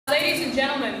and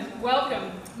gentlemen,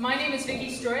 welcome. My name is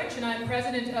Vicki Stroich, and I'm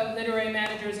president of Literary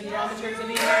Managers and Dramaturgs of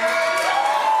the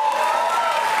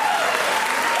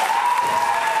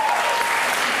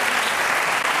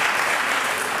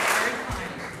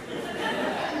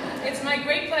It's my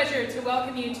great pleasure to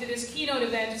welcome you to this keynote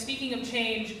event, Speaking of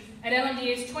Change, at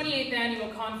LMDA's 28th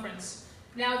Annual Conference.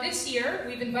 Now this year,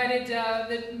 we've invited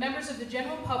the members of the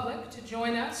general public to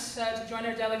join us, to join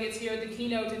our delegates here at the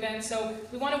Keynote event. So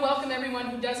we want to welcome everyone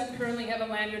who doesn't currently have a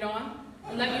lanyard on,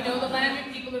 and let you know the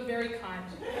lanyard people are very kind.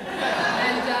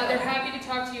 And they're happy to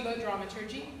talk to you about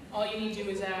dramaturgy. All you need to do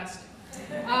is ask.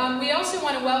 We also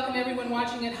want to welcome everyone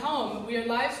watching at home. We are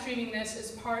live streaming this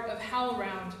as part of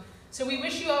HowlRound. So we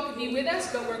wish you all could be with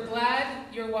us, but we're glad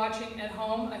you're watching at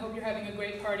home. I hope you're having a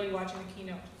great party watching the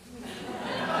keynote.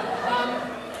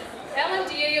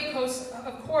 LMDA,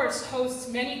 of course, hosts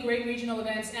many great regional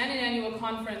events and an annual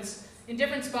conference in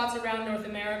different spots around North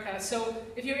America. So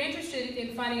if you're interested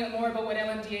in finding out more about what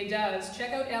LMDA does,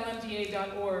 check out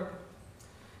lmda.org.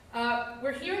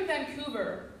 We're here in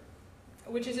Vancouver,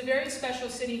 which is a very special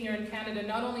city here in Canada,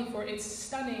 not only for its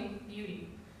stunning beauty,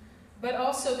 but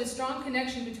also the strong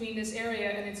connection between this area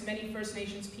and its many First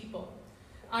Nations people.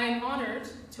 I am honored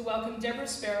to welcome Deborah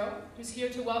Sparrow, who's here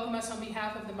to welcome us on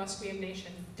behalf of the Musqueam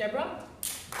Nation. Deborah?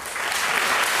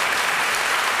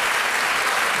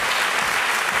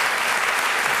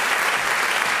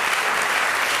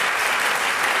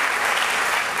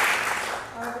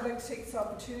 I would like to take this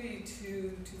opportunity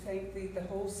to thank the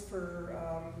hosts for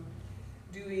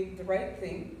doing the right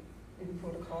thing in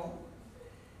protocol.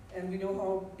 And we know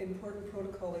how important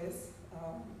protocol is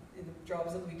in the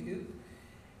jobs that we do.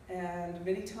 And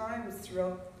many times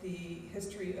throughout the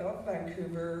history of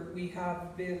Vancouver, we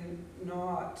have been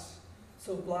not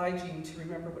so obliging to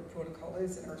remember what protocol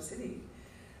is in our city.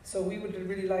 So we would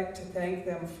really like to thank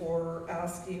them for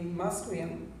asking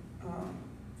Musqueam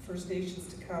First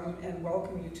Nations to come and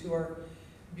welcome you to our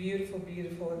beautiful,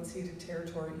 beautiful unceded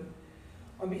territory.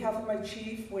 On behalf of my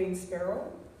chief, Wayne Sparrow,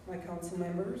 my council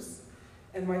members,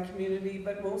 and my community,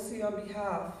 but mostly on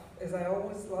behalf, as I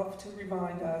always love to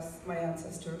remind us, my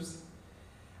ancestors,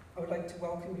 I would like to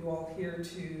welcome you all here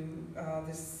to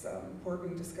this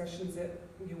important discussions that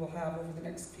you will have over the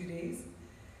next few days.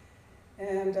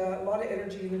 And a lot of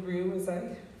energy in the room as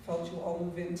I felt you all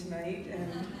move in tonight.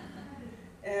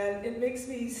 And it makes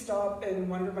me stop and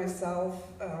wonder myself,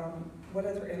 what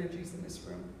other energies in this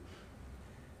room?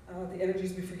 The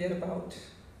energies we forget about.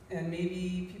 And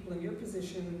maybe people in your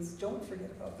positions don't forget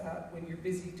about that when you're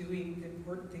busy doing the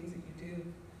important things that you do.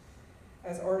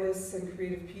 As artists and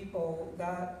creative people,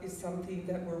 that is something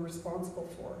that we're responsible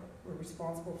for. We're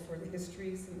responsible for the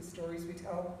histories and the stories we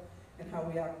tell and how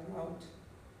we act them out.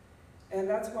 And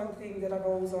that's one thing that I've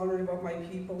always honored about my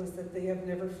people is that they have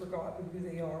never forgotten who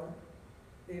they are.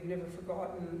 They have never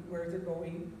forgotten where they're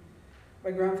going.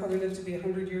 My grandfather lived to be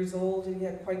 100 years old, and he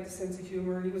had quite the sense of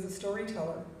humor, and he was a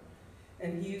storyteller.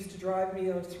 And he used to drive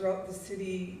me out throughout the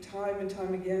city time and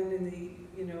time again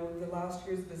in the last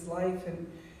years of his life and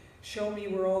show me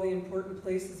where all the important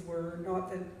places were.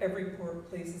 Not that every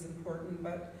place is important,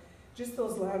 but just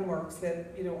those landmarks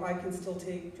that I can still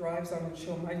take drives on and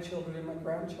show my children and my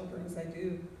grandchildren as I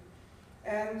do.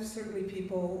 And certainly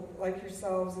people like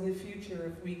yourselves in the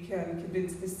future, if we can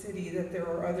convince the city that there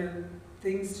are other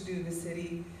things to do in the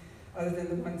city other than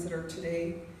the ones that are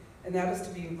today. And that is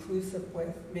to be inclusive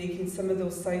with making some of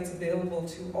those sites available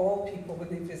to all people when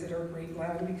they visit our great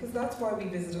land, because that's why we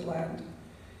visit a land.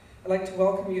 I'd like to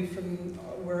welcome you from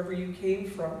wherever you came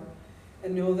from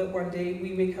and know that one day we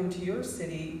may come to your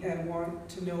city and want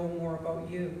to know more about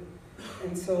you.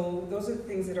 And so those are the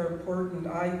things that are important,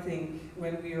 I think,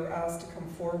 when we are asked to come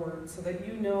forward, so that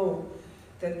you know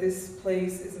that this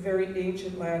place is a very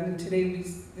ancient land, and today,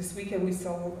 this weekend, we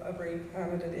celebrate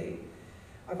Canada Day.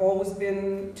 I've always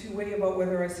been two-way about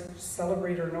whether I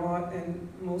celebrate or not, and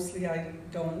mostly I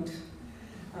don't,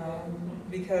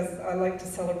 because I like to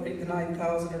celebrate the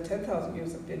 9,000 or 10,000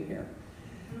 years I've been here.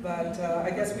 But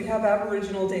I guess we have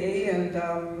Aboriginal Day,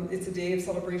 and it's a day of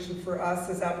celebration for us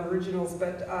as Aboriginals,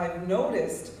 but I've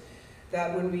noticed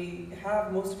that when we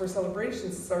have most of our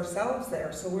celebrations, it's ourselves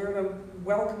there. So we're going to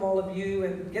welcome all of you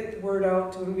and get the word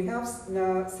out when we have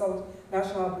National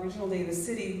Aboriginal Day in the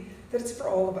city, that it's for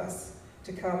all of us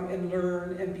to come and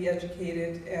learn and be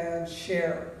educated and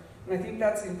share. And I think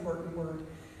that's the important word.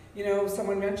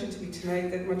 Someone mentioned to me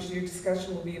tonight that much of your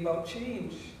discussion will be about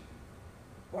change.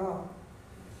 Wow.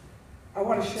 I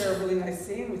want to share a really nice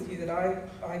saying with you that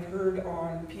I heard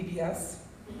on PBS,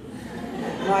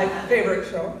 my favorite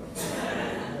show.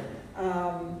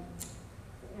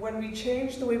 When we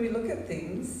change the way we look at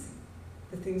things,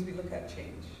 the things we look at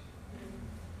change.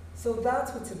 So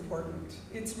that's what's important.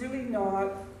 It's really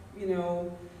not, you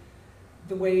know,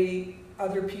 the way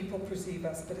other people perceive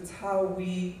us, but it's how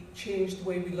we change the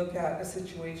way we look at a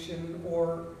situation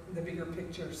or the bigger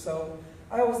picture. So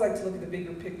I always like to look at the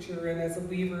bigger picture, and as a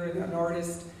weaver and an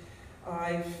artist,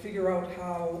 I figure out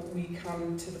how we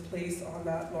come to the place on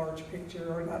that large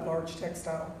picture or that large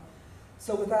textile.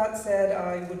 So with that said,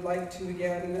 I would like to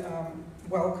again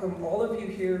welcome all of you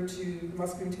here to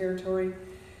Musqueam territory.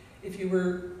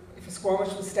 If a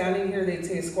Squamish was standing here, they'd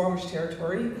say a Squamish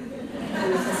territory.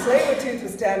 And if a Tsleil-Waututh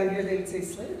was standing here, they'd say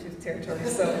Tsleil-Waututh territory.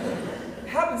 So it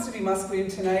happens to be Musqueam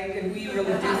tonight, and we really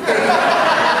do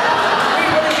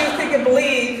think and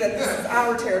believe that this is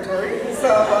our territory. So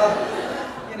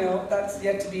you know, that's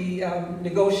yet to be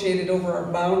negotiated over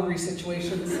our boundary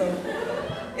situation. So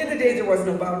in the day there was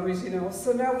no boundaries, you know.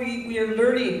 So now we are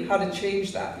learning how to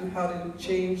change that and how to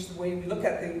change the way we look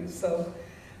at things. So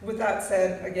with that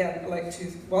said, again, I'd like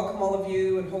to welcome all of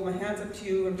you and hold my hands up to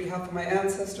you on behalf of my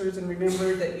ancestors, and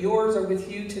remember that yours are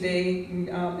with you today,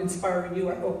 inspiring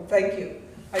you, I hope. Thank you.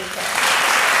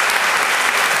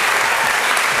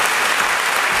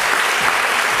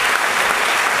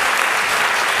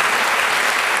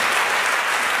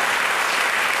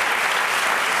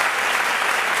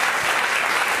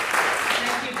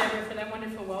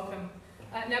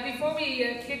 Now, before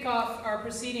we kick off our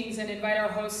proceedings and invite our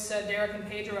hosts, Derek and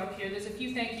Pedro, up here, there's a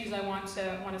few thank yous I want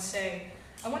to say.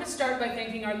 I want to start by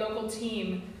thanking our local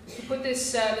team who put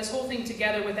this whole thing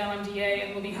together with LMDA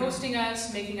and will be hosting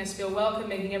us, making us feel welcome,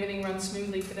 making everything run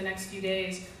smoothly for the next few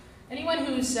days. Anyone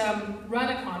who's run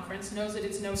a conference knows that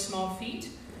it's no small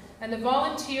feat, and the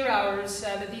volunteer hours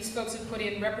that these folks have put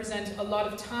in represent a lot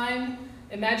of time,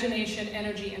 imagination,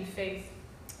 energy, and faith.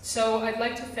 So I'd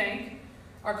like to thank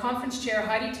our conference chair,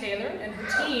 Heidi Taylor, and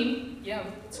her team. Yeah,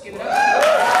 let's give it up.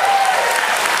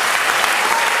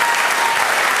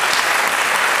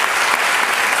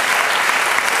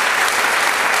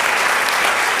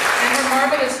 And her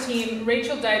marvelous team,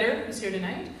 Rachel Dieter, who's here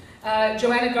tonight,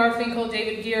 Joanna Garfinkel,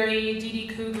 David Geary, Dee Dee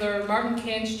Kugler, Martin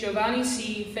Kinch, Giovanni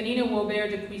C., Fanina Wobert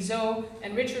de Cuiseau,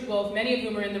 and Richard Wolf, many of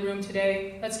whom are in the room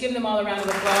today. Let's give them all a round of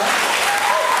applause.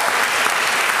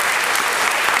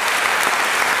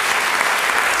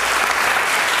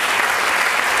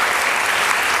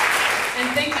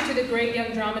 Thank you to the great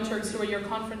young dramaturgs who are your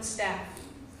conference staff.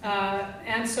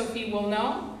 Anne-Sophie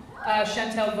Woolnow,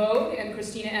 Chantel Vogue, and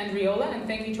Christina Andriola, and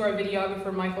thank you to our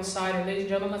videographer, Michael Sider. Ladies and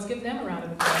gentlemen, let's give them a round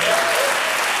of applause.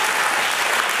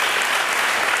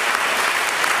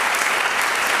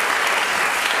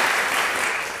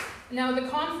 Now, the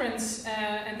conference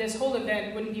and this whole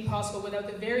event wouldn't be possible without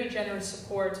the very generous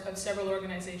support of several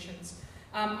organizations.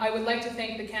 I would like to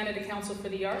thank the Canada Council for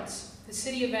the Arts, the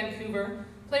City of Vancouver,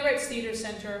 Playwrights Theatre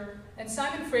Centre, and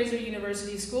Simon Fraser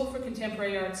University School for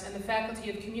Contemporary Arts and the Faculty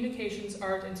of Communications,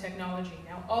 Art and Technology.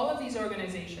 Now, all of these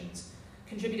organizations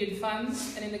contributed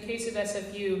funds, and in the case of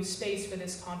SFU, space for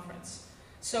this conference.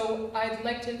 So I'd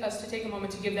like us to take a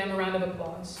moment to give them a round of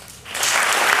applause.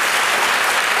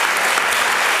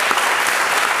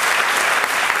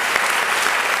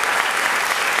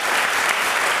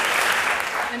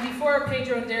 And before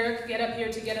Pedro and Derek get up here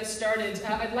to get us started,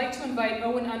 I'd like to invite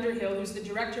Owen Underhill, who's the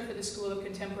director for the School of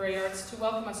Contemporary Arts, to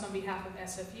welcome us on behalf of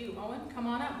SFU. Owen, come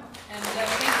on up. And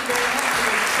thank you very much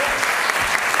for your support.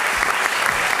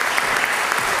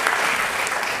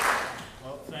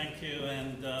 Well, thank you.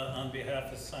 And on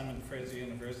behalf of Simon Fraser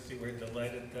University, we're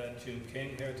delighted that you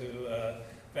came here to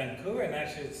Vancouver. And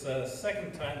actually, it's the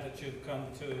second time that you've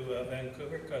come to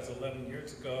Vancouver, because 11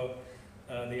 years ago,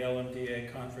 the LMDA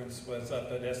conference was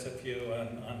up at SFU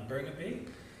on Burnaby,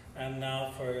 and now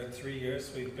for 3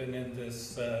 years we've been in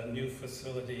this new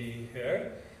facility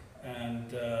here,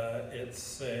 and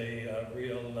it's a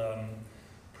real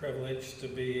privilege to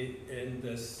be in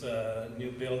this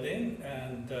new building,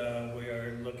 and we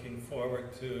are looking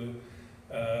forward to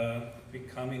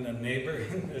becoming a neighbor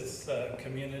in this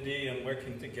community and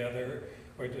working together.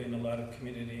 We're doing a lot of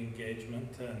community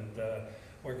engagement and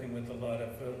working with a lot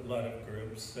of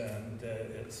groups, and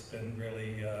it's been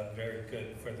really very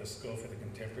good for the School for the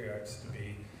Contemporary Arts to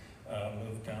be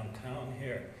moved downtown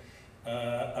here.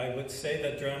 I would say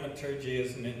that dramaturgy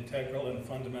is an integral and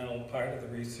fundamental part of the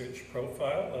research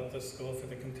profile of the School for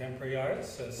the Contemporary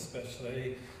Arts,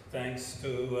 especially thanks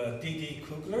to Dee Dee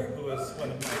Kugler, who is one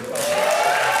of my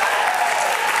colleagues.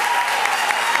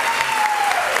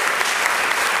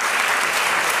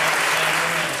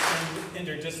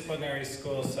 Interdisciplinary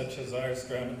schools such as ours,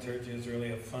 dramaturgy is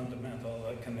really a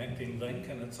fundamental connecting link,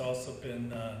 and it's also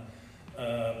been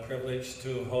a privilege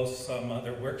to host some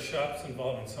other workshops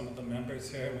involving some of the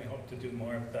members here, and we hope to do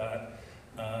more of that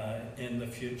in the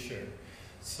future.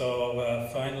 So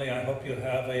finally, I hope you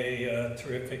have a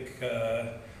terrific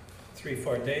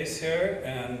 3-4 days here,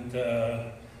 and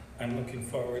I'm looking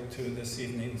forward to this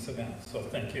evening's event. So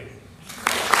thank you.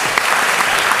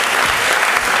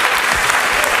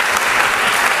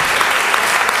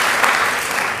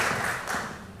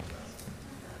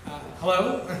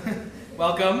 Hello,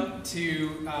 welcome to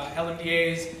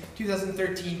LMDA's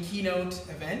 2013 Keynote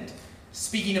event,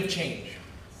 Speaking of Change.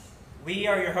 We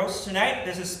are your hosts tonight.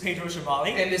 This is Pedro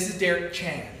Shamali. And this is Derek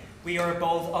Chan. We are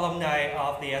both alumni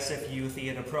of the SFU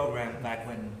theater program back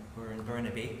when we were in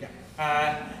Burnaby. Yeah.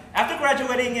 After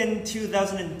graduating in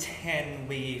 2010,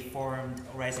 we formed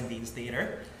Rice and Beans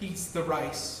Theater. He's the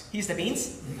rice. He's the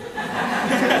beans.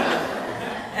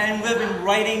 And we've been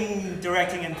writing,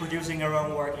 directing, and producing our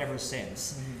own work ever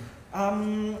since.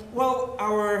 Well,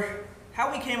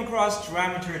 how we came across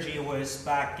dramaturgy was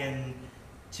back in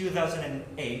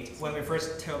 2008 when we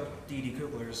first took D.D.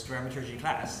 Kugler's dramaturgy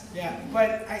class. Yeah,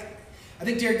 but I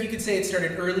think, Derek, you could say it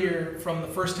started earlier from the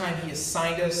first time he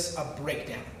assigned us a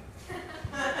breakdown.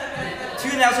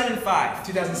 2005.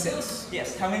 2006.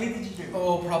 Yes, how many did you do?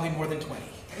 Oh, probably more than 20.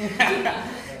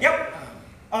 Yep.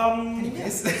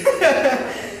 Anyways.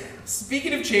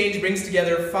 Speaking of Change brings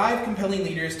together 5 compelling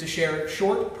leaders to share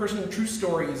short, personal, true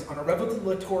stories on a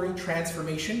revelatory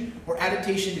transformation or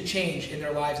adaptation to change in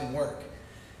their lives and work.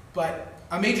 But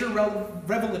a major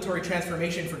revelatory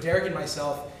transformation for Derek and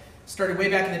myself started way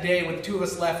back in the day when the two of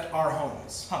us left our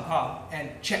homes. Hong Kong. And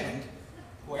Shetland.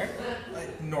 Where?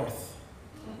 North.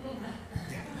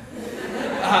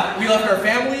 Yeah. We left our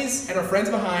families and our friends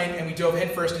behind, and we dove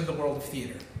headfirst into the world of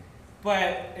theater.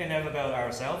 But enough about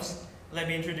ourselves. Let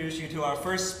me introduce you to our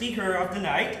first speaker of the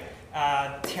night,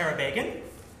 Tara Beagan.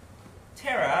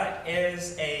 Tara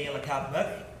is a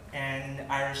Lacapmuc and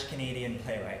Irish-Canadian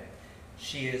playwright.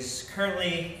 She is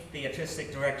currently the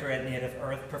artistic director at Native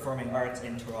Earth Performing Arts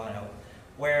in Toronto,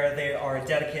 where they are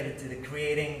dedicated to the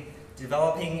creating,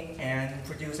 developing, and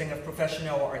producing of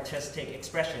professional artistic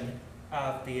expression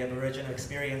of the Aboriginal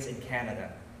experience in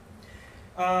Canada.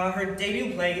 Her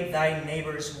debut play, Thy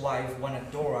Neighbor's Wife, won a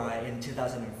Dora in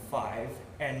 2005,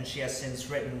 and she has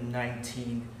since written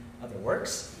 19 other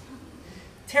works.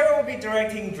 Tara will be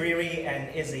directing Dreary and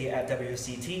Izzy at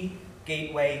WCT,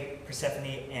 Gateway,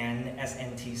 Persephone, and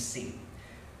SNTC.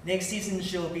 Next season,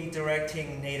 she'll be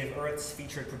directing Native Earth's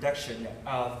featured production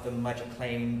of the much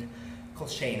acclaimed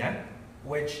Kolshena,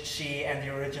 which she and the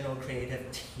original creative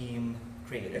team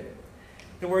created.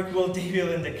 The work will debut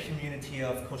in the community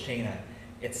of Kolshena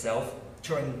itself,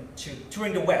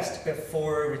 touring the West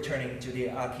before returning to the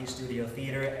Aki Studio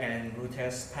Theater and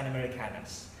Rutes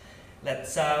Panamericanas.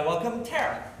 Let's welcome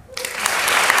Tara.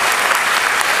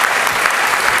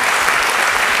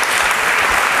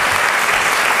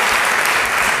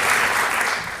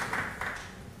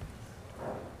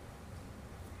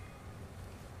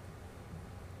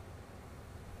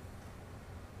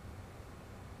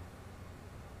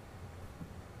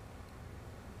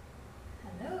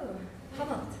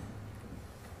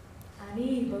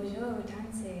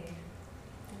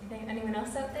 Anyone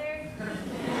else out there?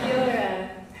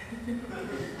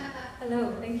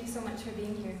 Hello, thank you so much for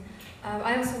being here.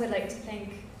 I also would like to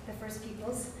thank the First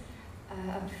Peoples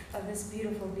of this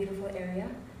beautiful, beautiful area,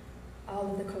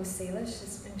 all of the Coast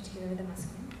Salish, in particular the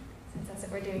Musqueam, since that's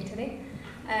what we're doing today.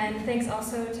 And thanks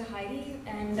also to Heidi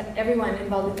and everyone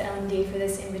involved with the LMDA for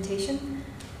this invitation.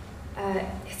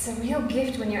 It's a real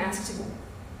gift when you're asked to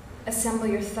assemble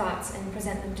your thoughts and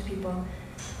present them to people.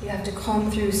 You have to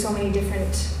comb through so many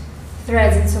different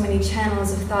threads and so many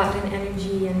channels of thought and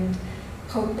energy and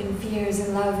hope and fears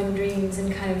and love and dreams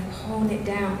and kind of hone it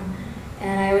down.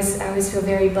 And I always feel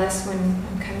very blessed when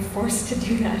I'm kind of forced to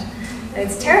do that.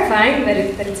 It's terrifying, but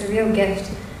it's a real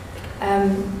gift.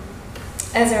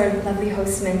 As our lovely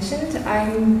host mentioned,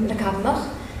 I'm Lacapmuc.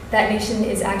 That nation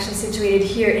is actually situated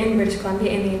here in British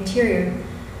Columbia in the interior.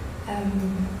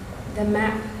 The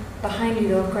map behind you,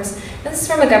 though, of course, this is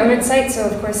from a government site, so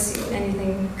of course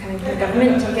anything coming from the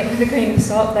government take it with a grain of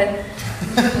salt, but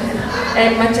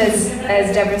and much as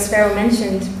Deborah Sparrow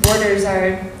mentioned, borders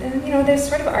are, they're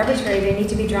sort of arbitrary. They need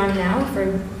to be drawn now for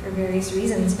various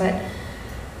reasons, but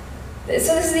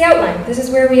so this is the outline. This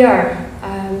is where we are.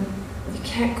 You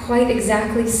can't quite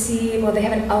exactly see, well, they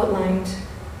haven't outlined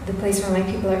the place where my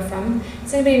people are from.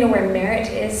 Does anybody know where Merritt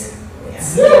is?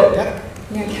 It's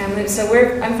near Kamloops. So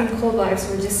I'm from Cold-Water,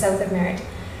 so we're just south of Merritt.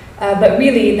 But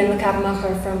really, the Lacapmuc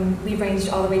are we've ranged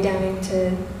all the way down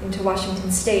into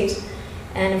Washington State.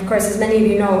 And of course, as many of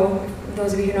you know,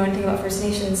 those of you who know anything about First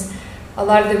Nations, a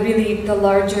lot of the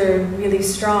larger, really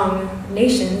strong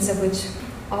nations, of which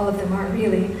all of them are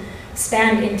really,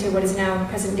 spanned into what is now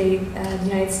present-day the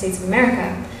United States of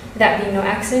America. That being no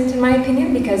accident, in my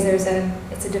opinion, because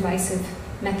it's a divisive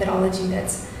methodology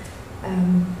that's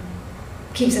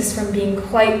keeps us from being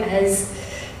quite as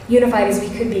unified as we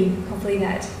could be. Hopefully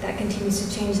that continues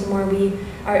to change the more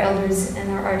our elders and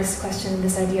our artists question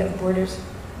this idea of borders.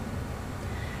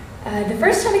 The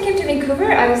first time I came to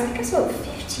Vancouver, I think I was about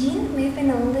 15, may have been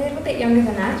a little bit younger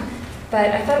than that,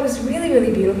 but I thought it was really,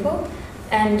 really beautiful.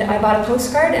 And I bought a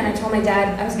postcard and I told my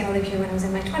dad I was going to live here when I was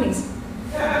in my 20s.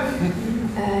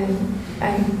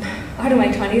 I'm out of my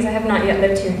 20s, I have not yet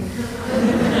lived here.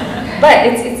 But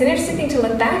it's an interesting thing to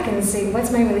look back and say,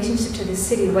 what's my relationship to this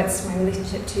city? What's my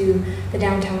relationship to the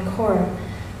downtown core?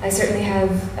 I certainly have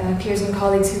peers and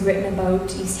colleagues who've written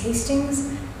about East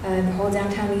Hastings, the whole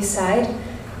downtown east side,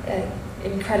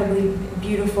 incredibly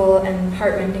beautiful and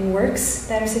heart-rending works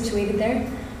that are situated there.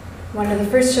 One of the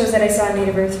first shows that I saw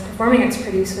Native Earth Performing Arts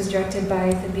produce was directed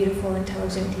by the beautiful,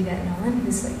 intelligent Rebecca Novick,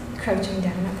 who's like crouching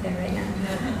down up there right now.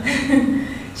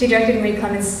 She directed Marie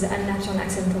Clement's Unnatural and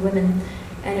Accidental Women,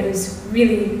 and it was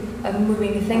really a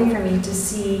moving thing for me to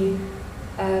see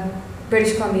a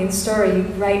British Columbian story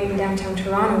right in downtown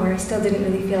Toronto, where I still didn't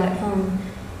really feel at home,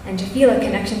 and to feel a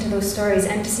connection to those stories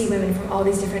and to see women from all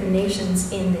these different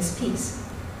nations in this piece.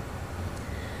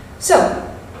 So,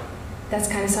 that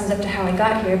kind of sums up to how I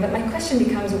got here, but my question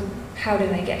becomes, how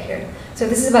did I get here? So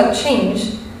this is about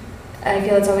change. I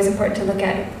feel it's always important to look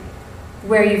at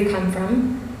where you've come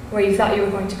from, where you thought you were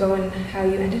going to go, and how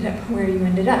you ended up where you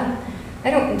ended up.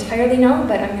 I don't entirely know,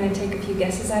 but I'm going to take a few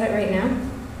guesses at it right now.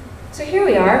 So here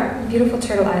we are, beautiful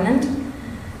Turtle Island,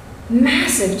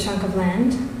 massive chunk of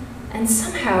land, and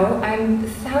somehow I'm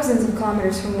thousands of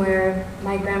kilometers from where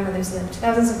my grandmothers lived,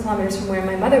 thousands of kilometers from where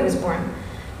my mother was born,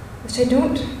 which I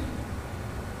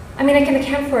can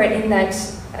account for it in that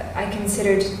I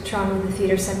considered Toronto the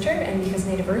theatre centre, and because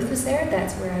Native Earth was there,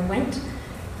 that's where I went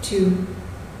to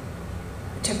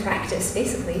practice,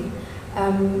 basically.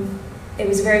 It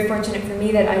was very fortunate for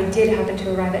me that I did happen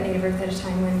to arrive at Native Earth at a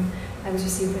time when I was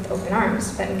received with open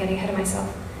arms, but I'm getting ahead of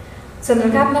myself. So the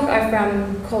Nukapnuk are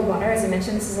from Coldwater, as I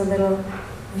mentioned. This is a little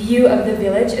view of the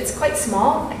village. It's quite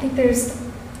small. I think the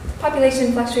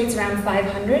population fluctuates around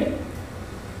 500.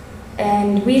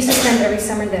 And we used to spend every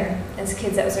summer there as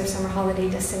kids. That was our summer holiday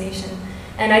destination.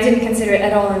 And I didn't consider it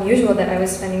at all unusual that I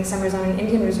was spending summers on an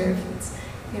Indian reserve.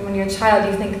 When you're a child,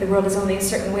 you think the world is only a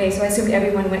certain way, so I assumed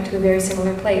everyone went to a very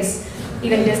similar place.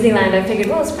 Even Disneyland, I figured,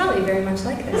 well, it's probably very much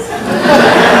like this.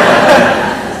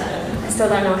 I still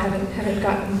don't know, haven't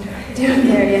gotten down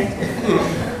there yet.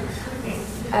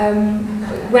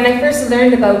 When I first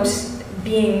learned about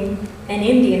being an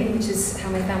Indian, which is how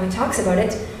my family talks about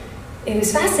it, it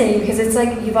was fascinating because it's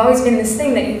like you've always been this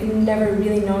thing that you've never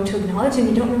really known to acknowledge, and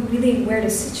you don't know really where to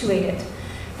situate it.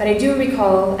 But I do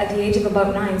recall, at the age of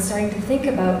about 9, starting to think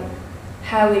about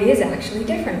how it is actually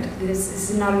different. This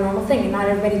is not a normal thing, and not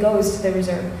everybody goes to the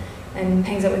reserve and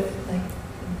hangs out with like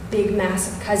big,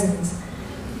 massive cousins.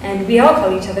 And we all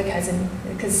call each other cousin,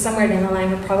 because somewhere down the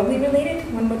line we're probably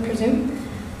related, one would presume.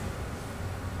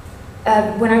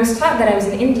 When I was taught that I was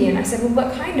an Indian, I said, well,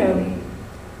 what kind are we?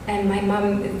 And my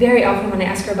mom, very often when I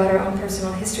ask her about her own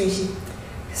personal history, she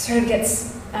sort of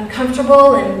gets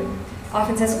uncomfortable and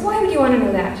often says, why would you want to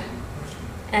know that?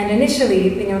 And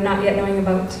initially, not yet knowing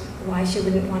about why she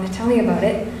wouldn't want to tell me about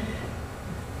it,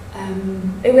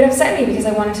 it would upset me because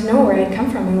I wanted to know where I'd come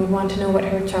from. I would want to know what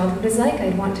her childhood was like.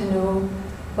 I'd want to know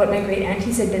what my great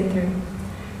aunties had been through.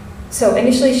 So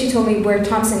initially she told me we're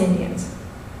Thompson Indians.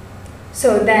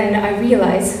 So then I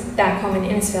realized back home in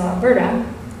Innisfail, Alberta,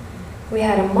 we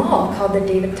had a mall called the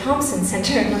David Thompson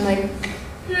Center, and I'm like,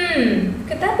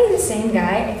 could that be the same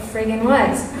guy? It friggin'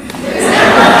 was.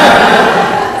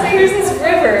 So here's this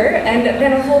river, and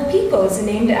then a whole people is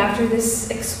named after this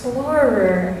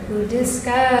explorer who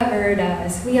discovered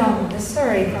us. We all know the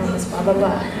story from this, blah, blah,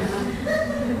 blah.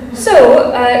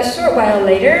 So a short while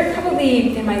later,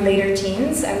 probably in my later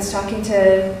teens, I was talking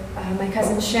to my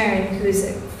cousin Sharon, who's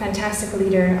a fantastic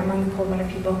leader among the Coldwater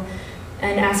people,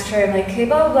 and asked her, like, hey,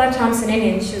 blah, blah, blah, Thompson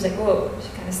Indian. She was like, whoa, she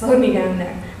kind of slowed me down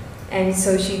there. And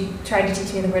so she tried to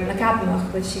teach me the word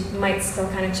Nakapmach, which she might still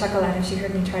kind of chuckle at if she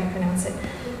heard me try to pronounce it.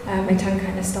 My tongue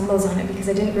kind of stumbles on it because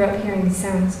I didn't grow up hearing these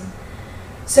sounds.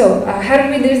 So how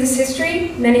did we lose this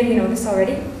history? Many of you know this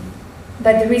already.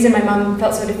 But the reason my mom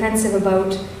felt so defensive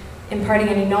about imparting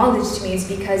any knowledge to me is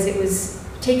because it was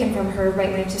taken from her right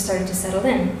when I just started to settle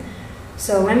in.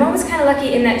 So my mom was kind of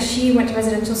lucky in that she went to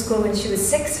residential school when she was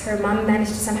 6. Her mom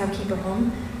managed to somehow keep her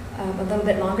home a little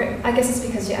bit longer. I guess it's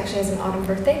because she actually has an autumn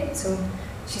birthday, so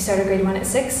she started grade 1 at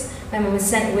 6. My mom was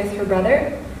sent with her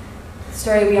brother,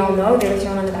 story we all know. They were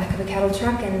thrown on the back of a cattle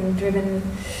truck and driven,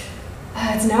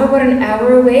 it's now about an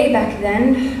hour away. Back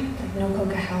then, like no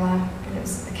Coquihalla, and it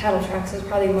was a cattle truck, so it was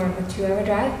probably more of a 2-hour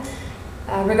drive.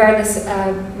 Regardless,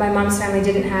 my mom's family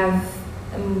didn't have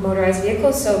motorized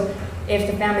vehicles, so if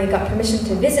the family got permission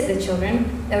to visit the children,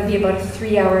 that would be about a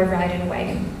 3-hour ride in a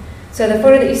wagon. So the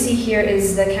photo that you see here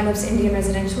is the Kamloops Indian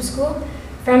Residential School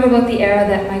from about the era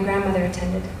that my grandmother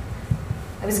attended.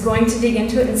 I was going to dig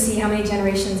into it and see how many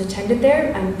generations attended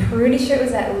there. I'm pretty sure it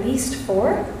was at least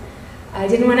 4. I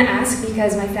didn't want to ask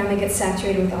because my family gets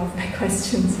saturated with all of my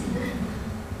questions.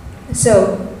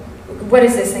 So what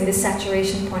is this thing, this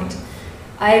saturation point?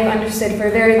 I've understood for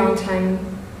a very long time,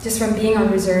 just from being on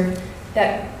reserve,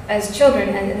 that as children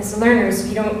and as learners,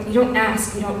 you don't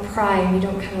ask, you don't pry, and you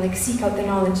don't kind of like seek out the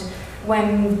knowledge.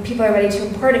 When people are ready to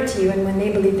impart it to you, and when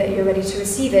they believe that you're ready to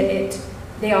receive it,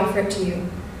 they offer it to you.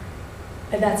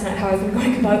 But that's not how I've been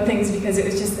going about things, because it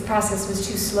was just, the process was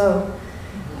too slow.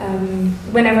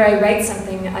 Whenever I write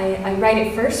something, I write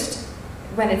it first,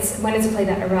 when it's a play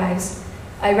that arrives.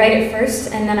 I write it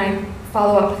first, and then I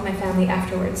follow up with my family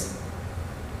afterwards.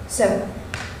 So,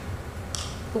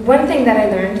 one thing that I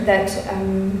learned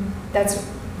that's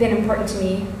been important to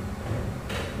me,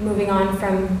 moving on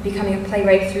from becoming a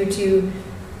playwright through to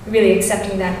really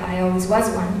accepting that I always was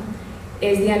one,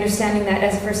 is the understanding that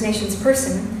as a First Nations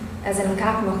person, as an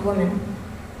Lakapamuk woman,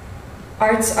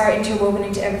 arts are interwoven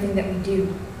into everything that we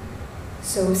do.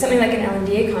 So something like an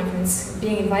LMDA conference,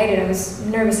 being invited, I was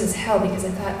nervous as hell because I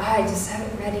thought, I just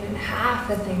haven't read even half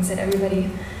the things that everybody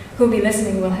who will be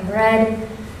listening will have read.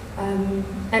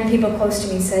 And people close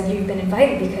to me said, you've been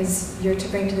invited because you're to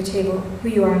bring to the table who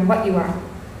you are and what you are.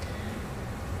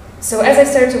 So as I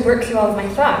started to work through all of my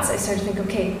thoughts, I started to think,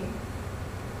 okay,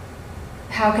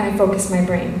 how can I focus my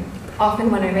brain?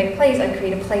 Often when I write plays, I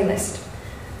create a playlist.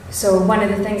 So one of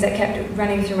the things that kept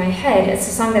running through my head, it's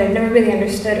a song that I've never really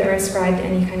understood or ascribed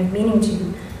any kind of meaning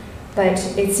to, but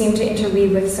it seemed to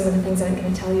interweave with some of the things that I'm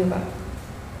going to tell you about.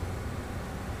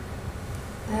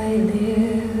 I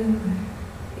live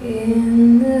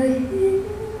in the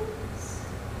hills,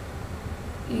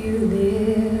 you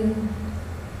live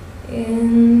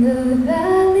in the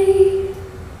valley,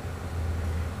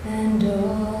 and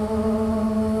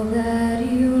all that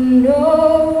you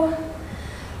know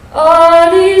are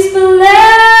these blackbirds.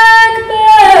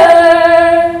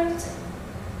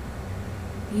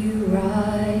 You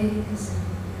rise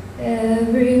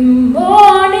every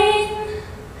morning,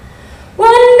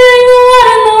 wondering what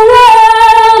in the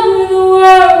world will the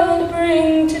world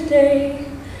bring today.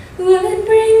 Will it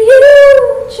bring you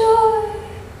joy,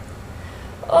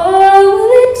 or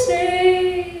will it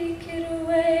take it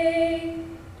away?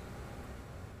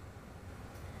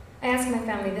 I asked my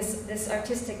family, this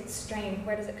artistic strain,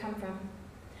 where does it come from?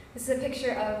 This is a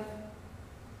picture of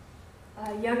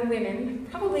young women,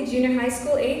 probably junior high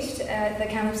school aged, at the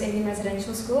Kamloops Indian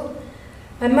Residential School.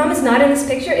 My mom is not in this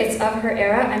picture, it's of her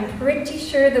era. I'm pretty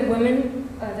sure the woman,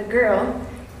 the girl,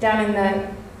 down in the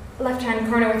left-hand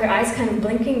corner with her eyes kind of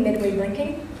blinking, midway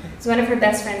blinking, is one of her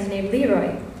best friends named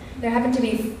Leroy. There happened to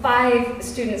be 5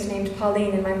 students named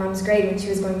Pauline in my mom's grade when she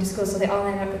was going to school, so they all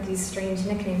ended up with these strange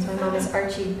nicknames. My mom is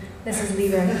Archie, this is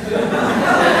Leroy.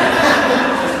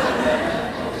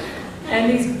 And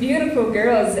these beautiful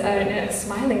girls, a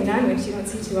smiling nun, which you don't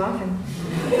see too often.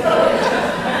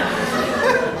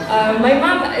 My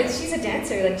mom, she's a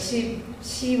dancer. Like she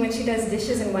when she does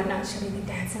dishes and whatnot, she'll be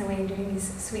dancing away and doing these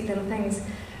sweet little things.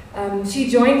 She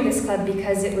joined this club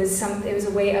because it was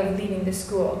a way of leaving the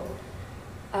school.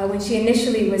 When she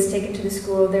initially was taken to the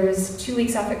school, there was 2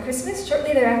 weeks off at Christmas.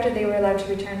 Shortly thereafter, they were allowed to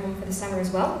return home for the summer as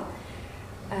well.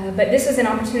 But this was an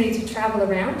opportunity to travel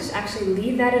around, to actually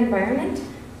leave that environment,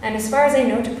 and as far as I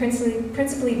know, to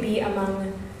principally be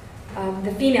among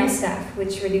the female staff,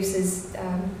 which reduces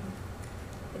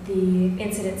the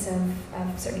incidence of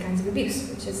certain kinds of abuse,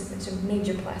 which is a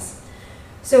major plus.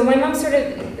 So my mom sort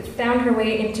of found her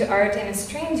way into art in a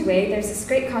strange way. There's this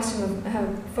great costume,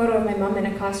 photo of my mom in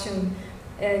a costume,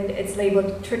 and it's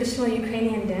labeled Traditional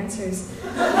Ukrainian Dancers.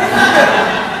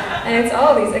 And it's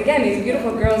all these, again, these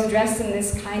beautiful girls dressed in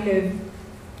this kind of,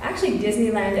 actually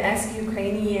Disneyland-esque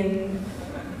Ukrainian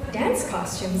dance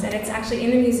costumes, and it's actually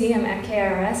in a museum at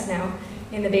KRS now,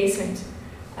 in the basement.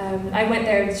 I went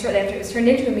there shortly after it was turned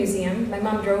into a museum. My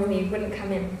mom drove me, wouldn't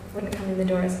come in the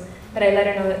doors, but I let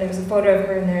her know that there was a photo of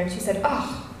her in there, and she said,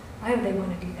 oh, why would they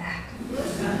want to do that?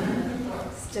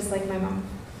 It's just like my mom.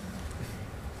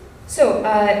 So,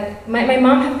 my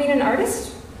mom had been an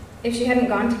artist. If she hadn't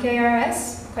gone to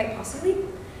KRS, quite possibly.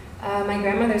 My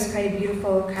grandmother's quite a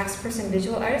beautiful craftsperson,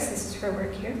 visual artist. This is her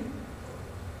work here.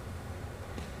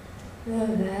 The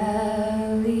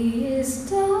valley is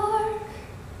dark,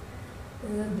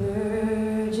 the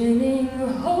burgeoning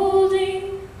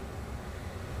holding,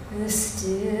 the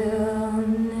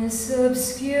stillness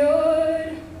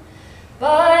obscured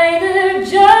by the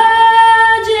judging.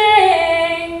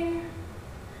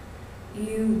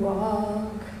 You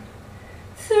walk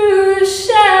through the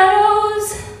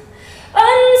shadows,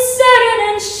 uncertain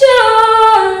and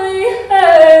surely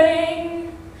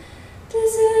hurting,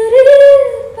 deserted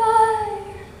by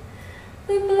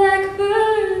the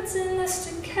blackbirds and the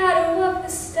staccato of the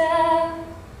staff.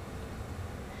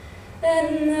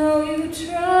 And though you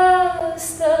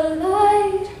trust the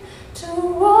light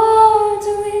towards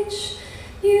which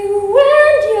you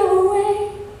wend your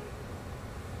way,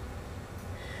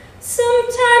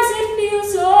 sometimes it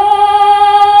feels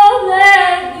all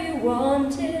that you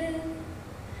wanted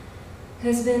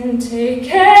has been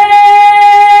taken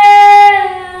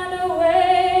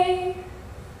away.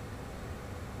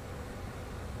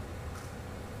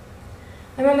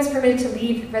 My mom was permitted to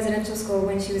leave residential school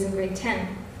when she was in grade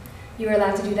 10. You were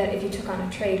allowed to do that if you took on a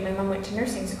trade. My mom went to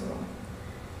nursing school.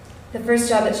 The first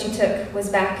job that she took was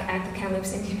back at the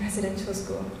Kamloops Indian Residential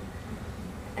School.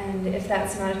 And if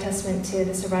that's not a testament to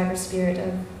the survivor spirit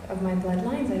of my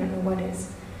bloodlines, I don't know what is.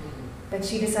 But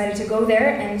she decided to go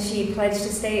there, and she pledged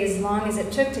to stay as long as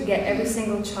it took to get every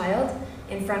single child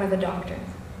in front of a doctor.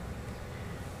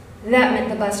 That meant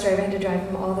the bus driver had to drive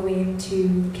them all the way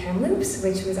to Kamloops,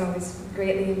 which was always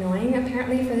greatly annoying,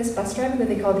 apparently, for this bus driver, who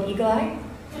they called Eagle Eye.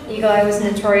 Eagle Eye was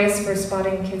notorious for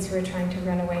spotting kids who were trying to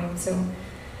run away, so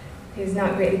he was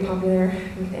not greatly popular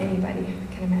with anybody,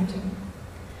 I can imagine.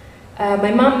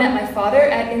 My mom met my father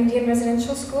at Indian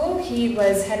Residential School. He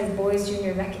was head of Boys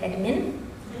Junior Rec Admin.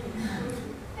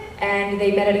 And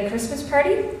they met at a Christmas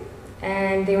party,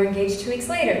 and they were engaged 2 weeks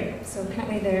later. So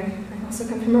apparently I also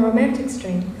come from a romantic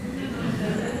strain.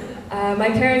 My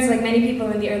parents, like many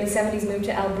people in the early 70s, moved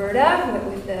to Alberta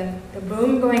with the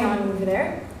boom going on over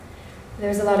there. There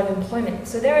was a lot of employment.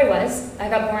 So there I was. I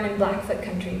got born in Blackfoot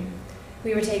country.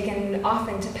 We were taken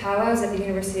often to powwows at the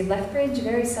University of Lethbridge,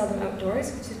 very seldom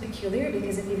outdoors, which is peculiar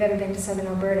because if you've ever been to southern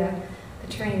Alberta,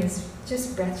 the terrain is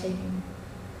just breathtaking.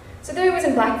 So there I was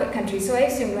in Blackfoot country, so I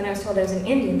assumed when I was told I was an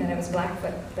Indian that I was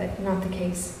Blackfoot, but not the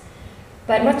case.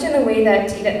 But much in the way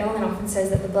that Yvette Nolan often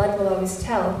says that the blood will always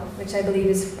tell, which I believe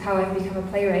is how I've become a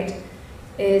playwright,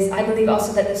 is I believe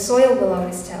also that the soil will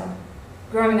always tell.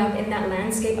 Growing up in that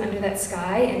landscape under that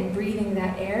sky and breathing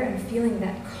that air and feeling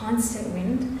that constant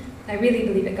wind, I really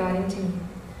believe it got into me.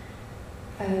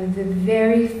 The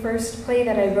very first play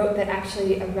that I wrote that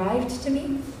actually arrived to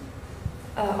me,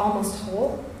 almost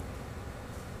whole,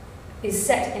 is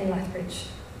set in Lethbridge.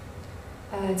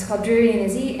 It's called Dreary and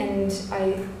Izzy, and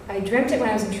I dreamt it when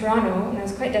I was in Toronto, and I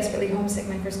was quite desperately homesick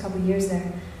my first couple of years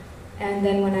there. And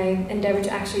then when I endeavored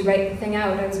to actually write the thing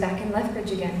out, I was back in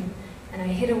Lethbridge again. And I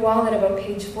hit a wall at about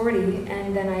page 40,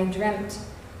 and then I dreamt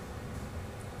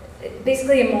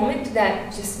basically a moment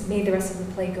that just made the rest of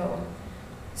the play go.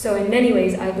 So in many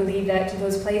ways, I believe that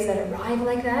those plays that arrive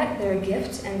like that, they're a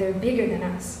gift, and they're bigger than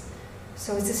us.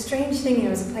 So it's a strange thing,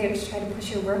 as a player, to try to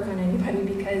push your work on anybody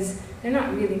because they're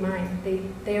not really mine.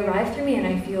 They arrive through me, and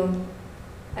I feel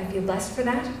blessed for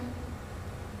that,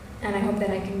 and I hope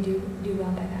that I can do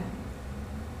well by that.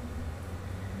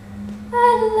 I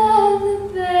love the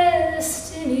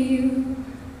best in you.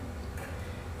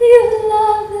 You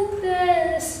love the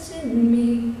best in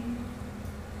me.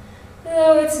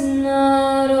 Though it's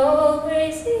not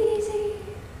always easy,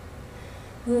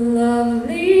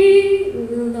 lovely,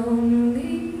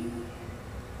 lonely.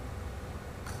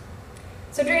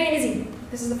 So Dreary and Izzy.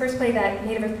 This is the first play that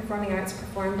Native Earth Performing Arts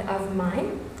performed of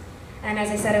mine. And as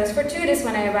I said, it was fortuitous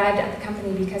when I arrived at the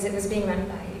company because it was being run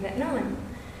by Yvette Nolan.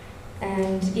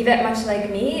 And Yvette, much like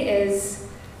me, is,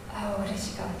 what does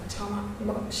she call it?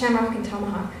 Shamrock and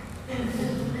Tomahawk.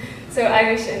 So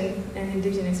Irish and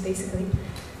Indigenous, basically.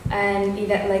 And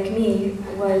Yvette, like me,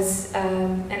 was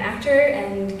an actor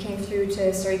and came through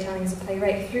to storytelling as a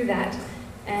playwright through that,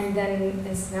 and then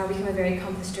has now become a very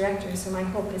accomplished director. So my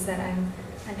hope is that I'm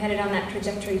headed on that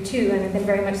trajectory too, and I've been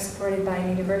very much supported by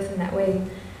Native Earth in that way.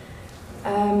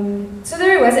 So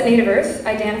there I was at Native Earth,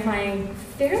 identifying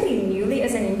fairly newly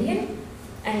as an Indian,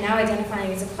 and now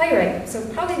identifying as a playwright. So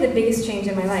probably the biggest change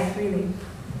in my life, really.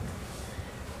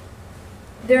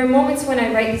 There are moments when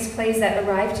I write these plays that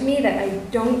arrive to me that I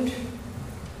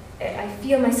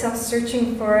feel myself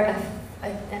searching for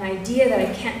an idea that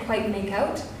I can't quite make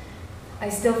out. I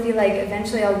still feel like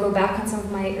eventually I'll go back on some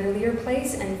of my earlier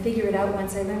plays and figure it out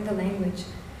once I learn the language.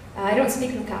 I don't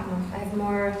speak Nakaapmuk. I have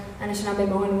more Anishinaabe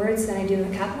Moan words than I do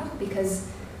Nakaapmuk because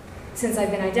since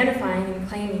I've been identifying and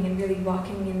claiming and really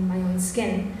walking in my own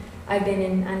skin, I've been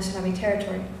in Anishinaabe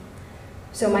territory.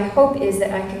 So my hope is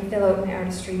that I can fill out my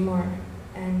artistry more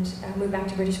and move back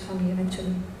to British Columbia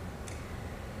eventually.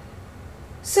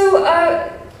 So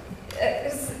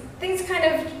things kind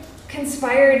of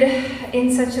conspired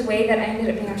in such a way that I ended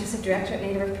up being artistic director at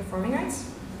Native Earth Performing Arts.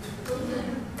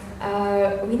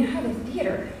 We now have a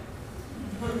theater.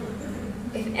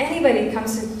 If anybody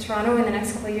comes to Toronto in the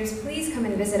next couple of years, please come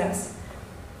and visit us.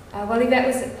 While Yvette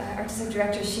was artistic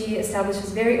director, she established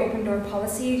this very open door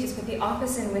policy just with the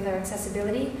office and with our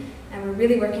accessibility, and we're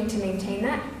really working to maintain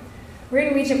that. We're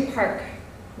in Regent Park.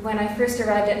 When I first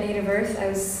arrived at Native Earth, I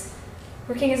was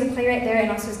working as a playwright there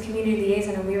and also as community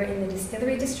liaison, and we were in the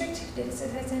distillery district.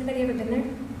 Has anybody ever been there?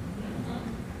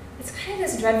 It's kind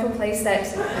of this dreadful place that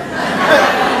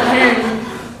can,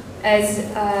 as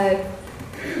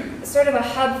sort of a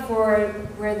hub for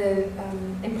where the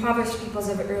impoverished peoples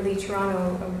of early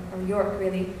Toronto, or York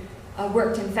really,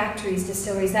 worked in factories,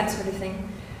 distilleries, that sort of thing.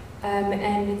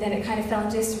 And then it kind of fell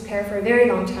into disrepair for a very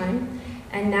long time.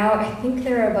 And now I think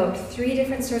there are about 3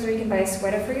 different stores where you can buy a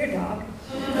sweater for your dog.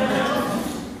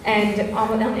 And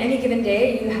on any given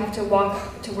day, you have to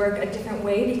walk to work a different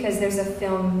way because there's a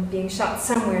film being shot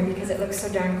somewhere because it looks so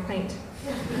darn quaint.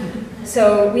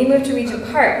 So we moved to Regent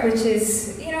Park, which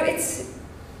is, you know, it's,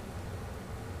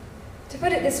 to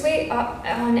put it this way,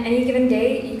 on any given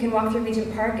day, you can walk through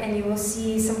Regent Park and you will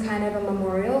see some kind of a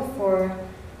memorial for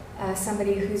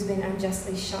somebody who's been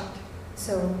unjustly shot.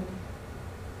 So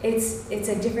it's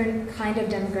a different kind of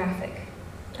demographic.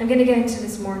 I'm going to get into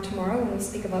this more tomorrow when we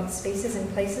speak about spaces and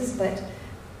places, but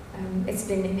it's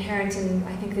been inherent in,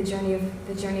 I think, the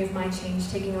journey of my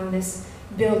change, taking on this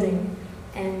building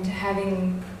and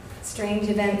having strange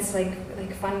events like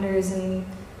funders and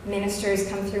ministers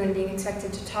come through and being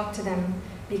expected to talk to them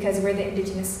because we're the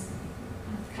Indigenous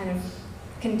kind of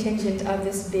contingent of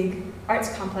this big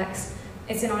arts complex.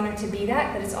 It's an honor to be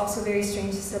that, but it's also very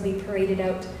strange to still be paraded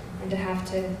out and to have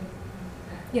to,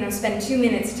 you know, spend 2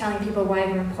 minutes telling people why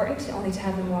we're important, only to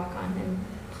have them walk on and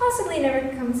possibly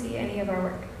never come see any of our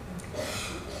work.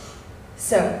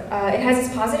 So it has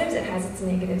its positives, it has its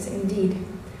negatives, indeed.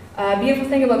 Beautiful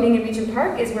thing about being in Regent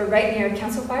Park is we're right near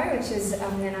Council Fire, which is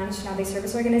an Anishinaabe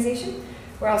service organization.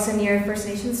 We're also near First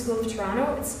Nations School of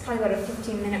Toronto. It's probably about a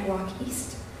 15-minute walk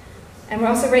east. And we're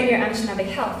also right near Anishinaabe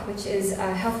Health, which is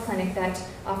a health clinic that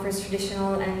offers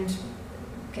traditional and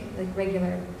like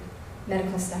regular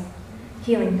medical stuff,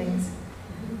 healing things.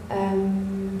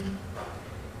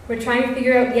 We're trying to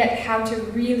figure out yet how to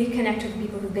really connect with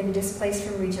people who've been displaced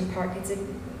from Regent Park. It's a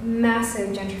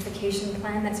massive gentrification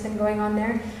plan that's been going on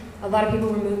there. A lot of people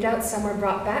were moved out, some were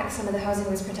brought back, some of the housing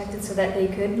was protected so that they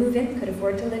could move in, could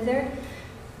afford to live there.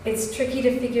 It's tricky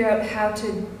to figure out how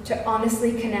to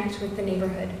honestly connect with the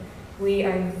neighborhood. We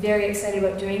are very excited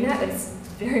about doing that, but it's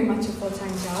very much a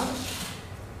full-time job.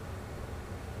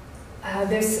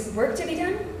 There's work to be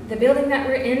done. The building that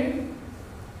we're in,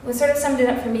 what sort of summed it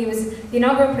up for me was the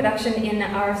inaugural production in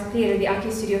our theater, the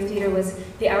Aki Studio Theater, was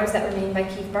The Hours That Remain by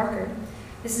Keith Barker.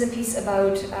 This is a piece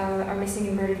about our missing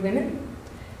and murdered women.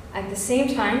 At the same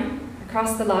time,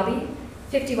 across the lobby,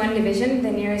 51 Division,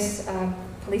 the nearest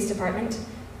police department,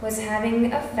 was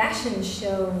having a fashion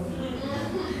show.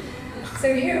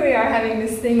 So here we are having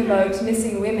this thing about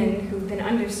missing women who've been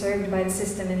underserved by the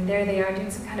system, and there they are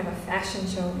doing some kind of a fashion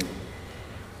show,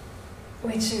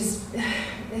 which is,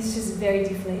 it's just very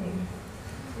deflating.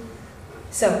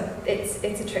 So it's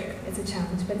a trick, it's a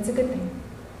challenge, but it's a good thing.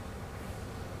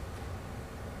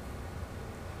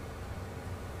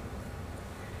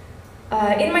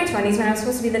 In my 20s, when I was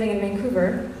supposed to be living in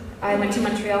Vancouver, I went to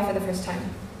Montreal for the first time.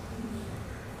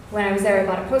 When I was there, I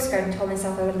bought a postcard and told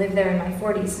myself I would live there in my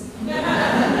 40s.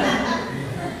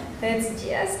 It's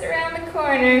just around the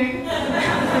corner.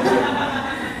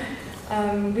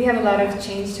 We have a lot of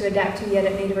change to adapt to yet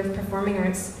at Native Earth Performing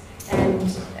Arts, and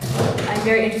I'm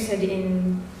very interested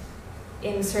in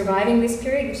surviving this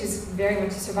period, which is very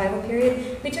much a survival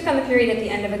period. We took on the period at the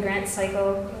end of a grant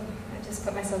cycle. I just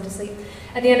put myself to sleep.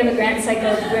 At the end of a grant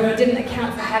cycle where we didn't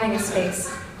account for having a space.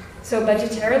 So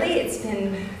budgetarily, it's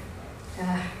been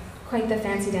quite the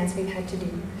fancy dance we've had to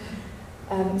do.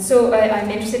 So I'm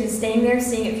interested in staying there,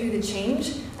 seeing it through the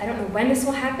change. I don't know when this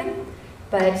will happen,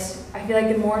 but I feel like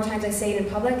the more times I say it in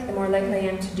public, the more likely I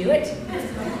am to do it.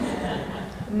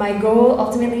 My goal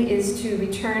ultimately is to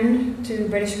return to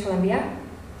British Columbia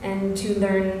and to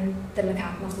learn the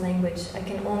Lakapmuk language. I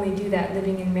can only do that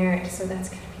living in Merritt, so that's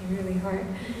going to be really hard.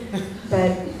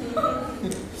 But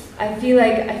I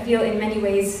feel in many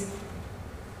ways,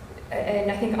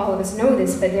 and I think all of us know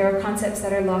this, but there are concepts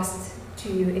that are lost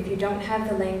to you if you don't have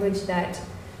the language that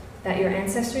that your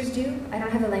ancestors do. I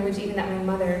don't have the language even that my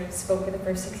mother spoke for the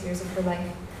first 6 years of her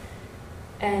life.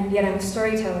 And yet I'm a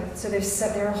storyteller, so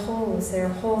there are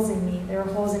holes in me, there are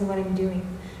holes in what I'm doing.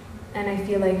 And I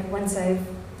feel like once I've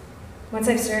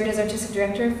served as artistic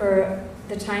director for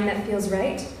the time that feels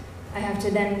right, I have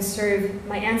to then serve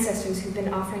my ancestors who've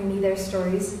been offering me their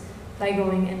stories by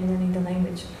going and learning the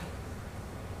language.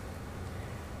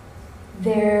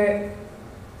 There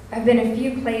have been a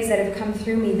few plays that have come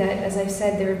through me that, as I've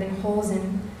said, there have been holes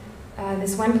in.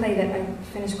 This one play that I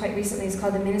finished quite recently is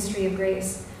called The Ministry of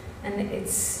Grace. And it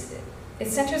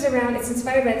centers around, it's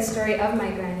inspired by the story of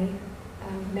my granny,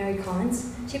 Mary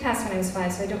Collins. She passed when I was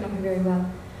 5, so I don't know her very well.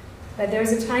 But there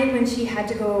was a time when she had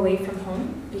to go away from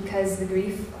home because the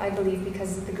grief, I believe,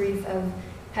 because the grief of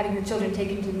having her children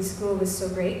taken to these schools was so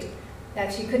great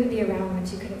that she couldn't be around when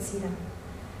she couldn't see them.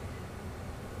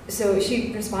 So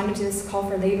she responded to this call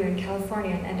for labor in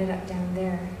California and ended up down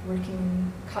there working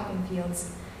in cotton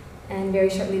fields. And very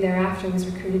shortly thereafter was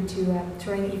recruited to a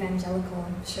touring evangelical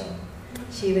show.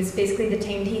 She was basically the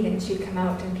tamed heathen. She'd come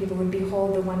out and people would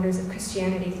behold the wonders of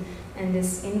Christianity, and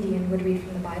this Indian would read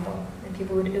from the Bible, and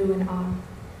people would ooh and ah.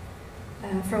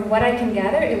 From what I can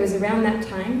gather, it was around that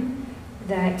time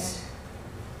that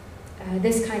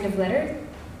this kind of letter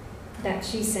that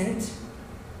she sent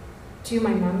to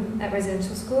my mom at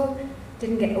residential school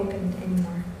didn't get opened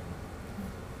anymore.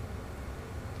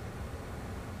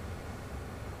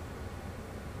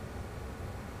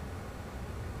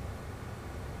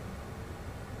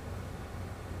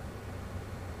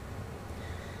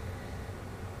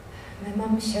 My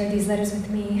mom shared these letters with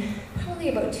me probably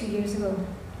about 2 years ago.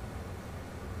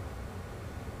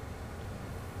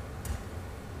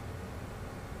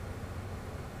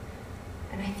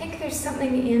 And I think there's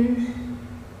something in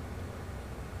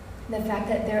the fact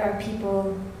that there are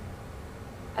people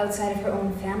outside of her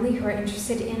own family who are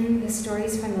interested in the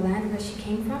stories from the land where she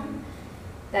came from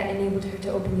that enabled her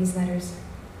to open these letters.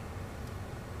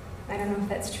 I don't know if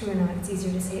that's true or not. It's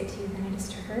easier to say it to you than it is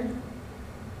to her.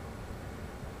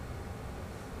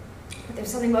 But there's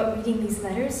something about reading these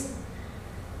letters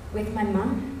with my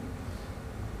mom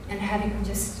and having her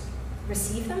just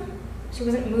receive them. She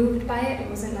wasn't moved by it. It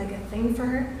wasn't like a thing for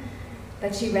her.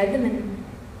 But she read them, and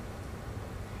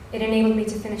it enabled me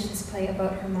to finish this play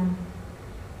about her mom.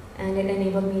 And it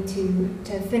enabled me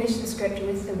to finish the script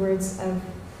with the words of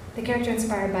the character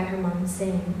inspired by her mom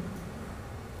saying,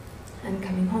 "I'm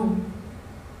coming home."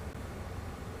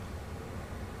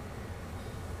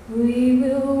 We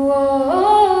will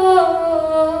walk,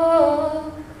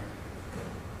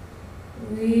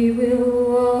 we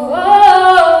will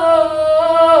walk,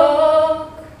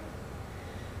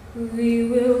 we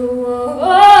will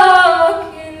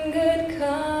walk in good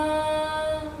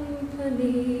company.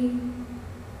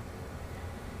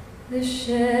 The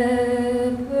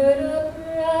shepherd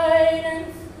upright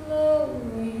and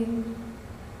flowing,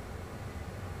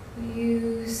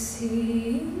 you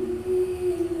see.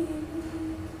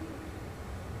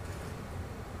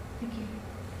 Thank you.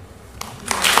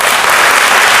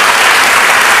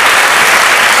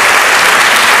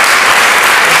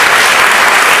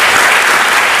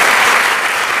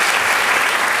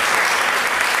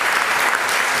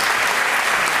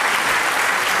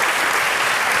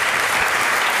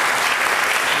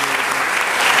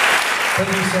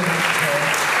 Thank you so much, Tara.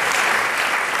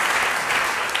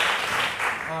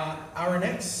 Our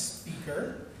next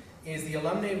speaker is the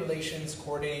Alumni Relations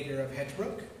Coordinator of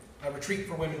Hedgebrook, a retreat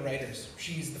for women writers.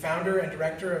 She's the founder and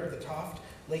director of the Toft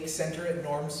Lake Center at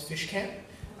Norm's Fish Camp,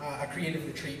 a creative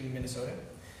retreat in Minnesota.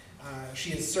 She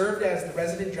has served as the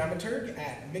resident dramaturg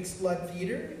at Mixed Blood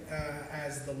Theatre,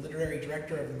 as the literary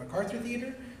director of the MacArthur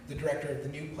Theatre, the director of the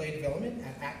new play development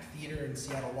at ACT Theatre in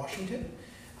Seattle, Washington,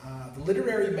 the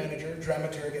literary manager,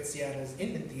 dramaturg at Seattle's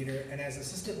Inman Theatre, and as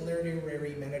assistant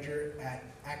literary manager at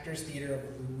Actors Theatre of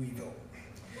Louisville.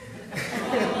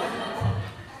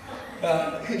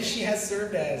 She has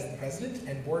served as the president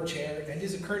and board chair and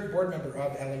is a current board member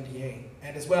of LMDA.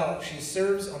 And as well, she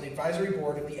serves on the advisory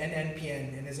board of the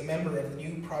NNPN and is a member of the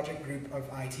new project group of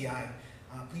ITI.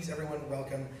 Please everyone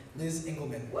welcome Liz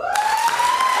Engelman.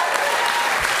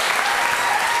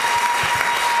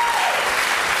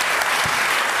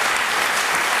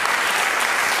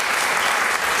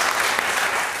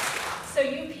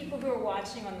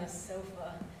 Watching on this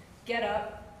sofa, get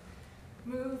up,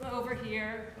 move over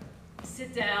here,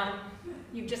 sit down.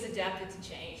 You've just adapted to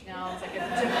change. Now it's like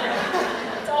it's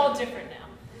different. It's all different now.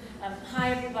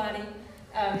 Hi everybody.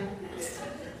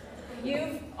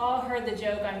 You've all heard the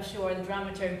joke, I'm sure, the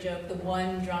dramaturg joke, the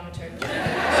one dramaturg joke.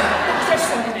 There's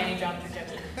so many dramaturg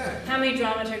jokes. How many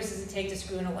dramaturgs does it take to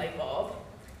screw in a light bulb?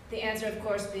 The answer, of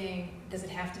course, being, does it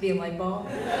have to be a light bulb?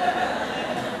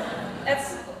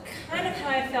 That's kind of how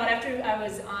I felt after I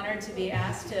was honored to be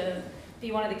asked to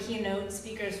be one of the keynote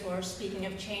speakers for Speaking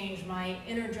of Change. My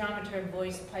inner dramaturg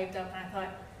voice piped up, and I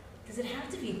thought, does it have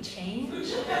to be change?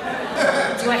 Do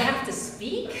I have to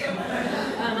speak?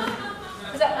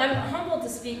 Because I'm humbled to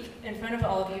speak in front of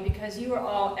all of you because you are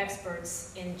all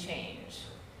experts in change.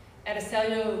 At a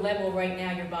cellular level right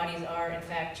now, your bodies are in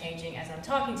fact changing as I'm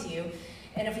talking to you.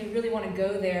 And if you really want to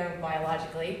go there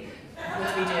biologically,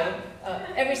 which we do,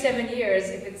 every 7 years,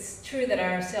 if it's true that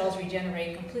our cells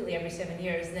regenerate completely every 7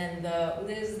 years, then the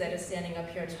Liz that is standing up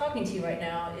here talking to you right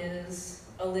now is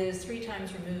a Liz 3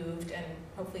 times removed and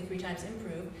hopefully 3 times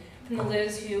improved from the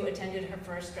Liz who attended her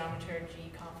first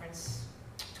dramaturgy conference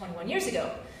 21 years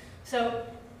ago. So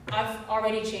I've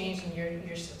already changed and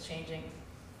you're still changing.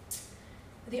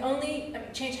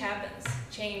 Change happens,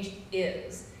 change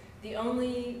is. The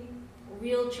only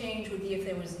real change would be if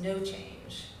there was no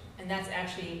change. And that's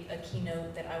actually a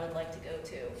keynote that I would like to go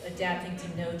to, adapting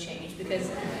to no change,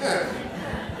 because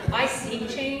I seek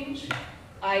change,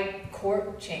 I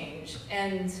court change.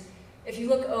 And if you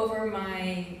look over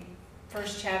my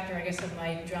first chapter, I guess, of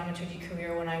my dramaturgy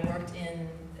career when I worked in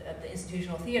the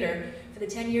institutional theater, for the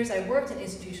 10 years I worked in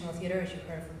institutional theater, as you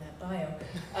heard from that bio,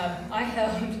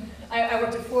 I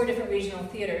worked at 4 different regional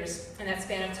theaters in that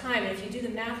span of time. And if you do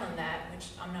the math on that, which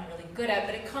I'm not really good at,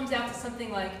 but it comes out to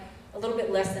something like a little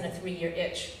bit less than a 3-year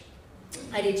itch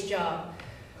at each job.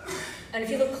 And if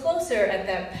you look closer at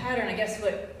that pattern, I guess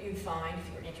what you'd find, if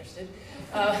you were interested,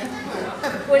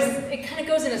 was it kind of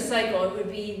goes in a cycle. It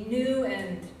would be new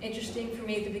and interesting for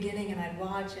me at the beginning, and I'd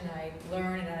watch and I'd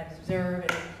learn and I'd observe,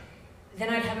 and then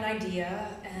I'd have an idea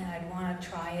and I'd want to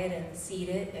try it and seed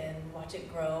it and watch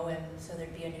it grow, and so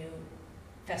there'd be a new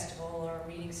festival or a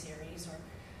reading series,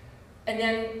 and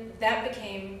then that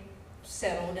became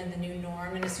settled and the new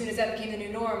norm, and as soon as that became the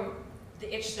new norm,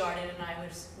 the itch started and I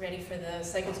was ready for the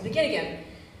cycle to begin again.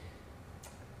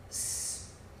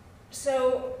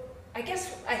 So I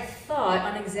guess I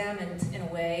thought, unexamined in a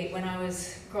way, when I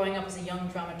was growing up as a young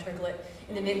dramaturglet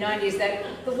in the mid-90s,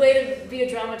 that the way to be a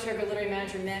dramaturg or literary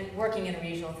manager meant working in a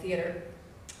regional theater.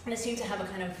 And it seemed to have a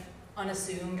kind of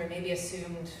unassumed or maybe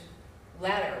assumed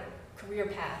ladder, career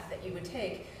path that you would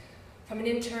take. From an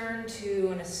intern to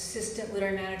an assistant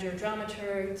literary manager or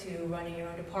dramaturg, to running your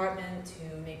own department,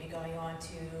 to maybe going on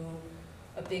to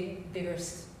a bigger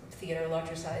theater,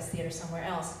 larger size theater somewhere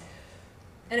else.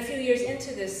 And a few years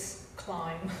into this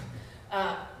climb,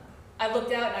 I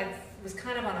looked out and I was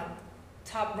kind of on a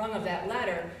top rung of that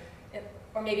ladder.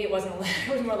 Or maybe it wasn't a ladder,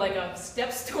 it was more like a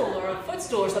step stool or a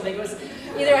footstool or something. It was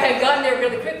either I had gotten there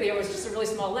really quickly or it was just a really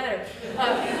small ladder.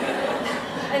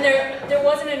 And there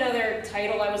wasn't another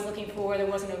title I was looking for, there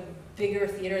wasn't a bigger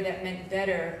theater that meant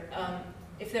better.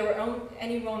 If there were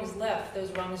any rungs left,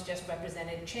 those rungs just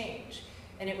represented change.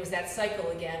 And it was that cycle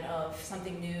again of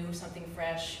something new, something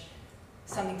fresh,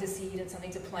 something to seed and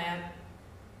something to plant,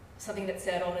 something that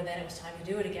settled, and then it was time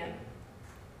to do it again.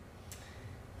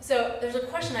 So there's a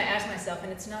question I asked myself,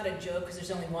 and it's not a joke because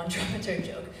there's only one dramaturg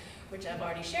joke, which I've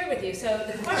already shared with you. So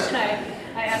the question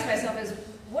I asked myself is,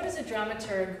 what is a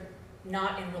dramaturg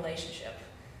not in relationship?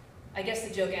 I guess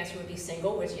the joke answer would be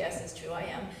single, which yes, is true, I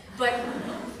am. But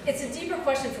it's a deeper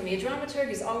question for me. A dramaturg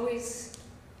is always,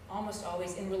 almost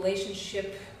always, in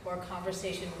relationship or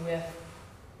conversation with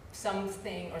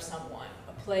something or someone.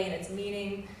 A play and its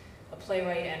meaning, a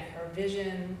playwright and her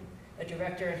vision, a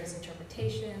director and his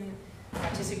interpretation, an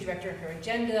artistic director and her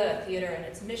agenda, a theater and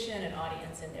its mission, an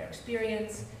audience and their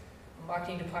experience, a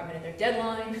marketing department and their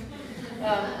deadline.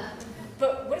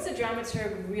 But what is a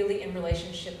dramaturg really in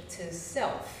relationship to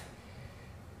self?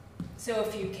 So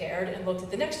if you cared and looked at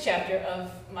the next chapter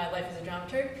of my life as a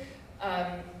dramaturg,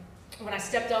 when I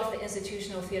stepped off the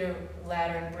institutional theater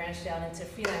ladder and branched out into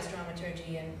freelance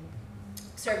dramaturgy and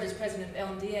served as president of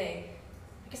LMDA,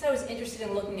 I guess I was interested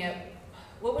in looking at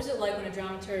what was it like when a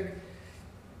dramaturg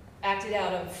acted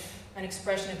out of an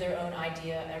expression of their own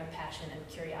idea, and passion, and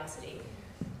curiosity.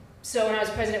 So when I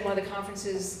was president, one of the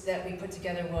conferences that we put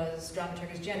together was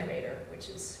Dramaturg as Generator, which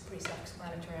is pretty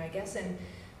self-explanatory, I guess, and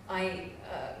I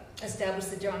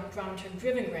established the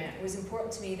Dramaturg-Driven Grant. It was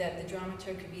important to me that the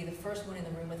dramaturg could be the first one in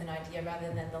the room with an idea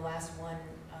rather than the last one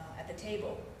at the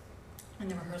table in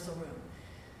the rehearsal room.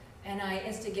 And I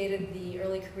instigated the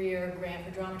early career grant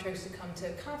for dramaturgs to come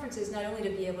to conferences, not only to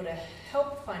be able to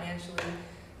help financially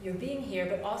your being here,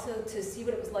 but also to see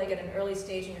what it was like at an early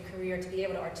stage in your career to be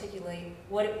able to articulate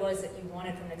what it was that you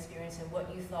wanted from an experience and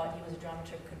what you thought you as a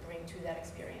dramaturg could bring to that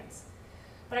experience.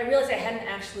 But I realized I hadn't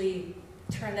actually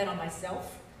turned that on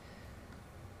myself.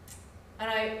 And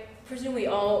I presume we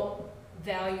all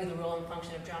value the role and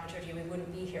function of dramaturgy, we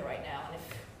wouldn't be here right now. And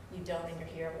if you don't and you're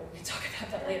here, well, we can talk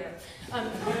about that later.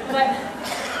 But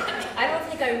I don't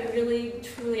think I really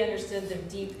truly understood the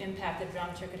deep impact that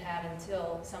dramaturg could have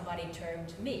until somebody turned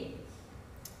to me.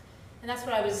 And that's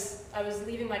what I was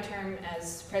leaving my term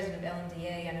as president of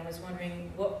LMDA, and I was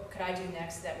wondering what could I do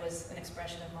next that was an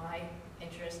expression of my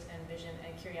interest and vision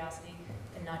and curiosity,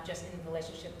 and not just in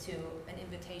relationship to an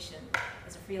invitation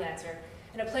as a freelancer.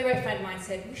 And a playwright friend of mine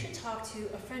said, you should talk to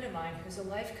a friend of mine who's a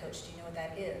life coach. Do you know what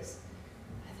that is?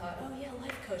 I thought, oh yeah,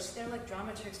 life coach, they're like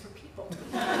dramaturgs for people.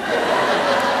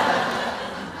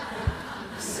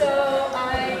 So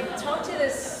I talked to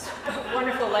this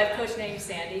wonderful life coach named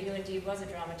Sandy, who indeed was a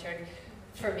dramaturg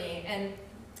for me, and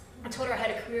I told her I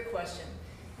had a career question.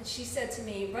 And she said to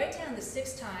me, write down the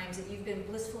 6 times that you've been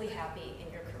blissfully happy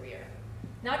in your career.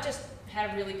 Not just had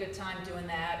a really good time doing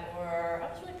that, or I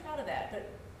was really proud of that, but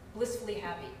blissfully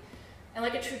happy. And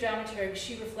like a true dramaturg,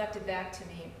 she reflected back to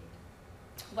me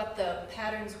what the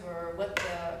patterns were, what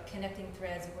the connecting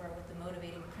threads were, what the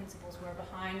motivating principles were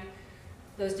behind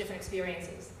those different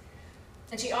experiences.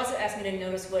 And she also asked me to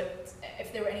notice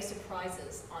if there were any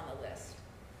surprises on the list.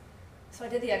 So I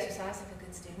did the exercise like a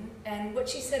good student, and what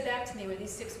she said back to me were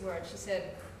these 6 words. She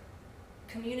said,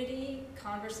 community,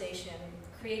 conversation,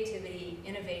 creativity,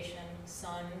 innovation,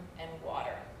 sun, and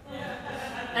water.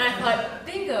 And I thought,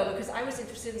 bingo, because I was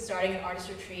interested in starting an artist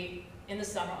retreat in the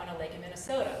summer on a lake in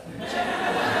Minnesota.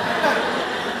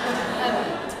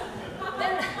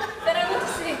 Then I looked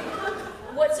to see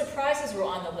what surprises were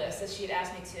on the list, as she had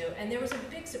asked me to, and there was a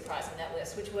big surprise on that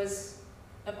list, which was,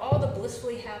 of all the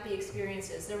blissfully happy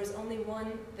experiences, there was only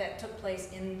one that took place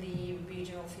in the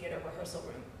regional theater rehearsal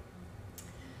room.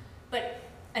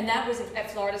 And that was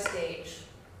at Florida Stage,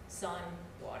 sun,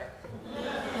 water.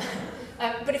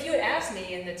 But if you had asked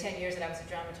me in the 10 years that I was a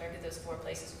dramaturg at those 4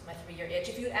 places with my 3-year itch,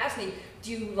 if you had asked me,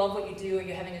 do you love what you do, are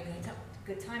you having a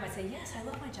good time, I'd say, yes, I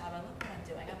love my job, I love what I'm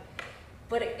doing.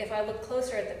 But if I look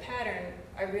closer at the pattern,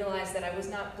 I realized that I was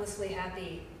not blissfully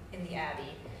happy in the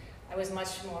Abbey. I was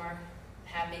much more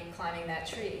happy climbing that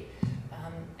tree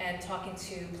and talking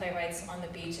to playwrights on the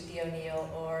beach at the O'Neill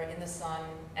or in the sun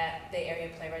at Bay Area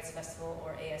Playwrights Festival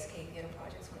or ASK Theater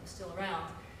Projects when it was still around.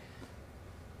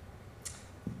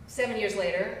 7 years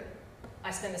later, I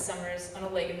spent the summers on a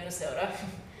lake in Minnesota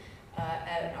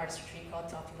at an artist retreat called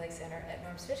Toffee Lake Center at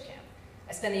Norm's Fish Camp.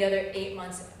 I spend the other 8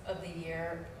 months of the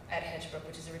year at Hedgebrook,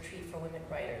 which is a retreat for women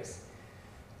writers.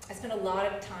 I spend a lot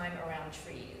of time around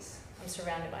trees. I'm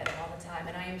surrounded by them all the time,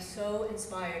 and I am so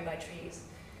inspired by trees.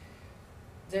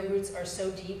 Their roots are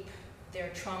so deep, their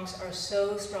trunks are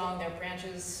so strong, their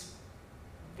branches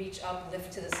reach up,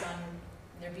 lift to the sun,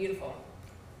 they're beautiful.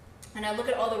 And I look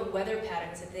at all the weather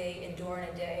patterns that they endure in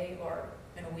a day, or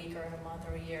in a week, or in a month,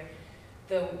 or a year.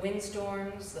 The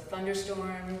windstorms, the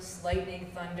thunderstorms,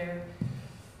 lightning, thunder,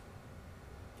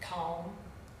 calm,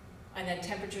 and then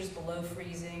temperatures below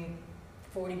freezing,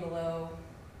 40 below,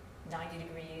 90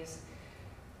 degrees.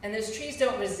 And those trees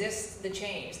don't resist the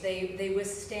change. They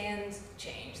withstand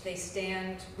change. They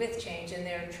stand with change, and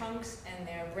their trunks and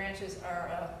their branches are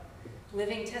a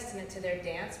living testament to their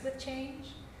dance with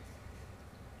change.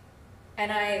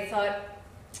 And I thought,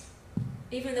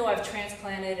 even though I've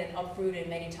transplanted and uprooted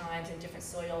many times in different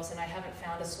soils, and I haven't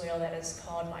found a soil that is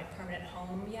called my permanent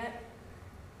home yet,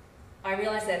 I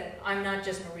realized that I'm not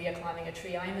just Maria climbing a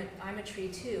tree, I'm a tree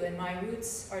too, and my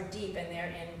roots are deep, and they're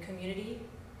in community,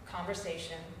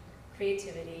 conversation,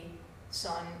 creativity,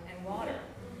 sun, and water.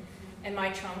 And my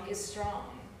trunk is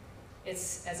strong.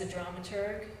 It's, as a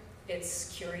dramaturg,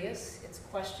 it's curious, it's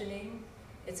questioning,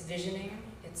 it's visioning,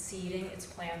 it's seeding, it's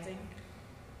planting.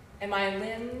 And my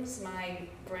limbs, my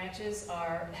branches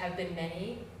have been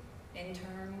many: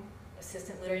 intern,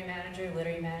 assistant literary manager,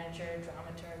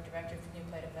 dramaturg, director for new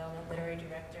play development, literary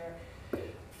director,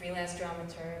 freelance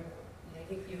dramaturg.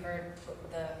 You heard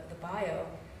the bio.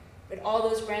 But all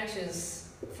those branches,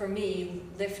 for me,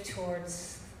 lift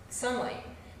towards sunlight,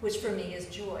 which for me is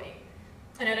joy.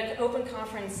 And at an open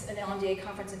conference, an LMDA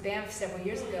conference in Banff several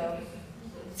years ago,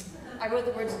 I wrote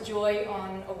the words joy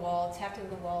on a wall, tapped it on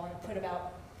the wall, and put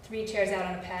about 3 chairs out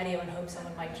on a patio and hoped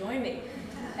someone might join me.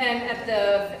 And at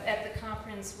the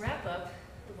conference wrap-up,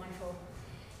 the wonderful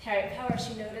Harriet Power,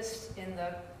 she noticed in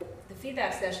the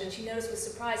feedback session, she noticed with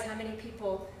surprise how many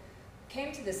people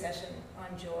came to the session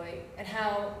on joy and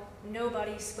how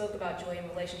nobody spoke about joy in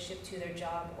relationship to their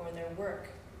job or their work.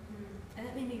 And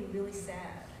that made me really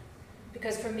sad.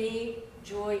 Because for me,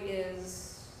 joy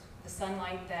is the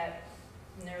sunlight that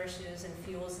nourishes and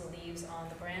fuels the leaves on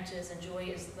the branches, and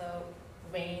joy is the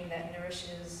rain that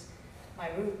nourishes my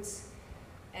roots.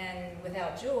 And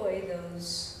without joy,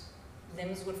 those limb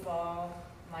limbs would fall,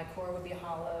 my core would be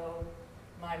hollow,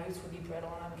 my roots would be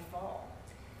brittle, and I would fall.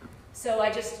 So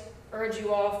I just urge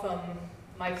you all from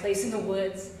my place in the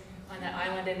woods, on that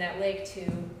island in that lake, to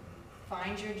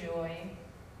find your joy,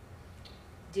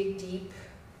 dig deep,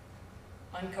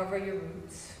 uncover your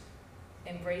roots,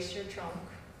 embrace your trunk,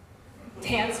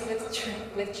 dance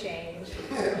with change,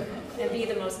 and be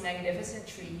the most magnificent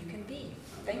tree you can be.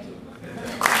 Thank you.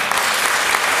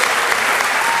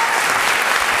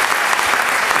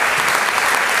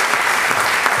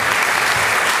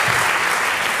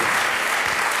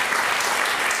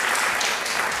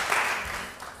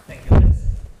 Thank you, Liz.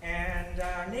 And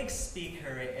our next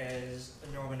speaker is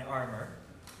Norman Armour.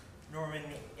 Norman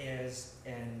is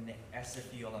an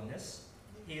SFU alumnus.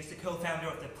 He is the co-founder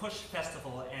of the Push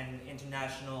Festival, an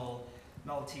international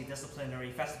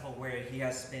multidisciplinary festival where he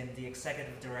has been the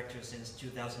executive director since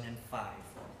 2005.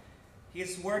 He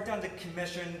has worked on the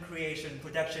commission, creation,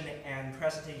 production, and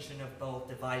presentation of both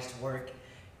devised work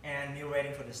and new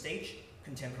writing for the stage,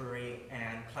 contemporary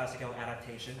and classical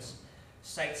adaptations,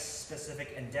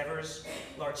 site-specific endeavors,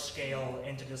 large-scale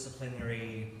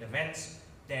interdisciplinary events,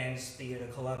 dance, theater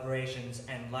collaborations,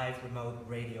 and live remote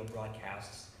radio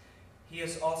broadcasts. He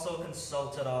has also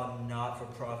consulted on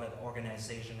not-for-profit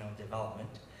organizational development,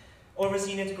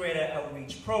 overseen integrated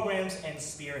outreach programs, and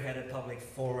spearheaded public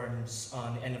forums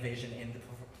on innovation in the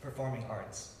performing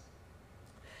arts.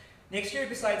 Next year,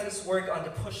 besides his work on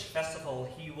the Push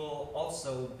Festival, he will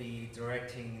also be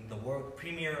directing the world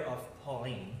premiere of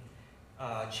Pauline,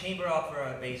 a chamber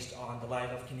opera based on the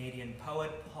life of Canadian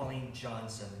poet Pauline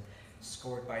Johnson,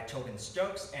 scored by Tobin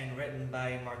Stokes and written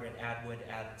by Margaret Atwood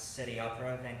at City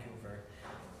Opera, Vancouver.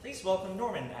 Please welcome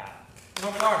Norman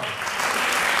Armour.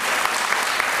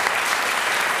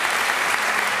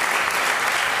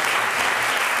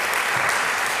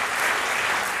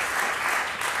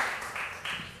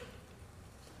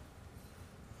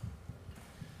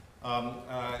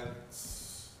 I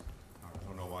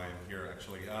don't know why I'm here,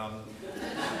 actually.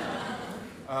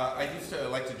 I used to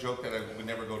like to joke that I would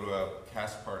never go to a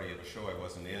cast party at a show I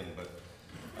wasn't in, but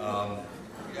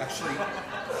actually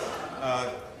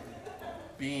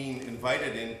being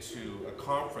invited into a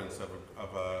conference of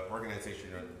an organization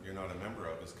you're not a member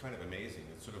of is kind of amazing.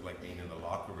 It's sort of like being in the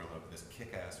locker room of this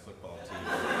kick-ass football team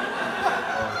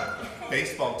or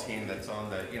baseball team that's on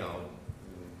the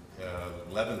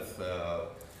 11th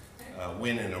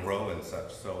win in a row and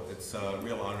such. So it's a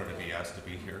real honor to be asked to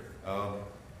be here.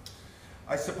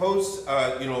 I suppose,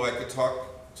 I could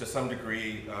talk to some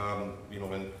degree,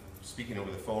 when speaking over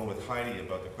the phone with Heidi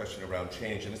about the question around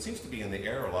change, and it seems to be in the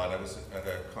air a lot. I was at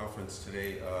a conference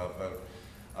today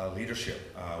about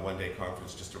leadership, one-day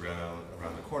conference just around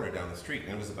the corner down the street,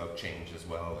 and it was about change as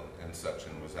well and such,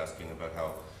 and was asking about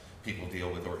how people deal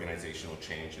with organizational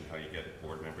change and how you get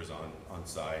board members on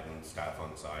side and staff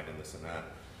on side and this and that.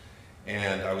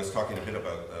 And I was talking a bit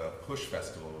about the Push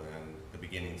Festival and the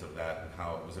beginnings of that, and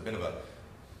how it was a bit of a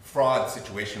fraud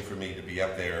situation for me to be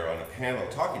up there on a panel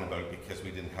talking about it, because we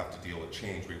didn't have to deal with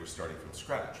change. We were starting from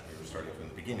scratch. We were starting from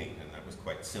the beginning, and that was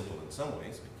quite simple in some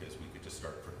ways, because we could just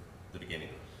start from the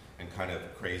beginning, and kind of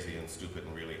crazy and stupid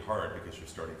and really hard because you're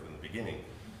starting from the beginning.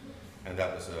 And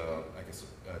that was, I guess,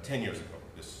 10 years ago.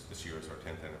 This year is our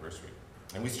 10th anniversary.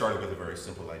 And we started with a very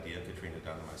simple idea, Katrina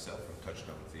Dunn and myself from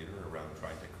Touchstone Theatre, around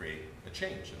trying to create a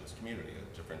change in this community,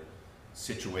 a different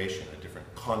situation, a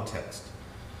different context,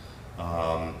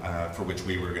 for which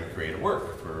we were going to create a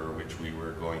work, for which we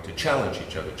were going to challenge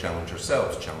each other, challenge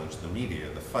ourselves, challenge the media,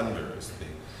 the funders,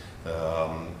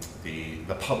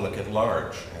 the public at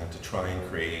large, and to try and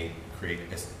create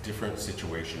a different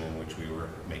situation in which we were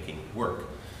making work.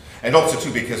 And also,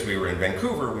 too, because we were in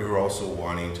Vancouver, we were also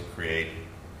wanting to create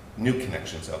new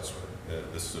connections elsewhere,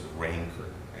 this sort of rain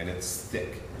curtain. And it's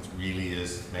thick. It really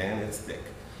is, man, it's thick.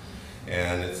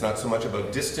 And it's not so much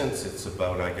about distance, it's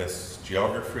about, I guess,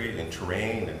 geography and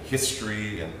terrain and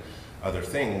history and other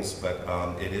things, but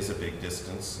it is a big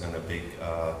distance and a big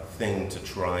thing to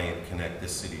try and connect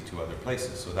this city to other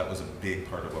places. So that was a big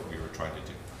part of what we were trying to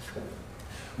do.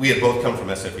 We had both come from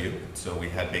SFU, so we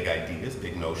had big ideas,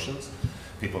 big notions.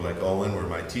 People like Owen were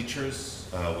my teachers,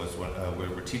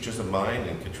 were teachers of mine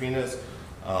and Katrina's,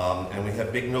 and we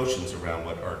had big notions around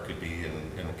what art could be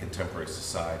in a contemporary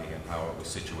society and how it was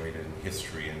situated in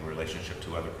history and relationship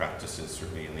to other practices,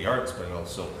 certainly in the arts, but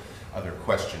also other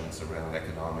questions around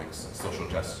economics and social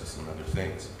justice and other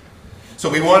things. So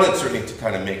we wanted certainly to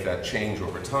kind of make that change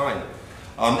over time.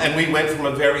 And we went from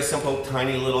a very simple,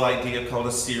 tiny little idea called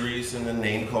a series and a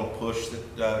name called Push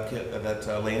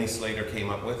that Lainey Slater came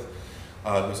up with,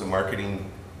 who's a marketing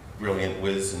brilliant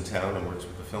whiz in town and works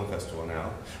with the film festival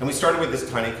now. And we started with this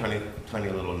tiny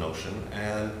little notion,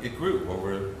 and it grew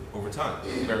over time,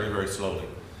 very, very slowly.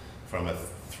 From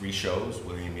 3 shows,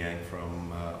 William Yang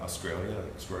from Australia,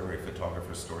 extraordinary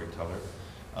photographer, storyteller.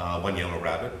 One Yellow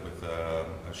Rabbit with a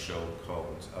show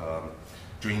called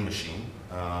Dream Machine.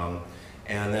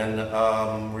 And then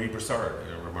Marie Broussard,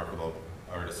 a remarkable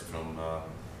artist from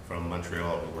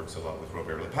Montreal who works a lot with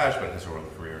Robert Lepage, but has her own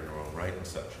career in her own right and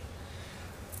such.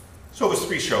 So it was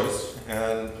 3 shows,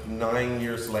 and 9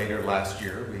 years later, last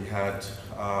year, we had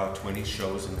 20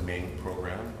 shows in the main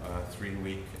program, a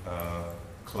 3-week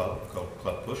club called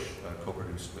Club Push,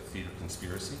 co-produced with Theatre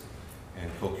Conspiracy,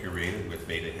 and co-curated with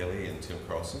Veda Hilly and Tim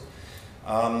Carlson.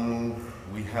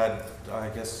 We had, I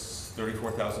guess,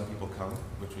 34,000 people come,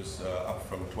 which was up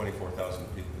from 24,000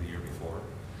 people the year before.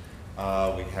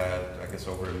 We had, I guess,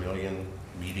 over 1 million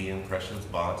media impressions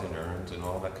bought and earned and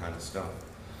all that kind of stuff.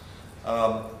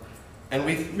 And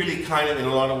we've really kind of, in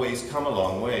a lot of ways, come a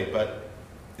long way, but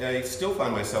I still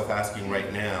find myself asking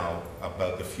right now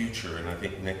about the future, and I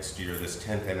think next year, this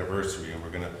 10th anniversary, and we're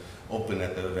going to open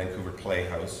at the Vancouver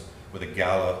Playhouse with a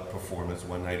gala performance,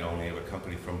 one night only, of a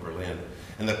company from Berlin.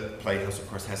 And the Playhouse, of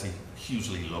course, has a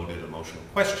hugely loaded emotional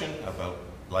question about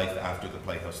life after the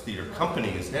Playhouse Theatre Company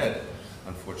is dead,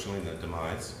 unfortunately, the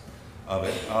demise of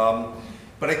it.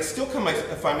 But I still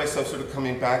find myself sort of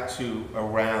coming back to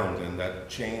around, and that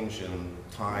change in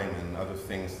time and other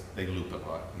things, they loop a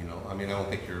lot, you know? I mean, I don't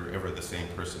think you're ever the same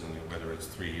person, whether it's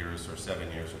 3 years or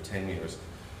 7 years or 10 years.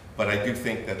 But I do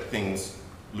think that things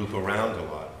loop around a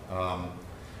lot.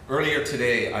 Earlier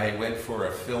today, I went for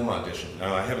a film audition.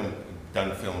 Now, I haven't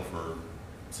done film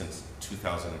since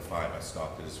 2005. I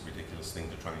stopped this ridiculous thing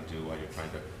to try and do while you're trying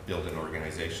to build an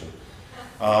organization.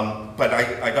 But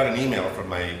I got an email from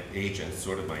my agent,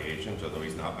 sort of my agent, although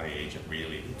he's not my agent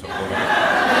really. He took over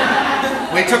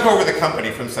he took over the company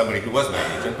from somebody who was my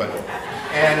agent,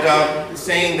 and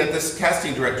saying that this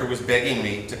casting director was begging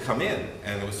me to come in.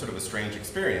 And it was sort of a strange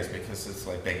experience, because it's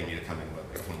like begging me to come in,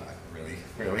 but come on,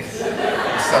 really?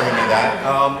 Selling me that.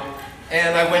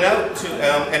 And I went out to,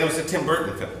 and it was a Tim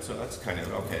Burton film, so that's kind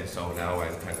of, okay, so now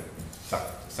I'm kind of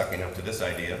sucking up to this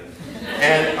idea.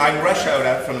 And I rush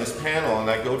out from this panel, and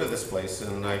I go to this place,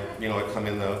 and I come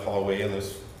in the hallway, and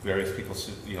there's various people,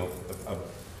 a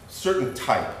certain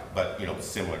type, but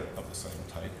similar of the same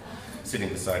type, sitting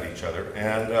beside each other.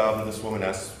 And this woman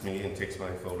asks me and takes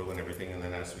my photo and everything, and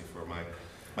then asks me for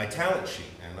my talent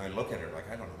sheet. And I look at her like,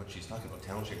 I don't know what she's talking about,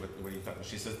 talent sheet, what are you talking?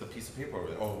 She says, the piece of paper over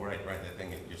there. Oh, right, that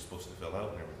thing you're supposed to fill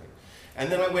out and everything. And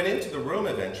then I went into the room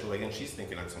eventually, and she's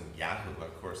thinking I'm some yahoo,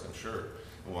 of course, I'm sure.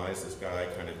 Why is this guy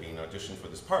kind of being auditioned for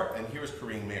this part? And here's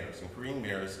Corinne Mayers. And Corinne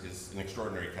Mayers is an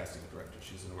extraordinary casting director.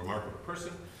 She's a remarkable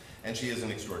person, and she is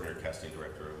an extraordinary casting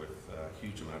director with a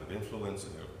huge amount of influence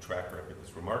and a track record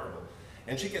that's remarkable.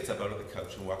 And she gets up out of the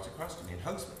couch and walks across to me and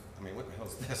hugs me. I mean, what the hell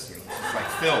is this? It's like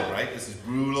film, right? This is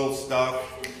brutal stuff,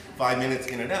 5 minutes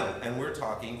in and out. And we're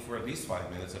talking for at least 5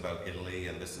 minutes about Italy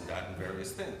and this and that and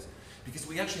various things. Because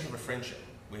we actually have a friendship.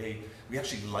 We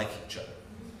actually like each other.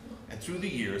 And through the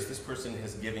years, this person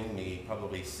has given me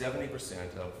probably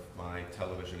 70% of my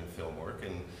television and film work.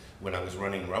 And when I was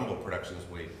running Rumble Productions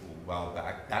a while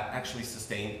back, that actually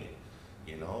sustained me.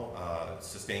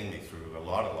 Sustained me through a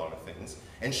lot of things.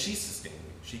 And she sustained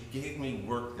me. She gave me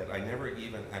work that I never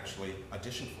even actually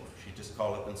auditioned for. She'd just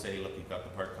call up and say, look, you've got the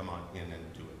part, come on in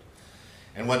and do it.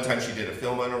 And one time she did a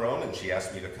film on her own, and she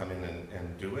asked me to come in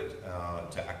and do it,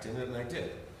 to act in it, and I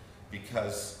did.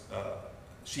 Because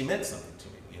she meant something to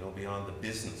me, beyond the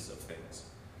business of things.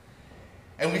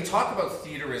 And we talk about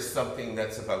theater as something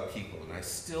that's about people, and I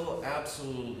still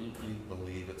absolutely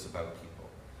believe it's about people.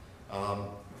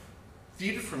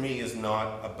 Theater for me is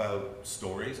not about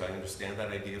stories. I understand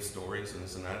that idea of stories and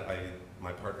this and that.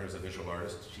 My partner is a visual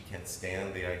artist. She can't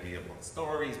stand the idea of my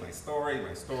story. And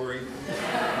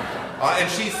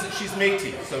she's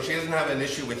Métis, so she doesn't have an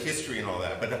issue with history and all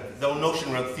that. But the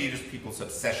notion around theater is people's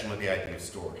obsession with the idea of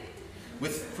story.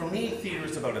 For me, theater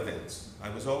is about events. I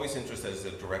was always interested as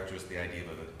a director in the idea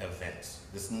of events.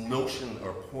 This notion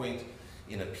or point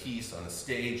in a piece, on a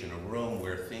stage, in a room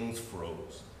where things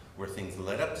froze, where things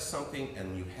led up to something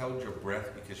and you held your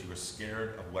breath because you were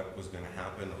scared of what was going to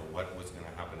happen or what was going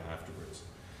to happen afterwards.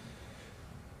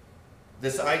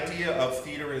 This idea of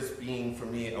theater as being, for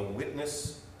me, a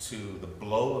witness to the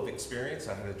blow of experience.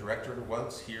 I had a director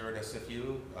once here at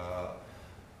SFU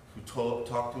who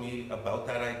talked to me about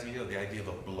that idea, the idea of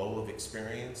a blow of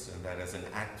experience, and that as an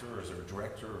actor, or as a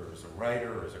director, or as a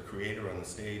writer, or as a creator on the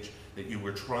stage, that you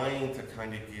were trying to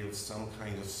kind of give some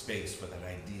kind of space for that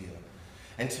idea.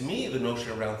 And to me, the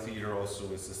notion around theater also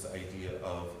is this idea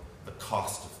of the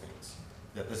cost of things.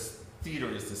 that this theater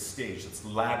is the stage, it's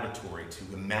laboratory to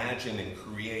imagine and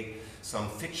create some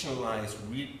fictionalized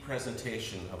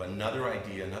representation of another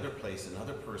idea, another place,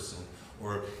 another person,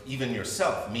 or even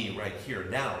yourself, me right here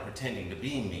now, pretending to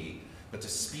be me, but to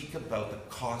speak about the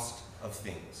cost of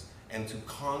things and to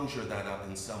conjure that up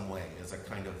in some way as a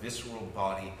kind of visceral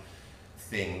body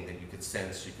thing that you could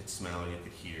sense, you could smell, you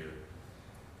could hear,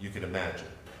 you could imagine.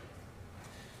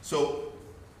 So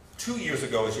 2 years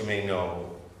ago, as you may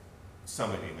know,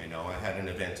 some of you may know, I had an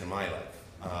event in my life.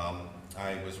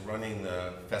 I was running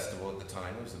the festival at the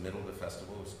time. It was the middle of the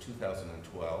festival. It was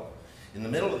 2012. In the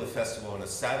middle of the festival on a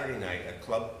Saturday night at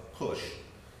Club Push,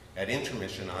 at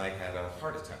intermission, I had a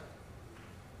heart attack.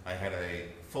 I had a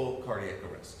full cardiac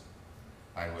arrest.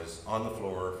 I was on the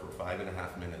floor for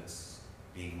 5.5 minutes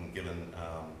being given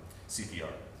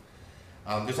CPR.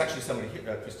 There's actually somebody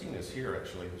here, Christina's here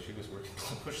actually, she was working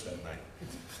Club Push that night.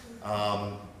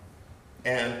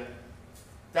 And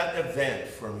that event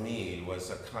for me was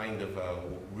a kind of a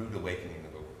rude awakening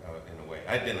in a way.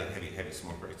 I'd been a heavy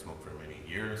smoker. I'd smoked for many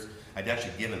years. I'd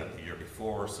actually given up the year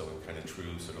before, so in kind of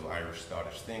true sort of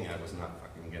Irish-Scottish thing, I was not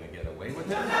fucking going to get away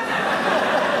with it.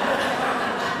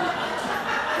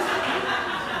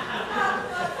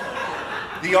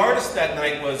 The artist that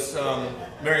night was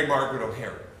Mary Margaret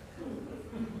O'Hara.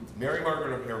 Mary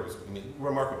Margaret O'Hara was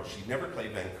remarkable. She never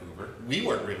played Vancouver. We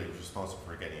weren't really responsible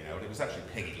for getting out. It was actually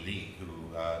Peggy Lee,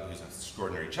 who's an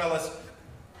extraordinary cellist,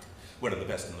 one of the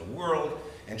best in the world,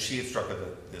 and she had struck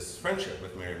this friendship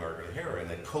with Mary Margaret O'Hara, and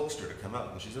they coaxed her to come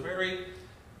out. And she's a very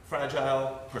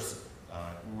fragile person,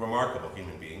 remarkable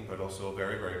human being, but also a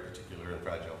very, very particular and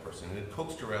fragile person. And it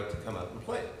coaxed her out to come out and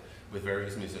play with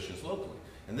various musicians locally.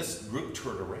 And this group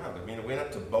toured around. I mean, it went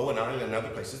up to Bowen Island and other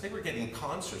places. They were getting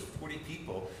concerts, 40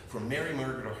 people, from Mary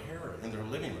Margaret O'Hara in their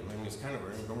living room. I mean, it was kind of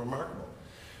remarkable.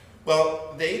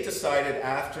 Well, they decided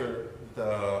after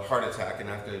the heart attack and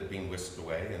after being whisked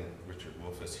away, and Richard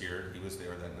Wolff is here, he was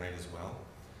there that night as well,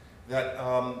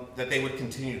 that they would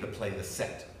continue to play the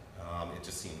set. It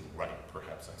just seemed right,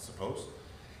 perhaps, I suppose.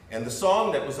 And the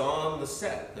song that was on the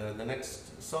set, the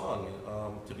next song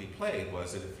to be played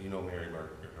was, if you know Mary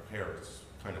Margaret O'Hara, it's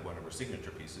kind of one of her signature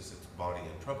pieces, it's Body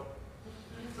in Trouble.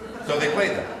 So they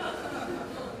played that.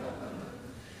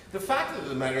 The fact of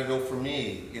the matter, though, for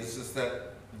me, is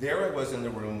that there I was in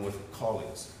the room with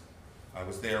colleagues. I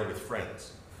was there with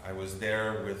friends. I was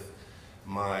there with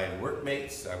my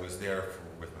workmates. I was there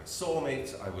with my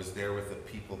soulmates. I was there with the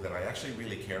people that I actually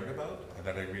really cared about,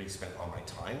 that I really spent all my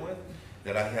time with,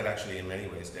 that I had actually in many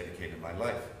ways dedicated my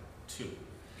life to.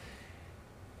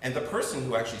 And the person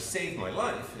who actually saved my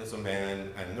life is a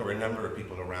man, and there were a number of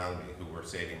people around me who were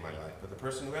saving my life, but the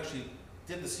person who actually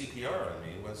did the CPR on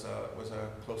me was a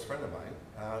close friend of mine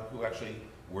who actually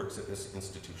works at this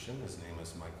institution. His name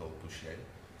is Michael Boucher.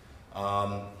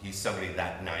 He's somebody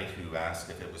that night who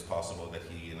asked if it was possible that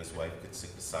he and his wife could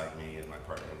sit beside me and my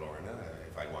partner Lorna.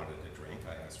 If I wanted a drink,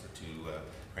 I asked for 2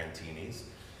 Crantinis,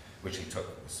 which he took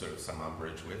sort of some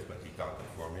umbrage with, but he got them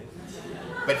for me.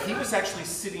 But he was actually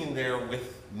sitting there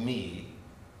with me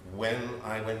when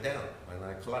I went down, when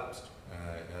I collapsed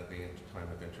at the time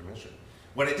of intermission.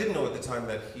 What I didn't know at the time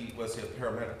that he was a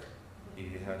paramedic. He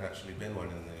had actually been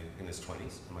one in his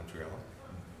 20s in Montreal,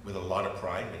 with a lot of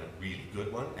pride, been a really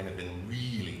good one, and had been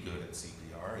really good at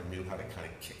CPR and knew how to kind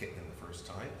of kick it in the first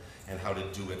time, and how to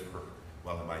do it for,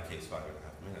 well, in my case, 5.5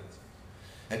 minutes.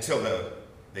 Until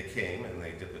they came and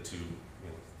they did the 2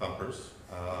 thumpers,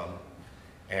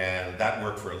 and that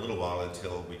worked for a little while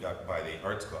until we got by the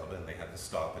Arts Club and they had to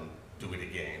stop and do it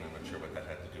again. I'm not sure what that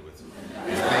had to do with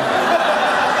anything.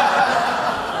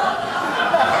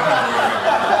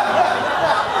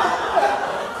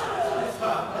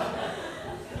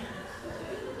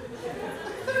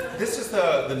 This is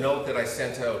the note that I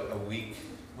sent out a week,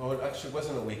 well, it actually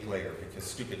wasn't a week later, because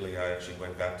stupidly I actually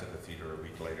went back to the theater a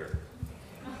week later.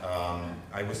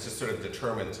 I was just sort of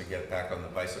determined to get back on the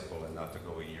bicycle and not to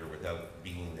go a year without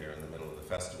being there in the middle of the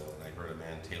festival. And I heard a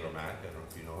man, Taylor Mack, I don't know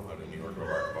if you know him, out of New York,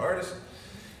 remarkable artist,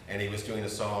 and he was doing a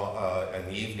song, an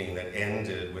evening that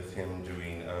ended with him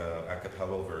doing a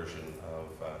cappella version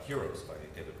of Heroes by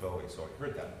David Bowie. So I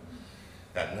heard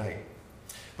that night.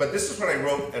 But this is what I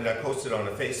wrote, and I posted on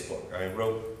a Facebook. I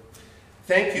wrote,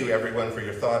 "Thank you, everyone, for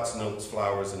your thoughts, notes,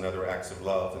 flowers, and other acts of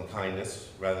love and kindness.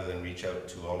 Rather than reach out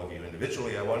to all of you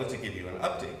individually, I wanted to give you an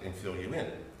update and fill you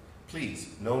in. Please,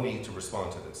 no need to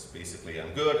respond to this. Basically,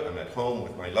 I'm good. I'm at home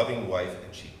with my loving wife,"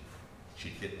 and she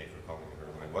hit me for calling her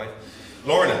my wife,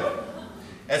 "Lorna.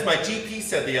 As my GP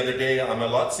said the other day, I'm a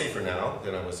lot safer now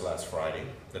than I was last Friday,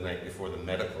 the night before the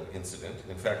medical incident.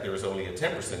 In fact, there was only a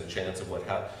 10% chance of what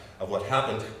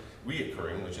happened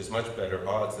reoccurring, which is much better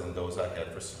odds than those I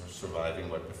had for surviving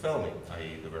what befell me,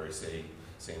 i.e. the very same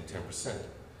 10%.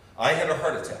 I had a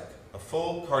heart attack, a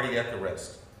full cardiac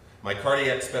arrest. My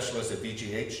cardiac specialist at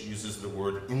VGH uses the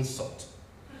word insult,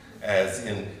 as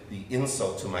in the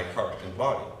insult to my heart and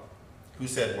body. Who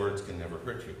said words can never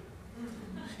hurt you?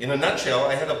 In a nutshell,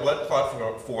 I had a blood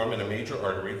clot form in a major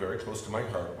artery very close to my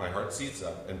heart. My heart seized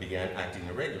up and began acting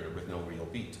irregular with no real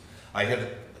beat. I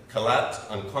had collapsed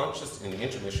unconscious in the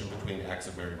intermission between the acts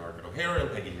of Mary Margaret O'Hara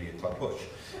and Peggy Lee at Club Bush,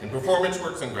 in performance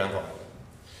works on Granville Island.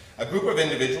 A group of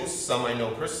individuals, some I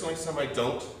know personally, some I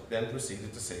don't, then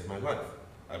proceeded to save my life.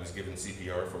 I was given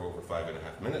CPR for over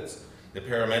 5.5 minutes. The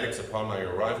paramedics, upon my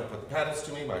arrival, put the paddles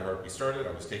to me. My heart restarted.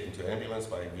 I was taken to ambulance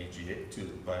by VGH, to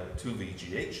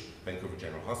VGH, Vancouver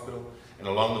General Hospital, and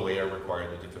along the way I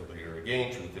required the defibrillator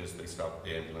again. Truth is, they stopped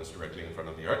the ambulance directly in front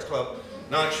of the Arts Club.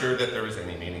 Not sure that there was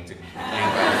any meaning to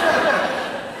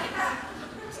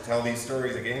just tell these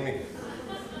stories again and again.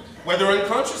 Whether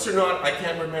unconscious or not, I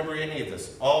can't remember any of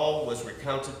this. All was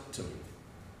recounted to me.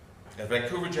 At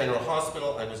Vancouver General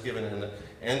Hospital, I was given an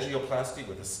angioplasty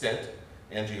with a stent.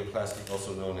 Angioplasty,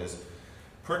 also known as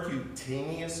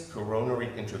percutaneous coronary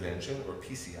intervention, or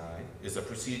PCI, is a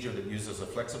procedure that uses a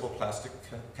flexible plastic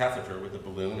catheter with a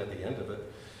balloon at the end of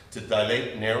it to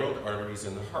dilate narrowed arteries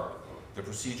in the heart. The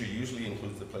procedure usually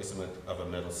includes the placement of a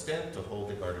metal stent to hold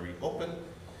the artery open.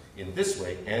 In this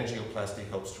way, angioplasty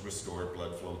helps to restore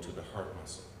blood flow to the heart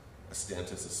muscle. A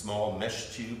stent is a small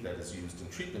mesh tube that is used in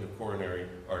treatment of coronary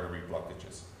artery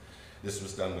blockages. This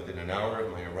was done within an hour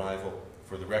of my arrival.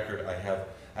 For the record, I have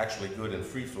actually good and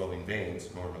free-flowing veins,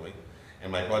 normally,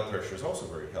 and my blood pressure is also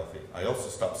very healthy. I also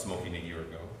stopped smoking a year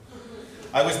ago.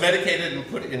 I was medicated and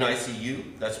put in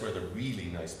ICU. That's where the really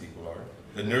nice people are.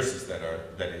 The nurses, that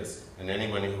is, and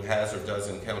anyone who has or does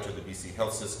encounter the BC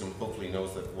health system hopefully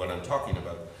knows that what I'm talking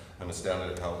about. I'm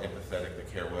astounded at how empathetic the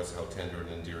care was, how tender and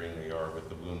endearing they are with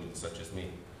the wounded such as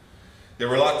me. There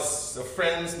were lots of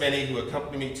friends, many who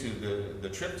accompanied me to the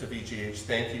trip to VGH.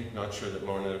 Thank you. Not sure that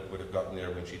Lorna would have gotten there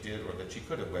when she did, or that she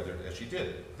could have weathered as she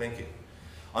did. Thank you.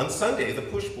 On Sunday, the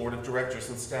PUSH Board of Directors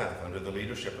and staff, under the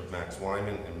leadership of Max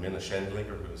Wyman and Minna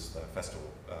Schendlinger, who is the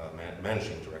festival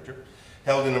managing director,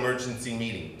 held an emergency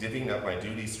meeting, divvying up my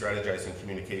duties, strategizing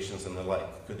communications, and the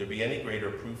like. Could there be any greater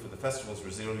proof of the festival's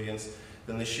resilience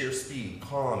than the sheer speed,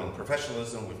 calm, and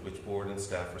professionalism with which board and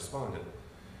staff responded?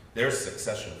 There's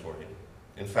succession for you.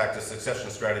 In fact, a succession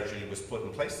strategy was put in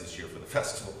place this year for the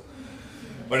festival.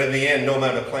 But in the end, no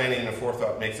amount of planning and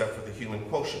forethought makes up for the human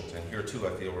quotient, and here too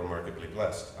I feel remarkably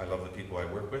blessed. I love the people I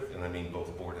work with, and I mean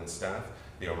both board and staff.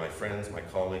 They are my friends, my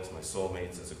colleagues, my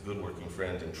soulmates. As a good working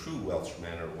friend in true Welsh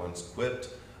manner once quipped,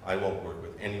 I won't work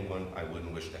with anyone I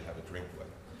wouldn't wish to have a drink with.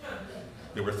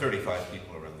 There were 35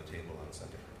 people around the table on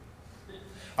Sunday.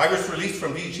 I was released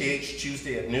from VGH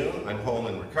Tuesday at noon. I'm home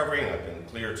and recovering. I've been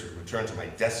cleared to return to my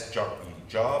desk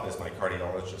job, as my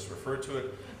cardiologist referred to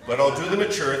it, but I'll do the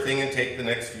mature thing and take the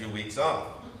next few weeks off.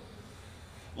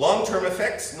 Long-term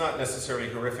effects, not necessarily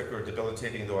horrific or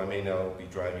debilitating, though I may now be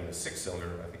driving a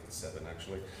 6-cylinder, I think it's 7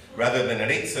 actually, rather than an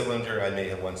 8-cylinder I may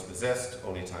have once possessed.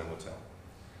 Only time will tell.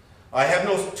 I have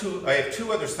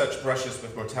two other such brushes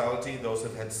with mortality. Those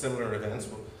have had similar events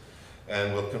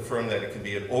and will confirm that it can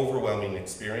be an overwhelming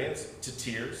experience, to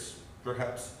tears,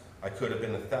 perhaps. I could have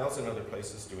been 1,000 other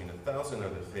places doing 1,000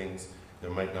 other things. There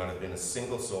might not have been a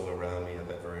single soul around me at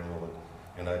that very moment.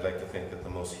 And I'd like to think that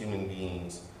most human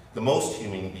beings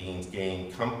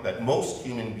gain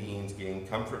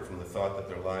comfort from the thought that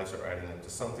their lives are adding up to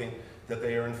something, that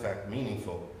they are in fact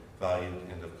meaningful, valued,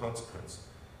 and of consequence.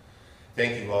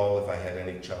 Thank you all. If I had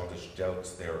any childish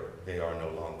doubts, they are no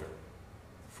longer.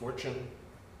 Fortunate,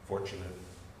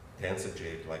 dance a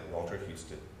jig like Walter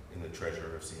Houston in The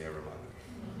Treasure of Sierra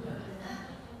Madre.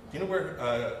 Do you know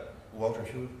where Walter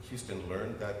Houston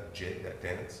learned that jig, that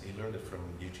dance? He learned it from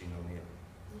Eugene O'Neill.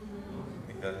 I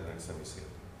think that next time you see it.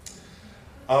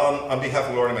 On behalf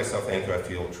of Laura and myself, thank you. I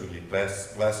feel truly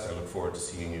blessed. I look forward to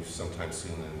seeing you sometime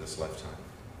soon in this lifetime.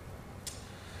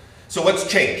 So what's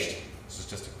changed? This is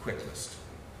just a quick list.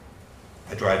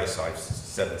 I drive a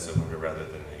 7-cylinder rather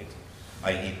than 8.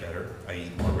 I eat better. I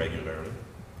eat more regularly.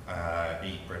 I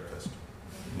eat breakfast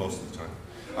most of the time.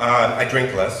 I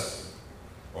drink less,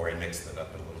 or I mix that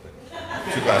up a little bit.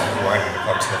 2 glasses of wine and a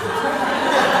cocktail.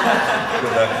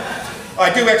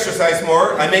 I do exercise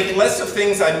more. I make less of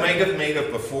things I might have made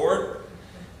of before.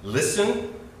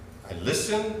 Listen. I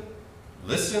listen.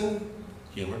 Listen.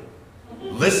 Humor.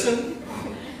 Listen.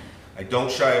 I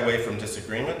don't shy away from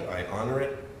disagreement. I honor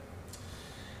it.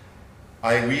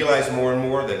 I realize more and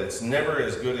more that it's never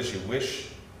as good as you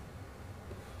wish,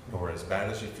 nor as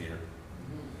bad as you fear.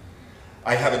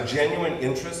 I have a genuine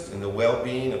interest in the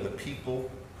well-being of the people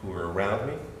who are around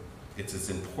me. It's as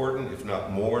important, if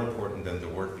not more important, than the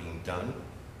work being done.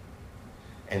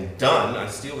 And done, I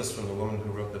steal this from the woman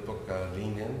who wrote the book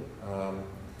Lean In,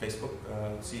 Facebook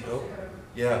CEO.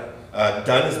 Yeah,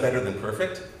 done is better than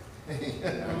perfect.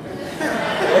 That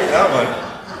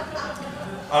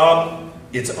one.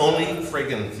 It's only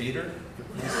friggin' theater.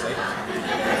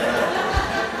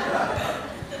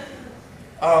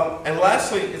 And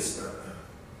lastly, it's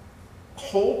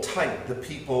hold tight the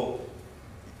people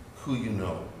who you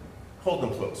know. Hold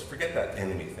them close. Forget that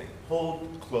enemy thing.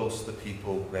 Hold close the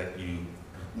people that you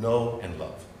know and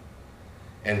love.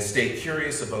 And stay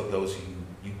curious about those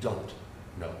you don't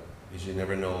know, because you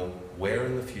never know where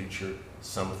in the future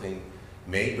something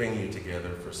may bring you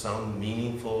together for some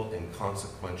meaningful and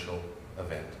consequential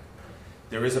event.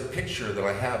 There is a picture that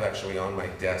I have actually on my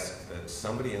desk that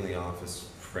somebody in the office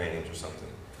framed or something.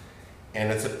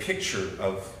 And it's a picture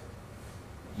of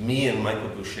me and Michael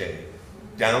Boucher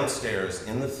downstairs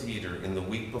in the theater in the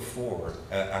week before,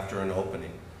 after an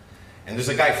opening. And there's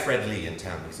a guy, Fred Lee, in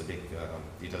town. He's a big,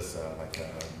 he does like a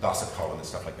gossip column and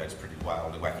stuff like that. He's pretty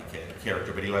wild and wacky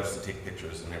character, but he loves to take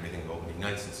pictures and everything of opening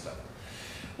nights and stuff.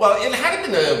 Well, it had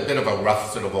been a bit of a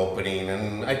rough sort of opening,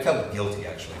 and I felt guilty,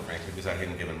 actually, frankly, because I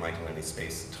hadn't given Michael any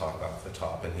space to talk off the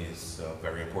top, and he's a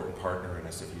very important partner, and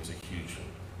as if he was a hugely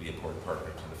important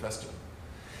partner to the festival.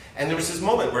 And there was this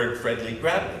moment where Fred Lee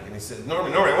grabbed me, and he said,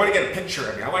 Norman, I want to get a picture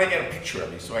of you. I want to get a picture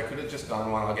of you. So I could have just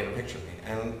gone, well, I'll get a picture of me.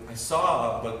 And I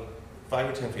saw about 5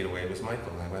 or 10 feet away, it was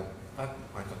Michael, and I went,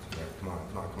 Michael, come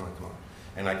on.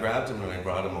 And I grabbed him and I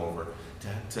brought him over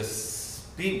to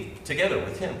be together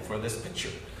with him for this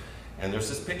picture. And there's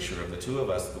this picture of the two of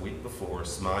us the week before,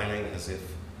 smiling as if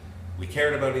we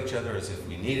cared about each other, as if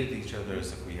we needed each other,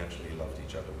 as if we actually loved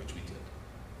each other, which we did.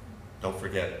 Don't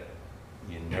forget,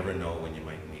 you never know when you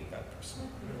might meet that person.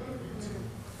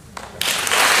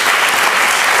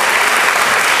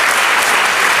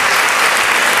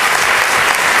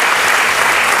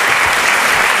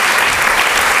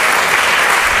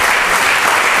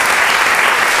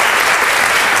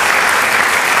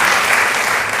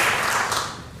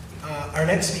 Our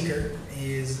next speaker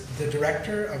is the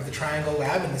director of the Triangle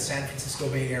Lab in the San Francisco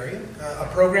Bay Area, a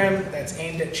program that's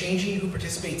aimed at changing who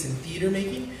participates in theater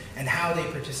making and how they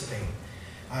participate.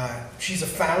 She's a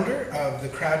founder of the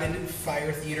Crowded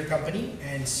Fire Theater Company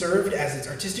and served as its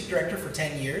artistic director for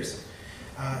 10 years.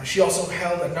 She also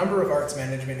held a number of arts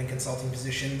management and consulting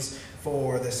positions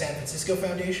for the San Francisco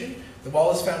Foundation, the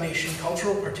Wallace Foundation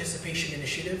Cultural Participation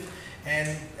Initiative,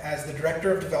 and as the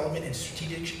Director of Development and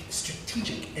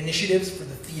Strategic Initiatives for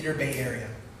the Theater Bay Area.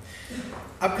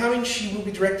 Upcoming, she will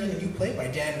be directing a new play by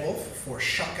Dan Wolfe for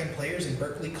Shotgun Players in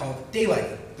Berkeley called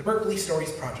Daylight, the Berkeley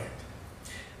Stories Project,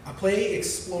 a play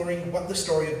exploring what the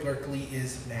story of Berkeley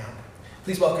is now.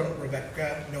 Please welcome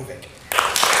Rebecca Novick.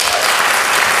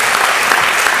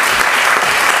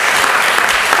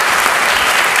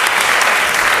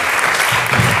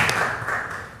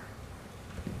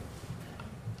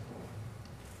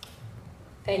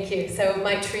 Thank you. So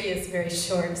my tree is very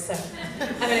short, so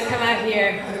I'm going to come out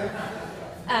here.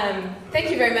 Thank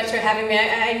you very much for having me.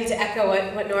 I need to echo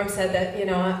what Norm said, that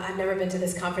I've never been to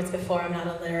this conference before. I'm not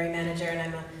a literary manager, and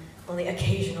I'm only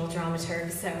occasional dramaturg,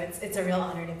 so it's a real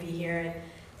honor to be here. And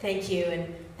thank you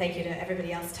to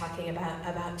everybody else talking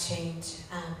about change.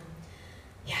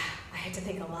 Yeah, I had to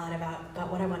think a lot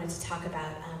about what I wanted to talk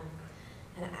about,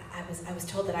 and I was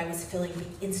told that I was filling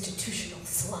the institutional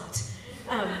slot.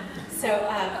 So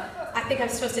I think I'm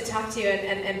supposed to talk to you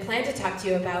and plan to talk to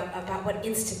you about what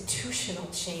institutional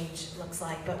change looks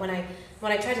like. But when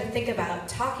I tried to think about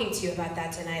talking to you about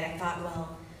that tonight, I thought,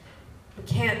 well, we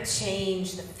can't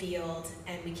change the field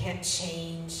and we can't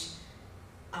change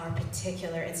our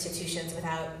particular institutions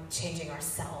without changing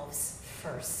ourselves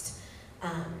first.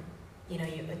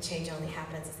 Change only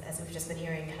happens, as we've just been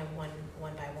hearing, kind of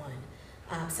one by one.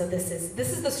 So this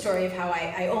is the story of how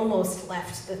I almost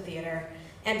left the theater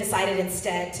and decided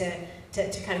instead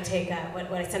to kind of take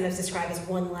what I sometimes describe as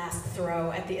one last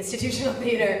throw at the institutional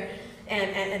theater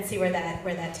and see where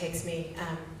that takes me.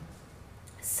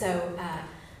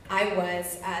 I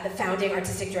was the founding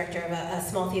artistic director of a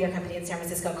small theater company in San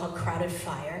Francisco called Crowded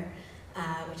Fire,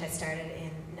 which I started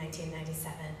in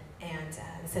 1997, and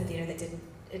it's a theater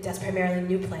that does primarily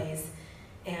new plays.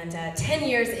 And 10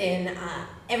 years in,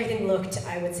 everything looked,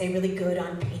 I would say, really good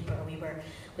on paper. We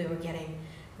were getting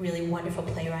really wonderful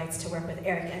playwrights to work with.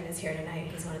 Eric N is here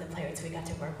tonight. He's one of the playwrights we got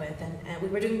to work with. And we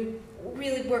were doing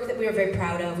really work that we were very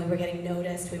proud of. We were getting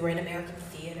noticed. We were in American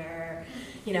theater.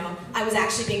 I was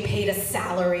actually being paid a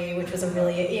salary, which was a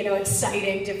really,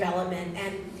 exciting development.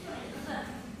 And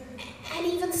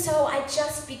so I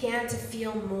just began to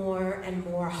feel more and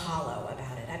more hollow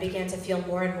about it. I began to feel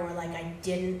more and more like I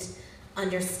didn't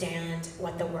understand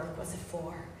what the work was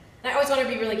for. And I always want to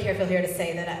be really careful here to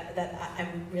say that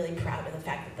I'm really proud of the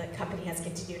fact that the company has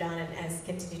continued on and has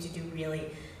continued to do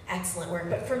really excellent work.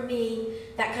 But for me,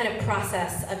 that kind of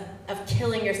process of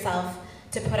killing yourself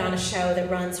to put on a show that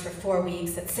runs for 4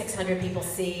 weeks that 600 people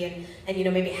see, and you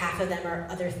know, maybe half of them are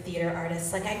other theater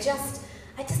artists, like I just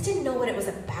didn't know what it was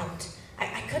about.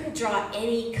 I couldn't draw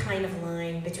any kind of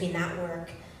line between that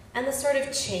work and the sort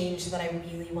of change that I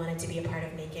really wanted to be a part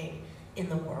of making in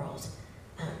the world.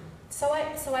 So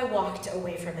I walked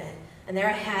away from it. And there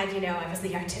I had, you know, I was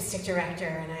the artistic director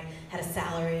and I had a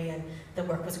salary and the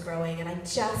work was growing, and I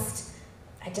just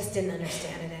didn't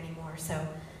understand it anymore. So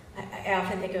I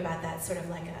often think about that sort of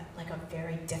like a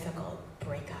very difficult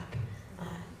breakup.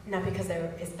 Not because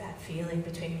there is bad feeling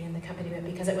between me and the company, but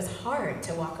because it was hard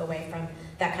to walk away from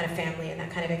that kind of family and that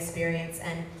kind of experience.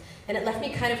 And it left me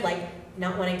kind of like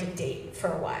not wanting to date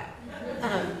for a while.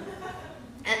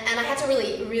 And I had to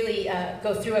really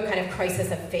go through a kind of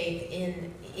crisis of faith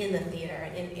in the theater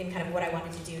and in kind of what I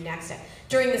wanted to do next.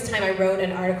 During this time, I wrote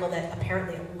an article that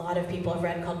apparently a lot of people have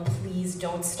read called "Please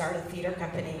Don't Start a Theater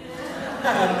Company,"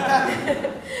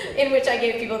 in which I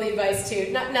gave people the advice to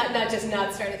not just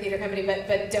not start a theater company,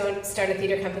 but don't start a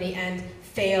theater company and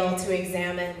fail to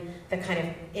examine the kind of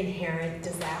inherent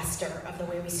disaster of the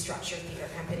way we structure theater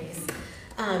companies.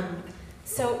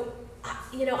 So,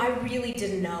 you know, I really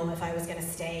didn't know if I was going to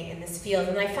stay in this field,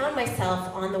 and I found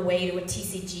myself on the way to a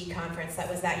TCG conference that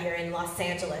was that year in Los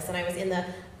Angeles, and I was in the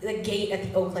gate at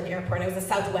the Oakland airport. It was a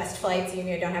Southwest flight, so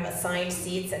you don't have assigned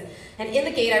seats, and in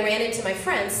the gate I ran into my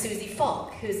friend Susie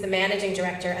Falk, who's the managing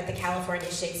director at the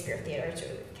California Shakespeare Theater,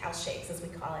 Cal Shakes as we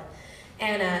call it.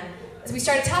 And as we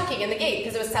started talking in the gate,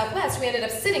 because it was Southwest, we ended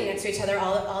up sitting next to each other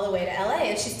all the way to LA,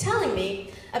 and she's telling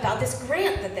me about this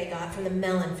grant that they got from the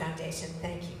Mellon Foundation.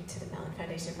 Thank you to the Mellon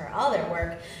Foundation for all their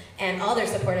work and all their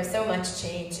support of so much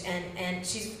change. And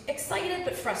she's excited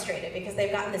but frustrated because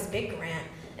they've gotten this big grant.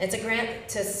 And it's a grant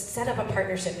to set up a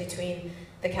partnership between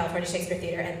the California Shakespeare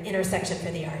Theater and Intersection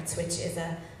for the Arts, which is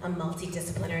a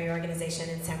multidisciplinary organization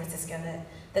in San Francisco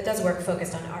that does work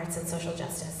focused on arts and social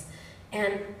justice.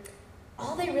 And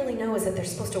all they really know is that they're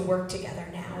supposed to work together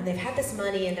now, and they've had this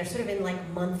money, and they're sort of in like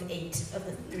month 8 of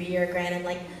the 3-year grant, and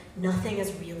like nothing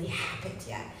has really happened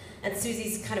yet. And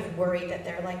Susie's kind of worried that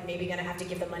they're like maybe gonna have to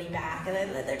give the money back,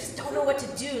 and they just don't know what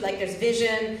to do. Like there's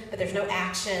vision, but there's no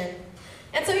action.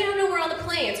 And so, you know, we're on the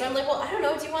plane, so I'm like, well, I don't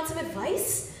know, do you want some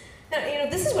advice? And, you know,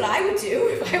 this is what I would do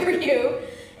if I were you.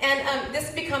 And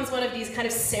this becomes one of these kind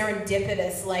of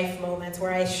serendipitous life moments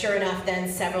where I, sure enough, then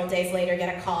several days later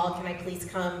get a call, can I please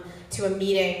come to a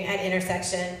meeting at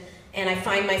Intersection? And I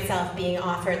find myself being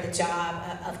offered the job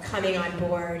of coming on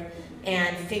board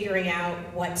and figuring out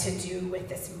what to do with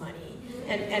this money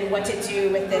and what to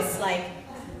do with this like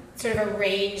sort of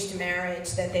arranged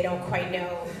marriage that they don't quite know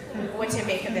what to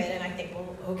make of it. And I think, well,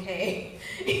 okay,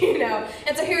 you know.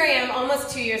 And so here I am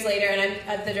almost 2 years later, and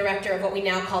I'm the director of what we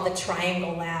now call the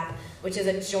Triangle Lab, which is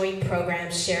a joint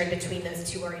program shared between those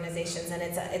two organizations. And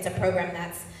it's a program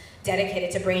that's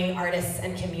dedicated to bringing artists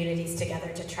and communities together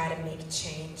to try to make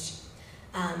change.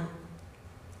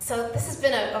 So this has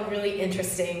been a really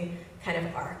interesting kind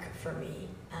of arc for me.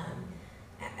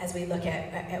 As we look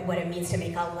at what it means to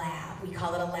make a lab. We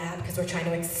call it a lab because we're trying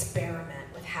to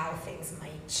experiment with how things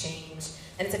might change.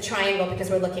 And it's a triangle because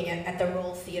we're looking at the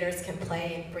role theaters can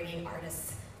play in bringing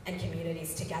artists and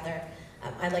communities together.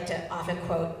 I like to often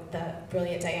quote the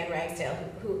brilliant Diane Ragsdale,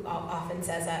 who often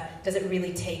says, does it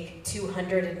really take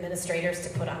 200 administrators to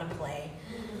put on a play?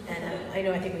 And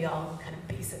I think we all kind of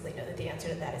basically know that the answer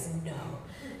to that is no.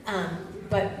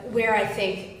 But where I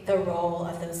think the role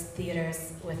of those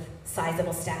theaters with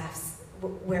sizable staffs,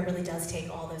 where it really does take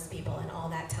all those people and all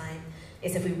that time,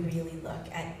 is if we really look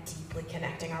at deeply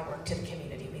connecting our work to the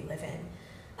community we live in.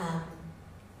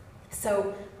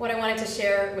 So what I wanted to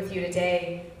share with you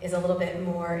today is a little bit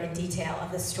more in detail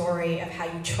of the story of how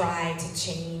you try to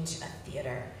change a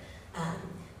theater.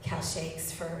 Cal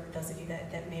Shakes, for those of you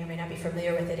that may or may not be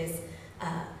familiar with it, is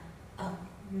a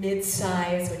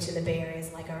mid-size, which in the Bay Area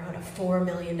is like around a $4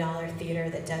 million theater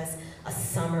that does a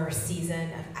summer season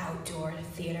of outdoor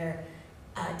theater.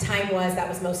 Time that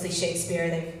was mostly Shakespeare.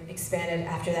 They've expanded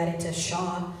after that into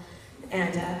Shaw.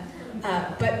 And,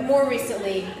 but more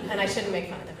recently, and I shouldn't make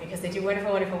fun of them because they do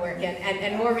wonderful, wonderful work,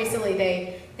 and more recently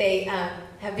they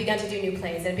have begun to do new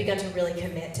plays and have begun to really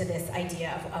commit to this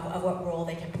idea of what role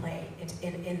they can play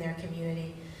in their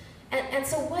community. And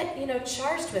so what,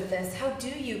 charged with this, how do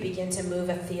you begin to move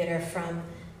a theater from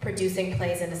producing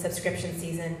plays in a subscription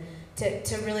season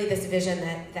to really this vision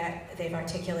that they've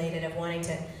articulated of wanting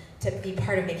to be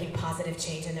part of making positive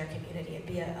change in their community and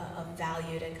be a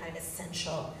valued and kind of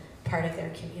essential part of their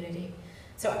community.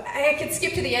 So I could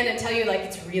skip to the end and tell you like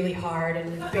it's really hard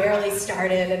and we've barely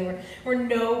started and we're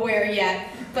nowhere yet.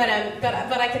 But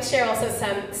I could share also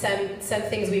some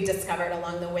things we've discovered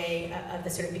along the way of the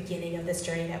sort of beginning of this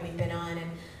journey that we've been on.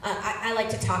 And I like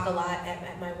to talk a lot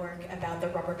at my work about the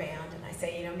rubber band, and I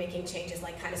say, you know, making change is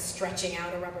like kind of stretching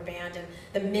out a rubber band, and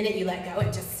the minute you let go,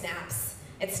 it just snaps.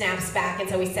 It snaps back, and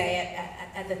so we say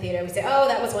it at the theater, we say, oh,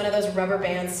 that was one of those rubber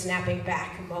bands snapping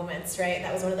back moments, right?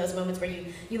 That was one of those moments where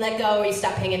you let go or you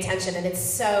stop paying attention, and it's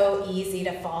so easy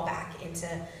to fall back into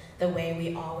the way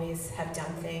we always have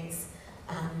done things.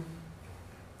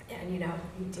 And you know,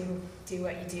 you do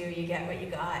what you do, you get what you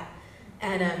got.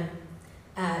 And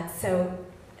so,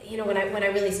 you know, when I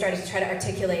really started to try to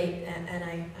articulate, and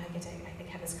I get to, I think,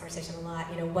 have this conversation a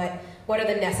lot, you know, what are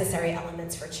the necessary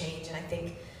elements for change? And I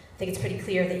think it's pretty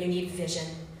clear that you need vision.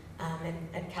 And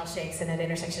at Cal Shakes and at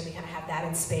Intersection, we kind of have that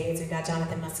in spades. We've got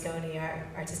Jonathan Mosconi, our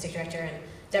artistic director, and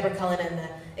Deborah Cullinan,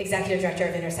 the executive director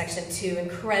of Intersection, two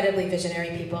incredibly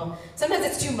visionary people. Sometimes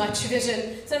it's too much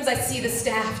vision. Sometimes I see the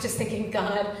staff just thinking,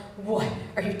 God, what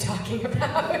are you talking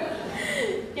about?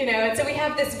 You know, and so we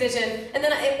have this vision. And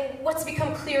then what's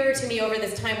become clearer to me over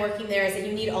this time working there is that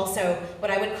you need also what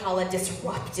I would call a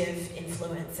disruptive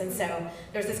influence. And so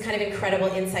there's this kind of incredible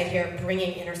insight here,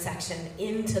 bringing Intersection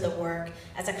into the work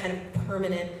as a kind of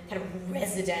permanent, kind of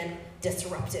resident,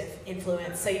 disruptive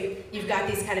influence. So you've got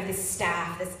these kind of this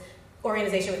staff, this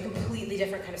organization with completely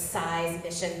different kind of size,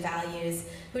 mission, values,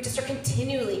 who just are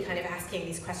continually kind of asking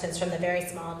these questions from the very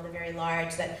small to the very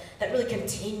large that really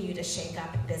continue to shake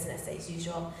up business as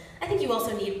usual. I think you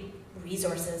also need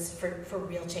resources for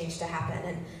real change to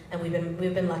happen, and we've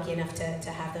been lucky enough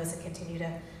to have those and continue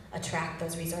to attract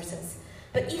those resources.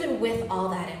 But even with all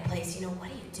that in place, you know, what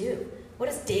do you do? What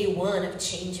does day one of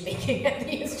change making at the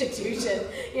institution,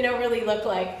 you know, really look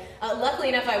like? Luckily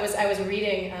enough, I was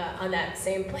reading on that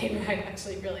same plane ride,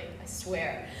 actually, really, I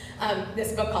swear,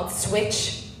 this book called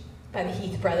Switch by the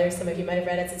Heath brothers. Some of you might have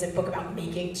read it. It's a book about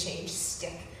making change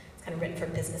stick. It's kind of written for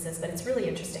businesses, but it's a really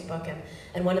interesting book.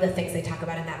 And one of the things they talk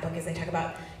about in that book is they talk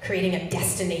about creating a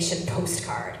destination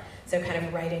postcard. So kind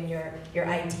of writing your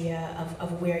idea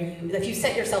of where if you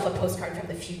sent yourself a postcard from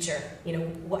the future, you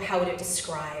know, how would it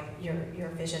describe your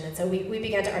vision? And so we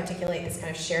began to articulate this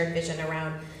kind of shared vision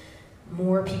around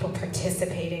more people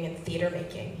participating in theater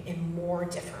making in more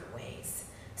different ways.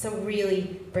 So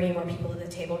really bringing more people to the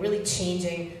table, really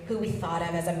changing who we thought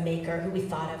of as a maker, who we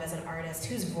thought of as an artist,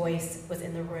 whose voice was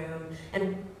in the room,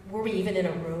 and were we even in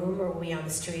a room, or were we on the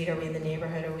street, or were we in the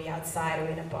neighborhood, or were we outside, or were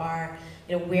we in a bar?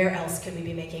 You know, where else could we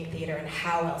be making theater, and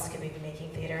how else could we be making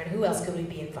theater, and who else could we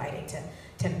be inviting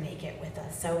to make it with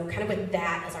us? So kind of with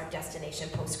that as our destination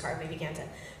postcard, we began to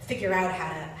figure out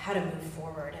how to move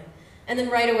forward. And then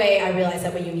right away, I realized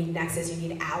that what you need next is you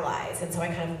need allies. And so I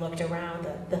kind of looked around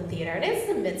the theater, and it's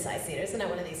a mid-sized theater. It's not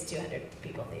one of these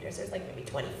 200-people theaters. There's like maybe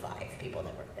 25 people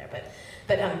that work there.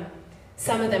 But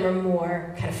some of them are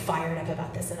more kind of fired up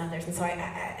about this than others. And so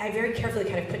I very carefully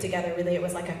kind of put together, really, it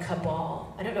was like a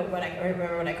cabal. I don't know I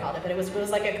remember what I called it, but it was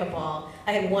like a cabal.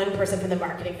 I had one person from the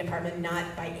marketing department,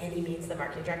 not by any means the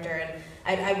marketing director, and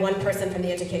I had one person from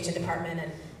the education department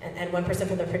and one person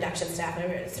from the production staff.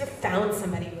 And I sort of found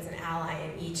somebody who was an ally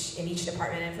in each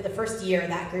department. And for the first year,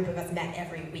 that group of us met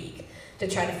every week to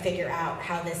try to figure out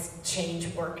how this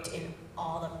change worked in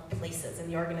all the places in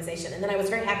the organization. And then I was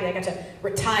very happy I got to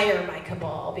retire my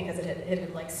cabal because it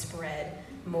had like spread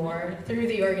more through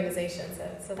the organization.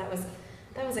 So that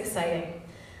was exciting.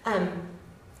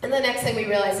 And the next thing we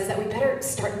realized is that we better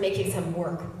start making some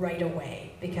work right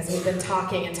away, because we've been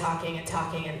talking and talking and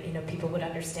talking, and you know, people would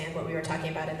understand what we were talking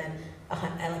about, and then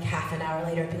like half an hour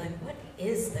later, it'd be like, what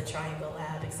is the Triangle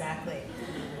Lab exactly?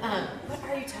 What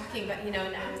are you talking about? You know,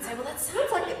 and I would say, well, that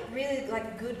sounds like really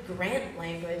like good grant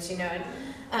language, you know, and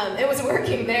it was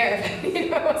working there, but you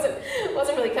know, it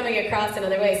wasn't really coming across in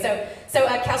other ways. So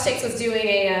Cal Shakes was doing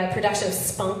a production of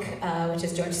Spunk, which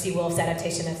is George C. Wolfe's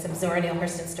adaptation of some Zora Neale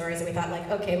Hurston stories, and we thought, like,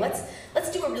 okay,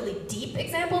 let's do a really deep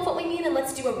example of what we mean, and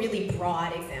let's do a really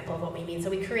broad example of what we mean. So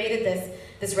we created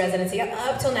this residency.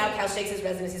 Up till now, Cal Shakes'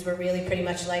 residencies were really pretty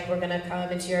much like, we're going to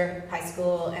come into your high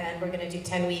school and we're going to do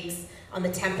 10 weeks on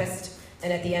The Tempest,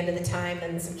 and at the end of the time,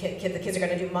 then the kids are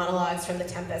going to do monologues from The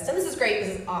Tempest. And this is great,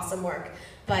 this is awesome work,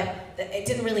 but it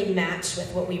didn't really match with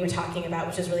what we were talking about,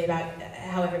 which was really about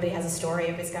how everybody has a story,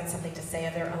 everybody's got something to say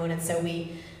of their own. And so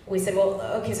we said, well,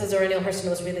 okay, so Zora Neale Hurston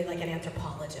was really like an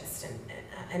anthropologist,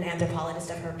 an anthropologist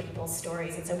of her people's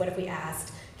stories. And so what if we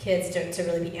asked kids to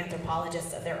really be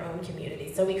anthropologists of their own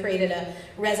community? So we created a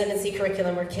residency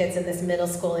curriculum where kids in this middle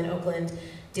school in Oakland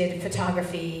did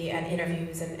photography and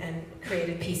interviews and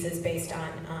created pieces based on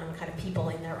kind of people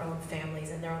in their own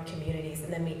families and their own communities.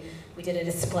 And then we did a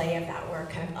display of that work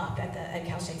kind of up at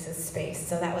Cal Shakes' space.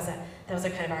 So that was a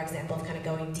kind of our example of kind of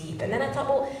going deep. And then I thought,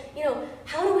 well, you know,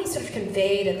 how do we sort of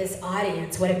convey to this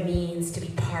audience what it means to be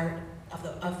part of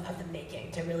the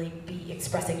making, to really be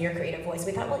expressing your creative voice?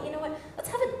 We thought, well, you know what, let's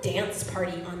have a dance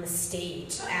party on the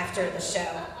stage after the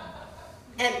show.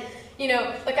 And, you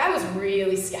know, like I was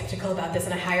really skeptical about this,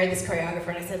 and I hired this choreographer,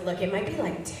 and I said, look, it might be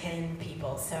like 10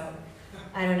 people, so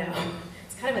I don't know.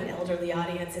 It's kind of an elderly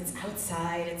audience, it's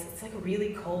outside, it's like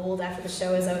really cold after the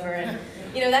show is over, and,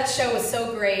 you know, that show was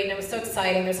so great, and it was so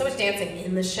exciting, there was so much dancing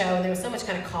in the show, and there was so much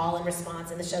kind of call and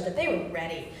response in the show that they were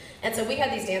ready. And so we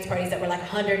had these dance parties that were like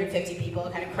 150 people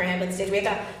kind of crammed on the stage. We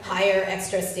had to hire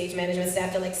extra stage management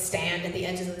staff to like stand at the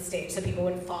edges of the stage so people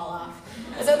wouldn't fall off.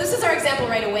 And so this is our example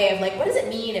right away of like, what does it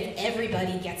mean if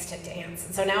everybody gets to dance?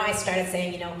 And so now I started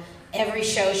saying, you know, every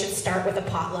show should start with a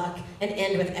potluck and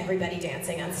end with everybody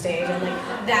dancing on stage. And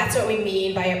like, that's what we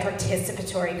mean by a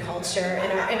participatory culture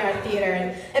in our theater.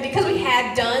 And because we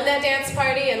had done that dance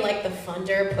party and like the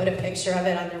funder put a picture of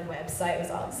it on their website, it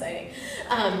was all exciting.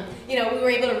 You know, we were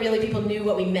able to really, people knew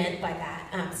what we meant by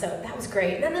that. So that was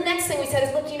great. And then the next thing we said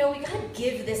is, look, you know, we gotta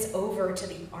give this over to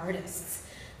the artists.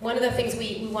 One of the things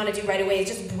we want to do right away is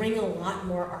just bring a lot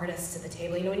more artists to the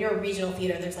table. You know, when you're a regional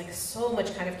theater, there's like so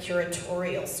much kind of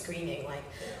curatorial screening. Like,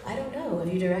 I don't know,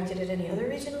 have you directed at any other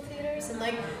regional theaters? And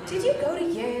like, did you go to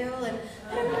Yale? And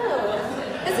I don't know,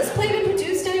 has this play been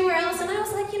produced anywhere else? And I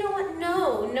was like, you know what,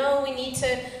 no, we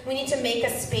need to make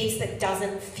a space that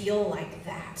doesn't feel like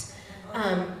that.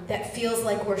 That feels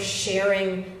like we're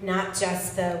sharing not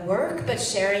just the work, but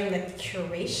sharing the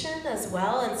curation as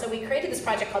well. And so we created this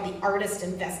project called the Artist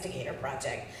Investigator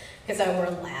Project, because we're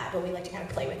a lab, and we like to kind of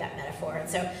play with that metaphor. And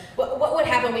so what would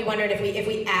happen, we wondered if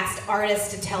we asked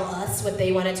artists to tell us what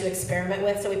they wanted to experiment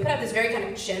with. So we put out this very kind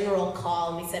of general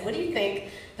call, and we said, what do you think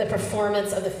the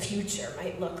performance of the future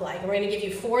might look like? And we're going to give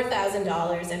you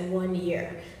 $4,000 in 1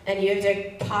 year, and you have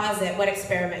to posit what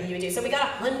experiment you would do. So we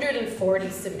got 140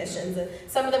 submissions, and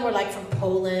some of them were like from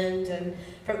Poland and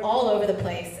from all over the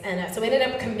place. And so we ended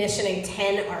up commissioning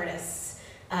 10 artists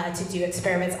to do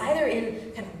experiments, either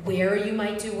in kind of where you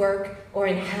might do work or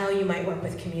in how you might work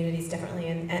with communities differently.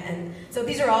 And so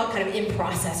these are all kind of in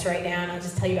process right now, and I'll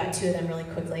just tell you about two of them really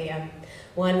quickly.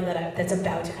 One that's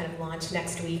about to kind of launch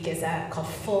next week is called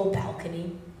Full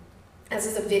Balcony. This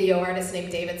is a video artist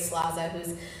named David Slaza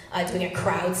who's doing a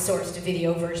crowdsourced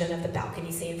video version of the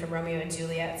balcony scene from Romeo and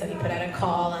Juliet. So he put out a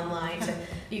call online to,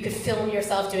 you could film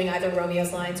yourself doing either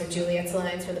Romeo's lines or Juliet's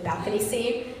lines for the balcony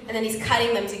scene, and then he's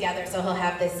cutting them together, so he'll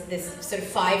have this sort of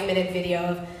 5-minute video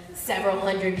of several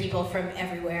hundred people from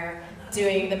everywhere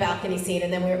doing the balcony scene,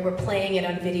 and then we're playing it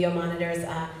on video monitors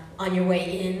on your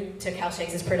way in to Cal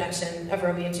Shakes' production of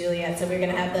Romeo and Juliet. So we're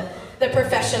going to have the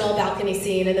professional balcony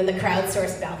scene and then the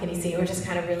crowdsourced balcony scene. We're just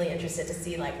kind of really interested to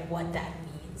see like what that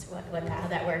means, how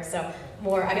that works. So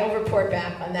I'll report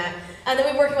back on that. And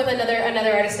then we're working with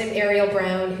another artist named Ariel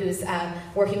Brown, who's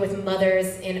working with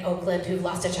mothers in Oakland who've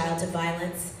lost a child to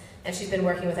violence. And she's been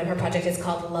working with them. Her project is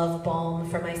called Love Balm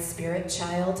for My Spirit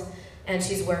Child. And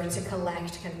she's worked to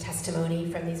collect kind of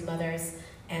testimony from these mothers,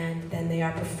 and then they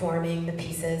are performing the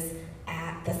pieces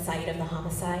at the site of the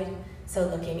homicide. So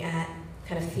looking at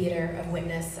kind of theater of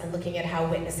witness and looking at how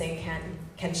witnessing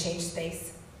can change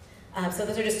space. So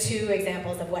those are just two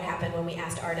examples of what happened when we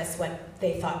asked artists what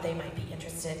they thought they might be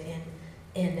interested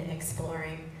in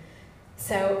exploring.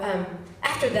 So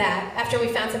after that, after we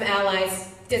found some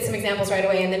allies, did some examples right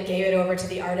away, and then gave it over to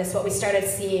the artists, what we started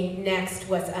seeing next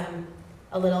was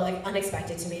a little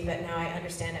unexpected to me, but now I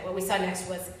understand it. What we saw next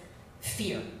was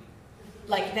fear.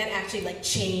 Like, then actually like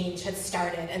change had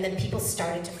started, and then people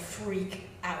started to freak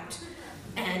out.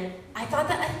 And I thought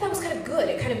that was kind of good.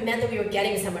 It kind of meant that we were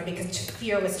getting somewhere because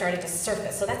fear was starting to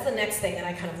surface. So that's the next thing that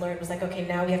I kind of learned was like, okay,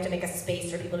 now we have to make a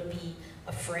space for people to be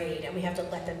afraid, and we have to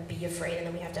let them be afraid, and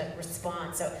then we have to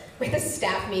respond. So we had this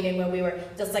staff meeting where we were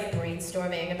just like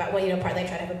brainstorming about, well, you know, partly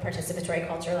try to have a participatory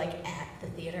culture like at the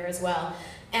theater as well.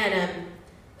 And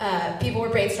people were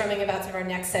brainstorming about sort of our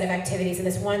next set of activities, and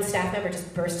this one staff member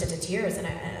just burst into tears, and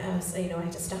I was, you know, I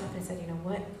had to stop, and I said, you know,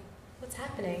 what's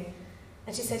happening?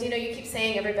 And she said, you know, you keep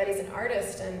saying everybody's an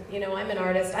artist, and, you know, I'm an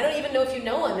artist. I don't even know if you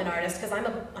know I'm an artist, because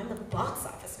I'm the box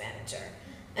office manager,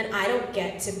 and I don't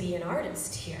get to be an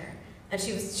artist here. And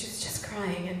she was just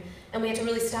crying, and we had to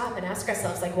really stop and ask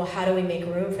ourselves, like, well, how do we make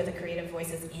room for the creative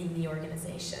voices in the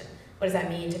organization? what does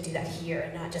that mean to do that here,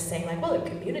 and not just saying like, well, the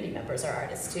community members are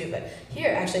artists too, but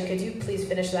here, actually, could you please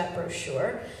finish that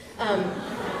brochure?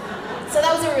 So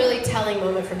that was a really telling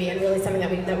moment for me, and really something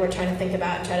that we're trying to think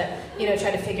about and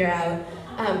try to figure out.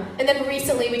 And then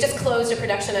recently, we just closed a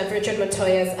production of Richard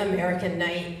Montoya's American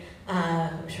Night,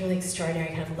 which was really extraordinary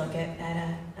kind of look at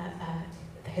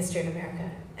the history of America.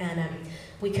 And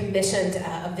we commissioned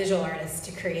a visual artist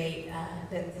to create,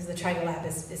 the Triangle Lab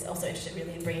is also interested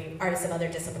really in bringing artists of other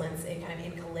disciplines in kind of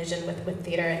in collision with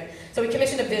theater. And so we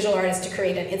commissioned a visual artist to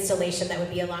create an installation that would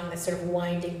be along this sort of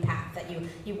winding path that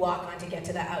you walk on to get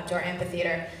to the outdoor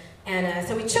amphitheater. And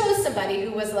so we chose somebody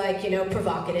who was like,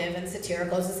 provocative and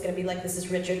satirical. This is going to be like, this is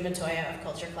Richard Montoya of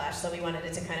Culture Clash, so we wanted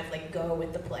it to kind of like go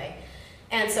with the play.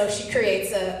 And so she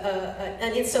creates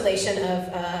an installation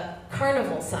of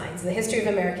carnival signs, the history of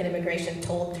American immigration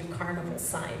told through carnival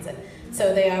signs. And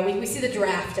so they are, we see the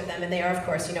draft of them, and they are, of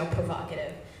course,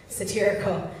 provocative,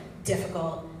 satirical,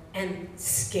 difficult, and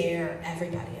scare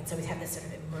everybody. And so we have this sort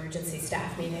of emergency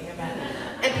staff meeting about it.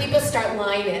 And people start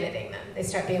line editing them. They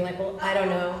start being like, well, I don't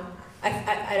know.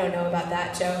 I don't know about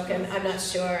that joke, and I'm not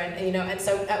sure, and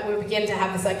so we begin to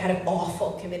have this like kind of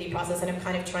awful committee process, and I'm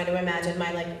kind of trying to imagine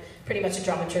my like pretty much a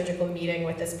dramaturgical meeting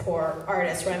with this poor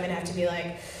artist where I'm gonna have to be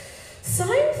like,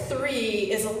 sign 3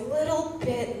 is a little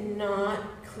bit not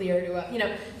clear to us,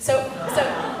 so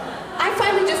I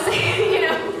finally just say,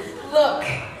 look,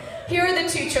 here are the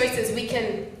 2 choices. We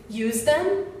can use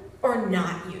them or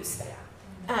not use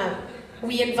them.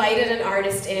 We invited an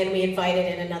artist in, we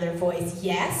invited in another voice,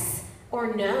 yes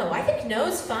or no. I think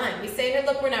no's fine. We say,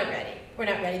 look, we're not ready. We're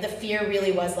not ready. The fear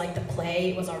really was like the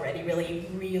play was already really,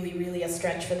 really, really a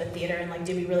stretch for the theater, and like,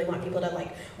 do we really want people to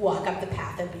like walk up the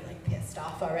path and be like pissed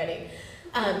off already?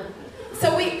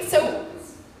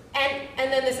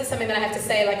 And then this is something that I have to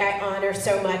say, like I honor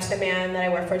so much the man that I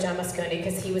work for, John Mosconi,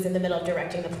 because he was in the middle of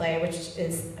directing the play, which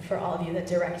is, for all of you that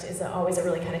direct, is always a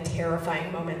really kind of terrifying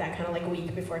moment, that kind of like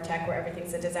week before tech where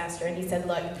everything's a disaster. And he said,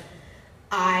 look,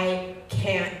 I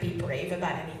can't be brave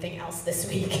about anything else this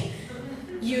week.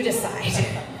 You decide.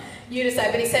 You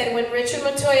decide. But he said, when Richard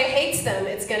Montoya hates them,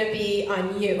 it's going to be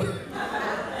on you.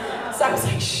 So I was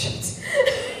like, shit.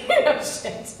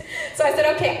 Shit. So I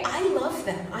said, okay, I love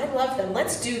them,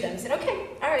 let's do them. He said, okay,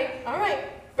 all right,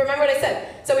 remember what I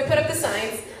said. So we put up the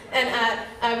signs,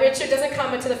 and Richard doesn't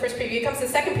comment to the first preview, he comes to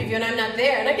the second preview, and I'm not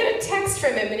there, and I get a text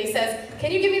from him, and he says,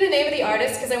 can you give me the name of the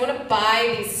artist, because I want to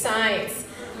buy these signs,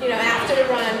 after the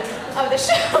run of the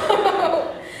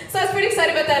show. So I was pretty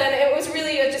excited about that, and it was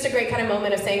really just a great kind of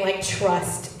moment of saying, like,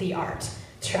 trust the art,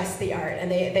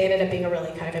 and they ended up being a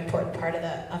really kind of important part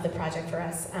of the project for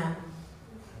us.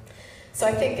 So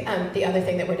I think the other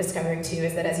thing that we're discovering too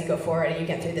is that as you go forward and you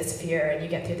get through this fear and you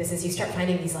get through this, is you start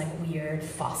finding these like weird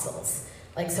fossils.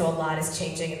 Like, so a lot is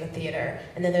changing in the theater,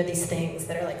 and then there are these things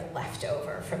that are like left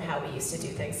over from how we used to do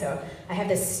things. So I have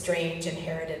this strange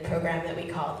inherited program that we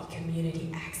call the Community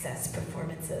Access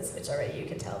Performances, which already you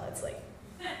can tell that's like,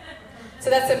 so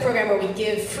that's a program where we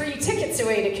give free tickets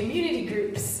away to community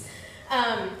groups.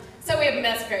 So we have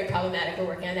that's very problematic, we're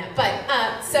working on that. But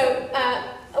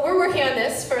we're working on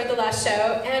this for the last show,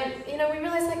 and we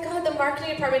realized, like, God, the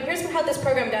marketing department, here's how this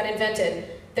program got invented.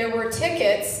 There were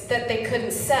tickets that they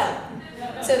couldn't sell.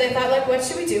 So they thought, like, what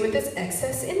should we do with this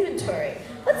excess inventory?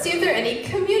 Let's see if there are any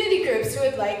community groups who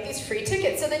would like these free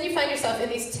tickets. So then you find yourself in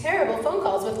these terrible phone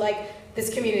calls with, like,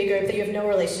 this community group that you have no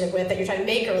relationship with, that you're trying to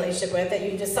make a relationship with, that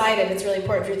you decided it's really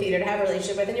important for your theater to have a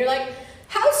relationship with, and you're like,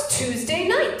 how's Tuesday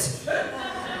night?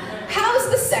 How's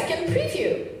the second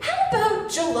preview? How about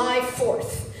July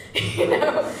 4th?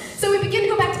 So we begin to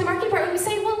go back to the marketing department and we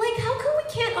say, well, like, how come we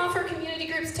can't offer community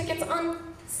groups tickets on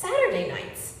Saturday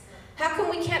nights? How come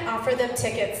we can't offer them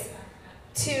tickets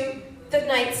to the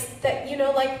nights that,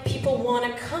 like, people want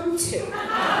to come to?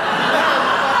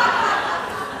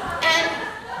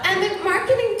 And the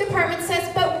marketing department says,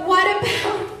 but what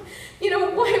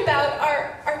about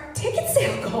our ticket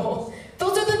sale goal?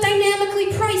 Those are the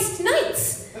dynamically priced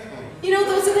nights.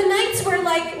 Those are the nights where,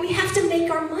 like, we have to make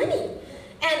our money.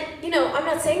 And, I'm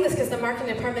not saying this because the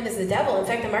marketing department is the devil. In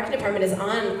fact, the marketing department is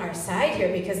on our side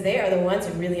here because they are the ones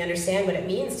who really understand what it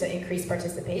means to increase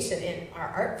participation in our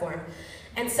art form.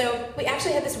 And so we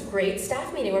actually had this great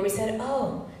staff meeting where we said,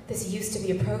 oh, this used to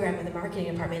be a program in the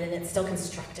marketing department, and it's still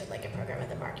constructed like a program in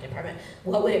the marketing department.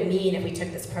 What would it mean if we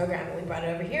took this program and we brought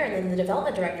it over here? And then the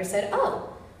development director said,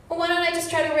 oh, well, why don't I just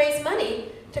try to raise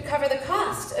money to cover the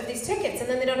cost of these tickets, and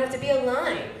then they don't have to be a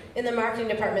line in the marketing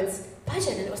department's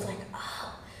budget. And it was like, oh.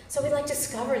 So we like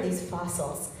discover these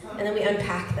fossils, and then we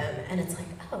unpack them, and it's like,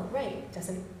 oh, right, it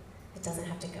doesn't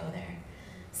have to go there.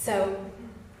 So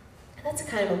that's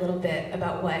kind of a little bit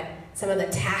about what some of the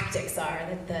tactics are,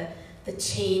 the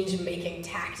change-making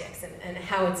tactics and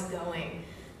how it's going.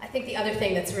 I think the other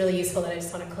thing that's really useful that I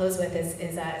just want to close with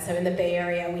is so in the Bay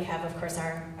Area we have, of course,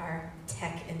 our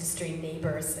tech industry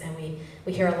neighbors, and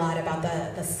we hear a lot about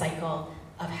the cycle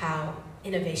of how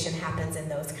innovation happens in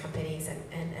those companies,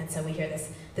 and so we hear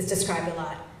this described a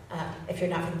lot. If you're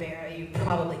not from the Bay Area, you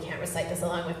probably can't recite this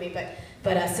along with me,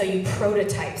 but so you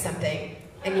prototype something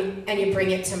and you bring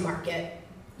it to market,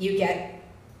 you get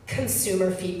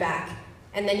consumer feedback,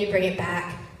 and then you bring it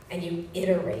back and you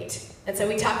iterate. And so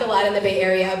we talk a lot in the Bay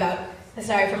Area about,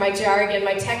 sorry for my jargon,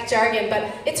 my tech jargon,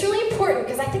 but it's really important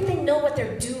because I think they know what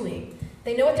they're doing.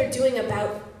 They know what they're doing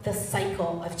about the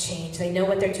cycle of change. They know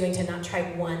what they're doing to not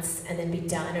try once and then be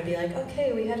done, or be like,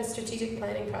 okay, we had a strategic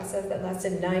planning process that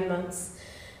lasted 9 months,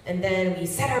 and then we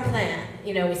set our plan,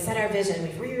 we set our vision,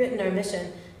 we've rewritten our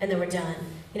mission, and then we're done.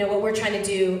 What we're trying to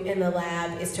do in the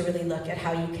lab is to really look at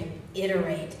how you can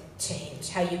iterate change,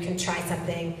 how you can try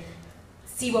something,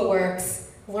 see what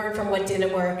works, learn from what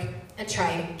didn't work, and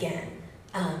try it again.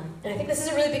 And I think this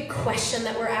is a really big question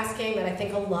that we're asking, that I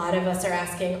think a lot of us are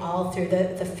asking all through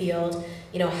the field.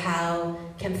 How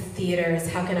can theaters,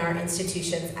 how can our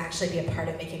institutions actually be a part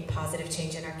of making positive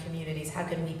change in our communities? How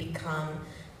can we become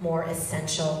more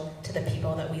essential to the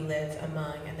people that we live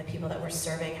among and the people that we're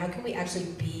serving? How can we actually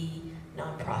be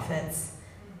nonprofits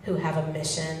who have a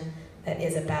mission that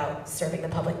is about serving the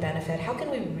public benefit? How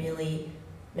can we really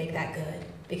make that good?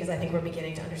 Because I think we're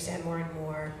beginning to understand more and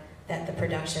more that the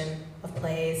production of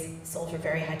plays sold for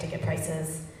very high ticket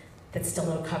prices that still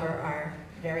don't cover our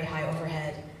very high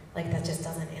overhead, that just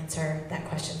doesn't answer that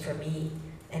question for me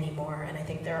anymore. And I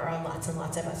think there are lots and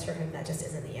lots of us for whom that just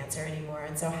isn't the answer anymore.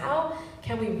 And so how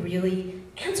can we really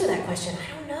answer that question?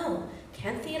 I don't know.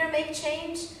 Can theater make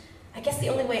change? I guess the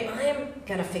only way I'm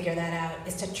gonna figure that out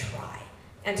is to try.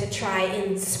 And to try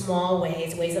in small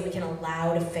ways that we can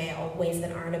allow to fail, ways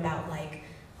that aren't about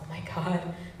oh my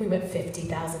God, we went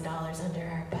 $50,000 under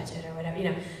our budget or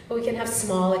whatever, But we can have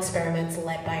small experiments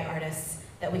led by artists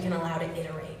that we can allow to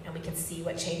iterate, and we can see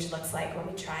what change looks like when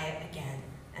we try it again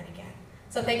and again.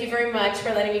 So thank you very much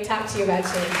for letting me talk to you about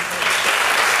change.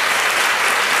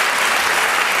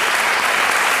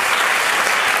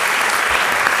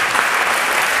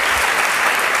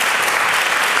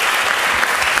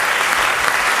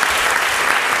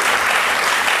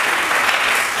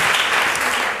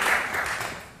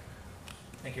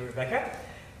 Rebecca.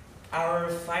 Our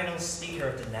final speaker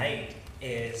of the night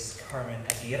is Carmen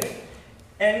Aguirre.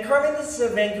 And Carmen is a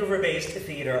Vancouver-based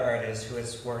theater artist who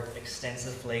has worked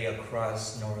extensively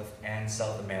across North and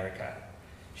South America.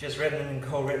 She has written and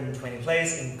co-written 20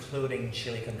 plays, including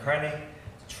Chili con Carne,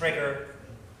 Trigger,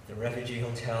 The Refugee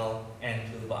Hotel, and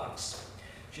Blue Box.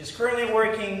 She is currently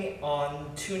working on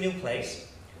 2 new plays,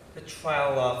 The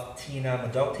Trial of Tina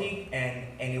Modotti and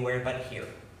Anywhere But Here.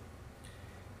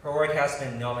 Her work has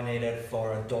been nominated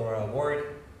for a Dora Award,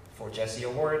 for Jessie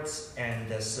Awards, and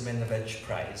the Seminovich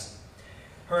Prize.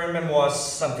 Her memoir,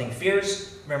 Something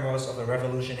Fierce, Memoirs of a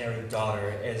Revolutionary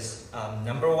Daughter, is a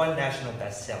 #1 national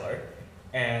bestseller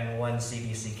and won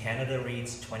CBC Canada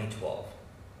Reads 2012.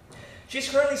 She's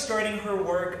currently starting her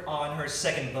work on her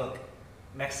second book,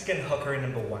 Mexican Hooker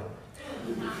 #1,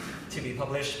 to be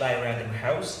published by Random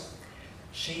House.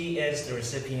 She is the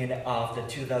recipient of the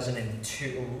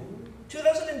 2002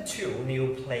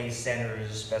 New Play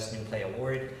Center's Best New Play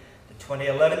Award, the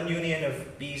 2011 Union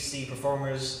of BC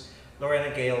Performers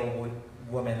Lorena Gale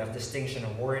Woman of Distinction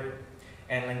Award,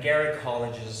 and Langara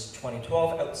College's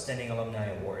 2012 Outstanding Alumni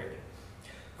Award.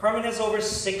 Carmen has over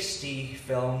 60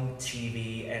 film,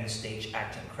 TV, and stage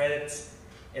acting credits,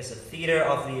 is a Theater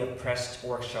of the Oppressed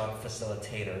workshop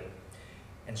facilitator,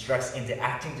 instructs in the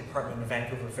acting department of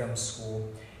Vancouver Film School,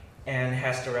 and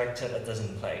has directed a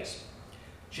dozen plays.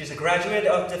 She's a graduate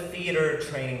of the theater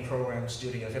training program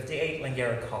Studio 58,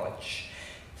 Langara College.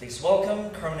 Please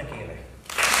welcome Carmen Aguirre.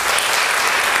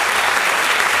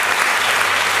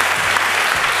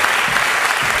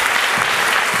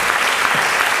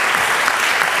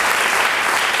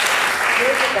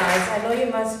 Guys, I know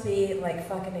you must be like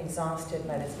fucking exhausted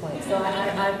by this point, so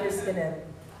I'm just gonna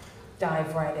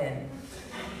dive right in.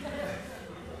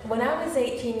 When I was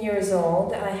 18 years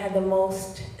old, I had the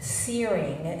most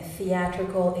searing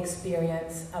theatrical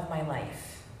experience of my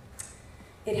life.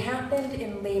 It happened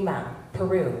in Lima,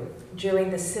 Peru,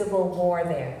 during the Civil War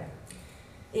there.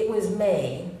 It was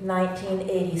May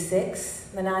 1986,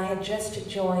 and I had just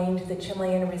joined the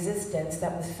Chilean resistance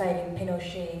that was fighting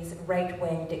Pinochet's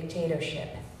right-wing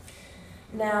dictatorship.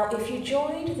 Now, if you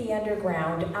joined the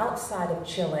underground outside of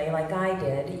Chile, like I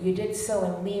did, you did so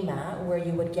in Lima, where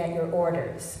you would get your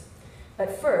orders.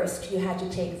 But first, you had to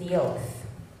take the oath.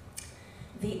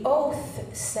 The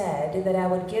oath said that I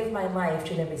would give my life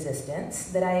to the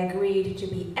resistance, that I agreed to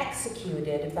be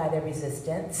executed by the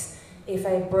resistance if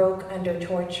I broke under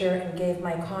torture and gave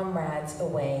my comrades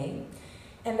away,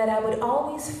 and that I would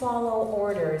always follow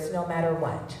orders no matter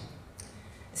what.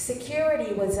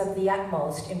 Security was of the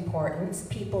utmost importance.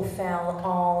 People fell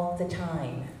all the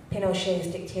time. Pinochet's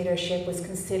dictatorship was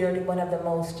considered one of the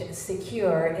most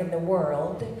secure in the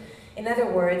world. In other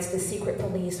words, the secret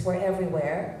police were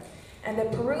everywhere. And the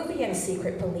Peruvian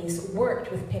secret police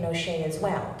worked with Pinochet as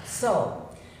well. So,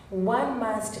 one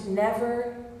must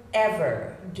never,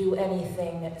 ever do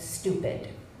anything stupid.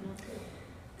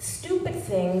 Stupid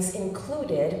things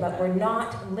included, but were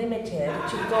not limited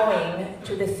to going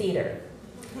to the theater.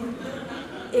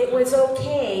 It was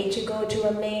okay to go to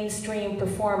a mainstream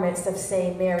performance of,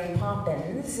 say, Mary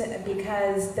Poppins,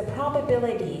 because the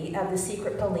probability of the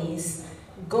secret police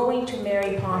going to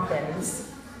Mary Poppins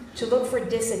to look for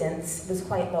dissidents was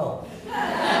quite low.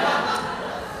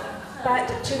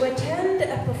 But to attend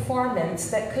a performance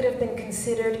that could have been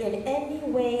considered in any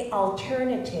way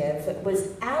alternative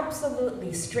was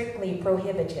absolutely strictly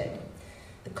prohibited.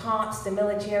 The cops, the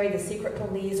military, the secret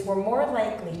police were more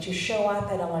likely to show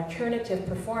up at an alternative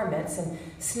performance and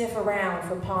sniff around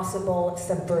for possible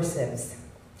subversives.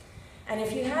 And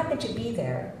if you happened to be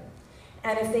there,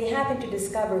 and if they happened to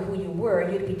discover who you were,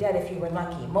 you'd be dead if you were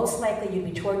lucky. Most likely you'd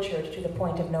be tortured to the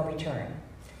point of no return.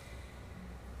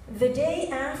 The day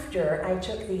after I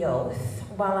took the oath,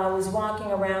 while I was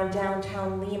walking around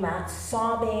downtown Lima,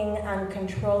 sobbing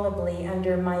uncontrollably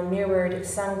under my mirrored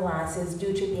sunglasses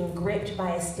due to being gripped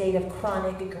by a state of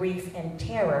chronic grief and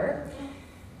terror,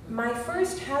 my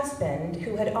first husband,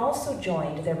 who had also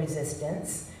joined the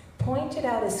resistance, pointed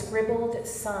out a scribbled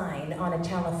sign on a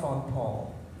telephone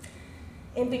pole.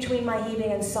 In between my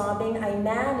heaving and sobbing, I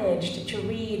managed to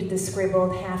read the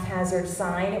scribbled haphazard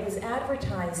sign. It was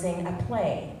advertising a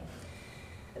play.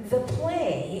 The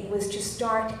play was to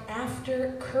start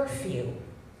after curfew,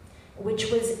 which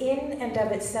was in and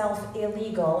of itself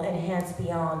illegal and hence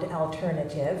beyond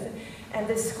alternative. And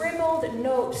the scribbled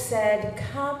note said,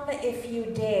 "Come if you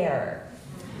dare."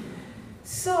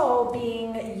 So,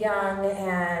 being young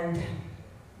and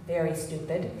very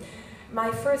stupid, my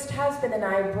first husband and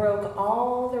I broke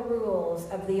all the rules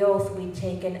of the oath we'd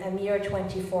taken a mere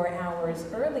 24 hours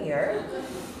earlier,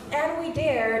 and we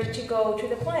dared to go to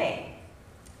the play.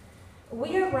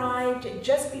 We arrived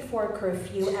just before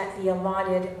curfew at the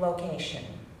allotted location.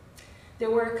 There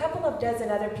were a couple of dozen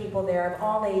other people there of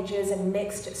all ages and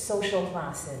mixed social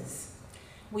classes.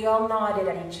 We all nodded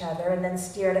at each other and then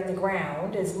stared at the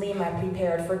ground as Lima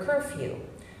prepared for curfew.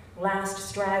 Last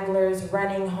stragglers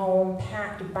running home,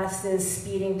 packed buses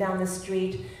speeding down the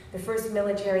street, the first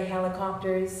military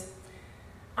helicopters.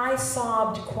 I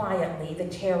sobbed quietly, the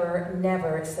terror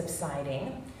never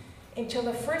subsiding, until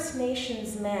a First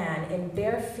Nations man in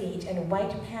bare feet and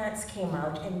white pants came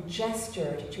out and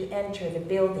gestured to enter the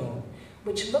building,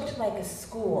 which looked like a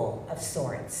school of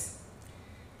sorts.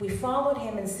 We followed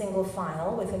him in single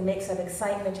file with a mix of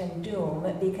excitement and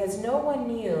doom because no one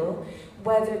knew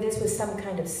whether this was some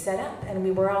kind of setup and we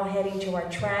were all heading to our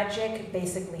tragic,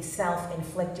 basically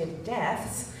self-inflicted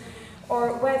deaths,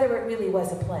 or whether it really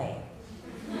was a play.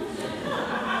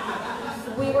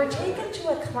 We were taken to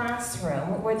a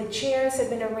classroom where the chairs had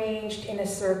been arranged in a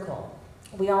circle.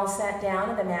 We all sat down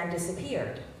and the man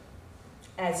disappeared.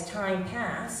 As time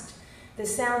passed, the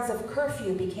sounds of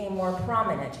curfew became more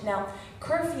prominent. Now,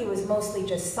 curfew is mostly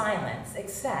just silence,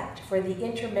 except for the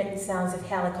intermittent sounds of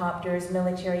helicopters,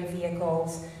 military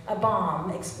vehicles, a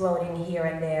bomb exploding here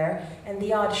and there, and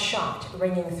the odd shot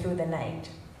ringing through the night.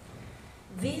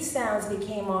 These sounds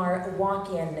became our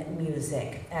walk-in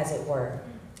music, as it were.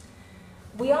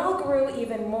 We all grew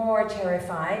even more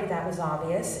terrified, that was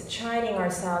obvious, chiding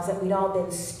ourselves that we'd all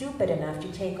been stupid enough to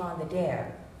take on the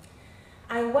dare.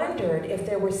 I wondered if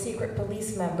there were secret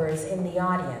police members in the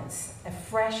audience. A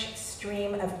fresh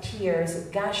stream of tears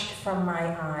gushed from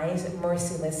my eyes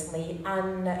mercilessly,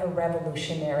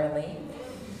 unrevolutionarily.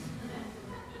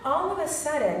 All of a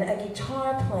sudden, a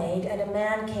guitar played and a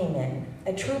man came in,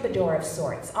 a troubadour of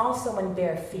sorts, also in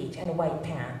bare feet and white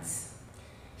pants.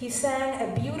 He sang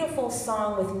a beautiful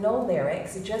song with no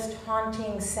lyrics, just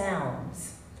haunting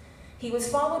sounds. He was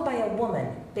followed by a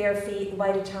woman, bare feet,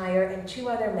 white attire, and two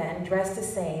other men dressed the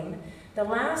same, the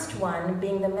last one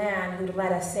being the man who'd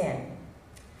let us in.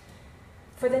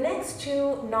 For the next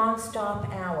 2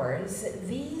 non-stop hours,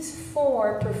 these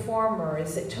 4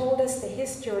 performers told us the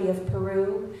history of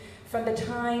Peru from the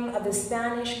time of the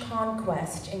Spanish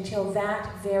conquest until that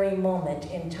very moment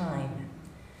in time.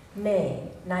 May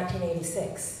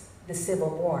 1986, the Civil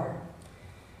War.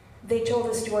 They told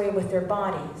the story with their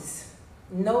bodies.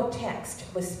 No text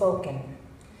was spoken.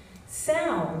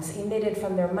 Sounds emitted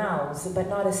from their mouths, but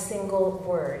not a single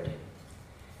word.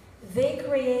 They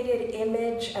created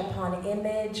image upon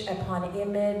image upon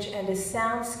image and a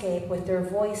soundscape with their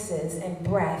voices and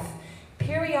breath,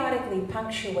 periodically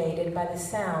punctuated by the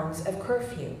sounds of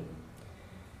curfew.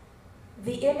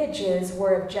 The images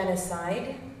were of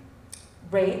genocide,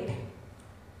 rape,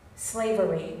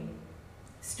 slavery,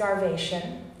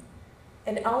 starvation,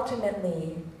 and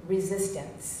ultimately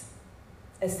resistance,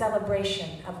 a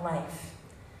celebration of life.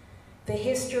 The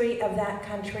history of that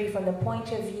country from the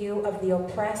point of view of the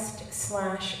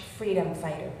oppressed/freedom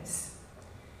fighters.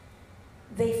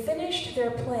 They finished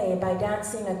their play by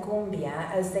dancing a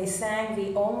cumbia as they sang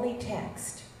the only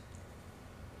text,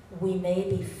 "We may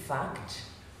be fucked,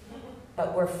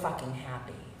 but we're fucking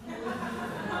happy."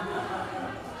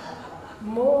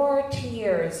 More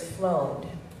tears flowed.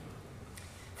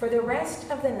 For the rest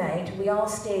of the night, we all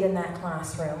stayed in that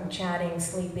classroom, chatting,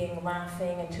 sleeping,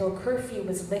 laughing, until curfew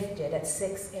was lifted at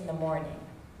 6 in the morning.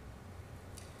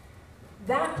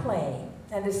 That play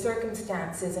and the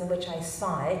circumstances in which I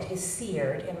saw it is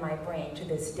seared in my brain to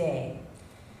this day.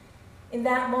 In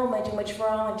that moment in which, for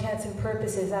all intents and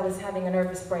purposes, I was having a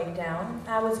nervous breakdown,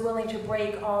 I was willing to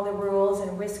break all the rules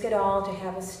and risk it all to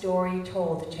have a story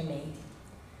told to me.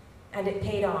 And it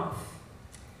paid off.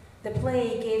 The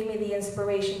play gave me the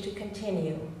inspiration to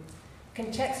continue,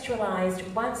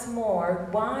 contextualized once more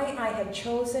why I had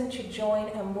chosen to join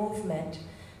a movement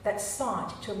that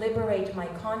sought to liberate my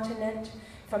continent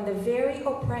from the very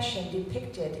oppression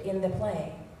depicted in the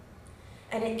play.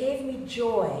 And it gave me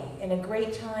joy in a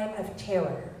great time of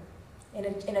terror, in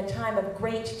a time of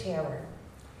great terror.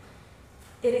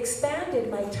 It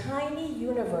expanded my tiny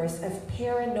universe of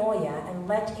paranoia and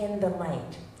let in the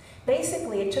light.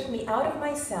 Basically, it took me out of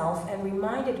myself and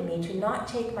reminded me to not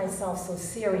take myself so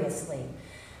seriously,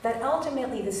 that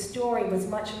ultimately the story was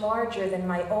much larger than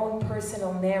my own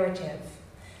personal narrative,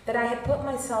 that I had put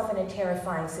myself in a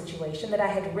terrifying situation, that I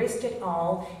had risked it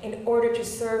all in order to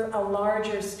serve a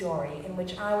larger story in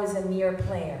which I was a mere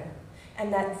player,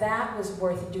 and that was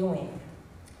worth doing.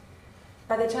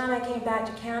 By the time I came back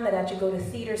to Canada to go to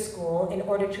theater school in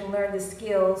order to learn the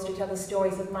skills to tell the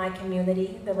stories of my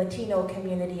community, the Latino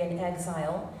community in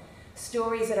exile,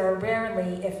 stories that are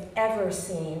rarely, if ever,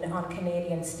 seen on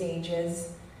Canadian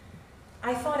stages,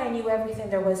 I thought I knew everything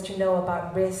there was to know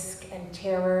about risk and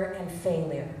terror and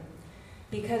failure,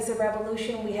 because the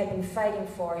revolution we had been fighting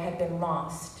for had been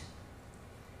lost.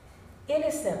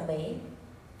 Innocently,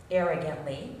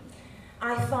 arrogantly,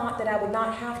 I thought that I would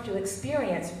not have to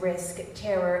experience risk,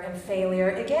 terror, and failure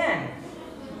again.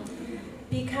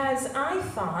 Because I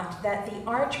thought that the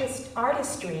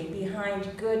artistry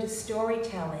behind good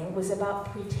storytelling was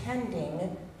about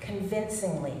pretending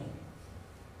convincingly.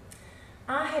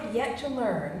 I had yet to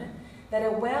learn that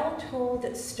a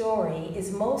well-told story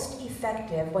is most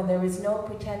effective when there is no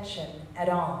pretension at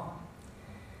all.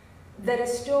 That a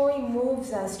story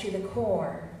moves us to the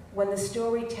core when the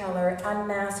storyteller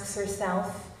unmasks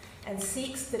herself and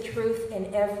seeks the truth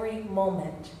in every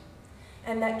moment.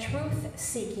 And that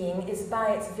truth-seeking is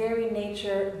by its very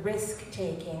nature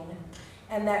risk-taking,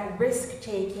 and that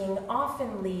risk-taking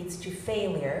often leads to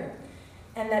failure,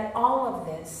 and that all of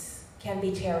this can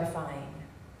be terrifying.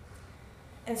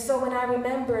 And so when I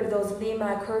remembered those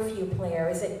Lima curfew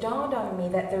players, it dawned on me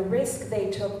that the risk they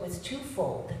took was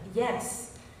twofold. Yes,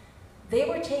 they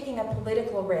were taking a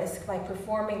political risk by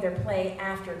performing their play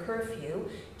after curfew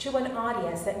to an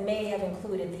audience that may have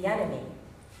included the enemy.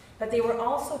 But they were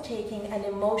also taking an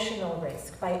emotional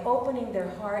risk by opening their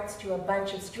hearts to a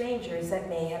bunch of strangers that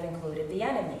may have included the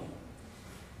enemy.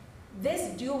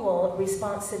 This dual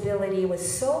responsibility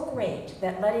was so great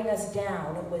that letting us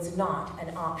down was not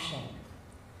an option.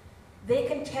 They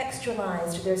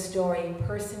contextualized their story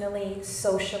personally,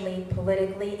 socially,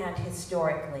 politically, and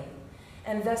historically,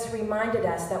 and thus reminded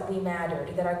us that we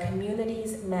mattered, that our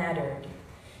communities mattered.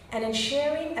 And in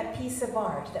sharing a piece of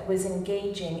art that was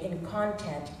engaging in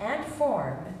content and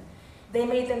form, they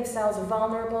made themselves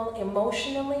vulnerable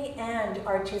emotionally and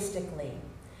artistically.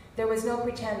 There was no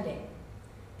pretending.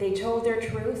 They told their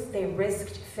truth, they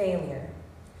risked failure.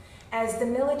 As the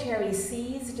military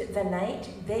seized the night,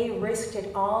 they risked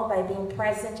it all by being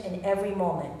present in every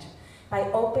moment, by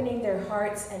opening their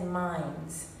hearts and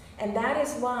minds. And that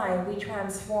is why we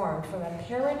transformed from a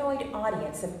paranoid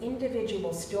audience of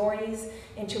individual stories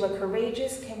into a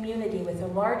courageous community with a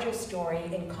larger story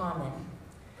in common.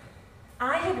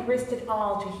 I had risked it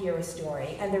all to hear a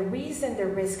story, and the reason the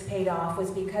risk paid off was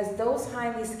because those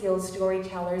highly skilled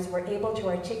storytellers were able to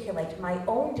articulate my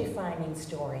own defining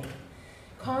story,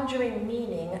 conjuring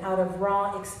meaning out of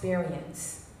raw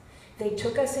experience. They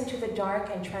took us into the dark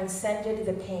and transcended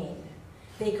the pain.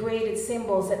 They created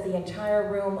symbols that the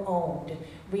entire room owned,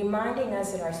 reminding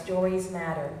us that our stories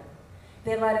matter.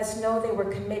 They let us know they were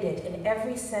committed in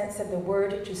every sense of the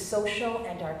word to social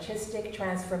and artistic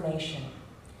transformation.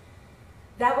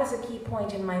 That was a key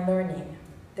point in my learning,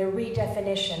 the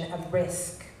redefinition of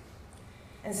risk.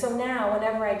 And so now,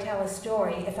 whenever I tell a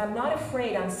story, if I'm not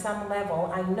afraid on some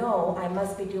level, I know I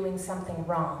must be doing something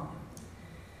wrong.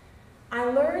 I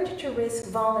learned to risk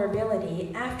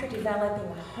vulnerability after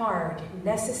developing a hard,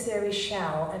 necessary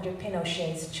shell under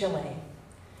Pinochet's Chile.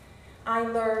 I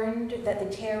learned that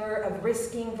the terror of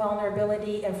risking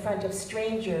vulnerability in front of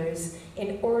strangers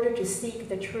in order to seek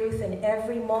the truth in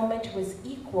every moment was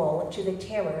equal to the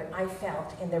terror I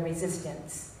felt in the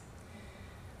resistance.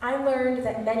 I learned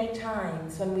that many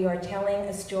times when we are telling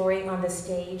a story on the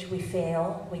stage, we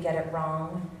fail, we get it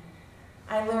wrong.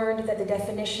 I learned that the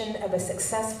definition of a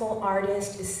successful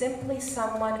artist is simply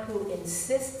someone who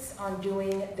insists on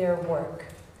doing their work,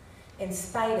 in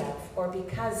spite of or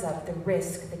because of the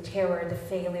risk, the terror, the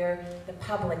failure, the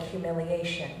public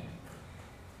humiliation.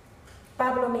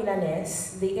 Pablo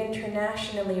Milanés, the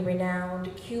internationally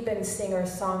renowned Cuban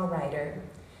singer-songwriter,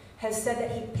 has said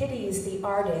that he pities the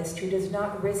artist who does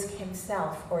not risk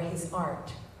himself or his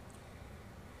art.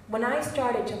 When I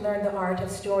started to learn the art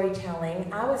of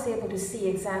storytelling, I was able to see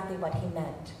exactly what he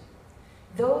meant.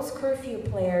 Those curfew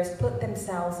players put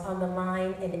themselves on the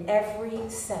line in every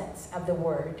sense of the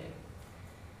word.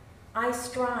 I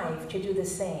strive to do the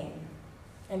same,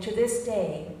 and to this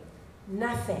day,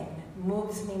 nothing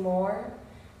moves me more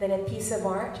than a piece of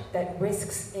art that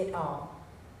risks it all.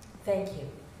 Thank you.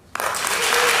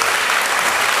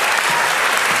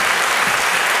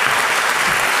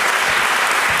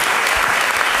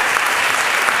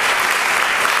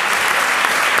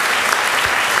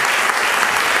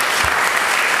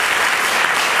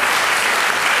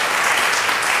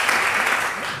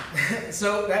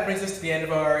 So that brings us to the end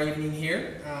of our evening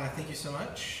here. Thank you so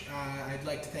much. I'd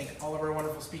like to thank all of our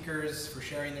wonderful speakers for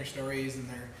sharing their stories and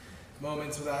their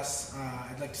moments with us.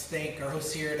 I'd like to thank our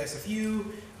hosts here at SFU,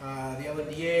 the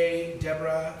LMDA,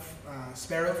 Deborah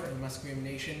Sparrow from the Musqueam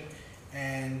Nation,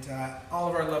 and all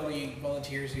of our lovely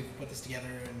volunteers who've put this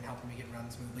together and helped make it run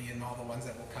smoothly, and all the ones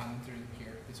that will come through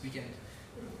here this weekend.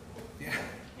 Yeah.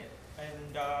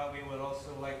 And we would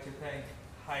also like to thank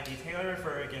Heidi Taylor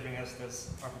for giving us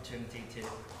this opportunity too.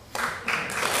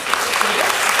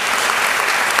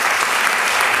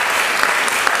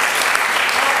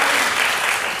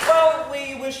 Well,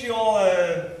 we wish you all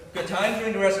a good time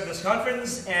during the rest of this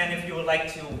conference, and if you would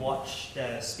like to watch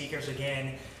the speakers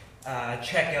again,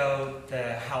 check out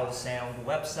the HowlSound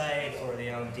website or the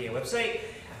LMDA website.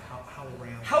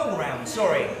 HowlRound,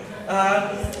 sorry.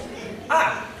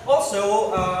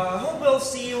 Also, hope we'll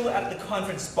see you at the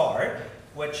conference bar,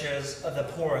 which is the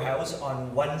Poorhouse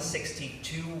on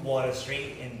 162 Water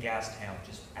Street in Gastown.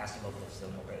 Just ask the locals, they'll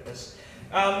know where it is.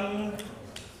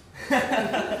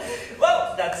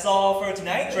 Well, that's all for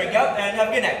tonight. Drink up and have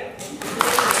a good night.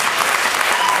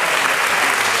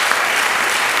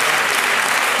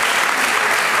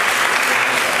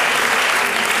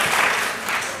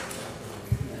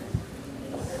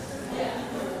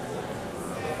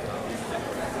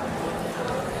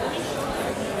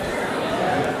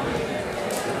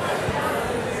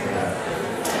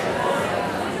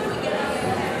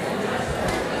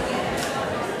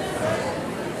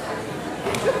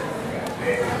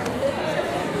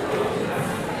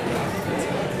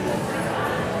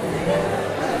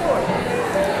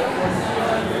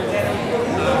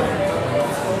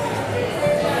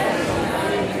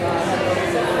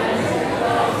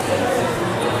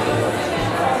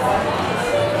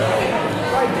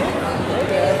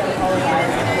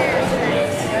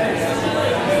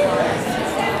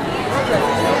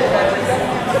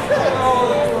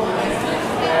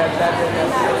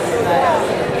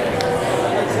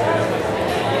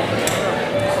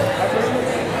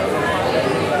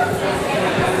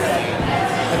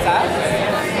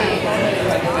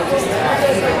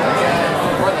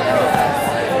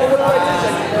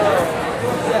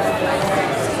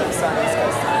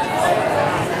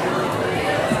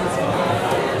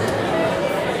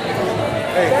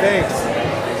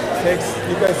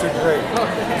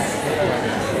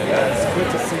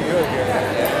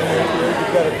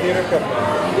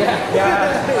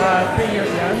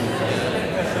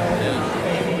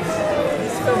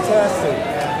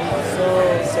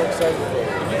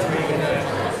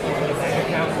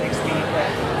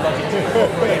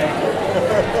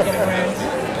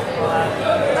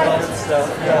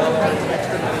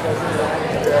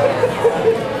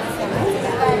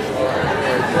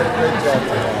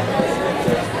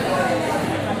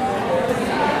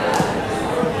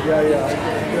 Yeah, yeah.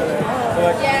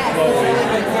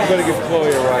 I'm going to give Chloe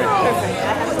a ride.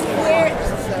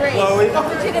 Great. Chloe? You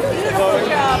did a beautiful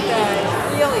job, guys.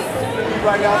 Really.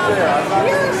 Right out there.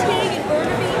 You're staying in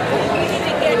Burnaby. You need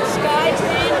to get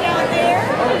SkyTran down there.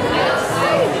 How do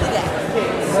you do that?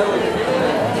 So,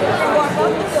 you walk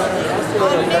up the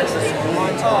building on Main Street.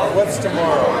 What's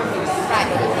tomorrow?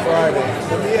 Friday. Friday.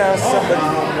 Let me ask somebody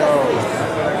who knows.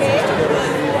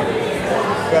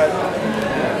 Okay.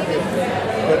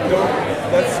 But don't,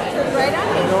 let's, right on.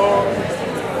 you know,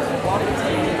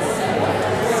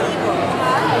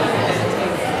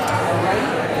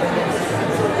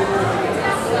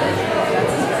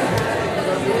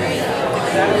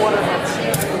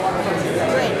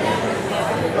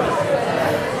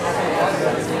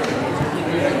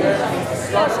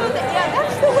 Yeah,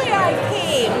 that's the way I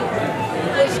came,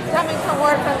 was coming from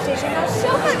Waterfront Station. Now,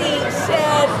 somebody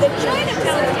said the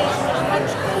Chinatown station was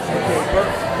much closer.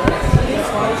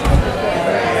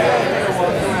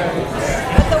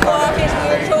 But the walk is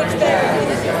weird, so it's better.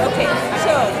 Okay,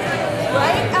 so,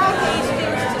 right out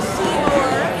Hastings to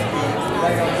Seymour,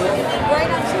 and then right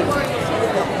on Seymour you'll see the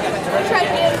building. I tried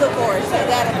in before, so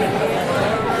that'll be good.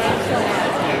 Thanks so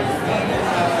much.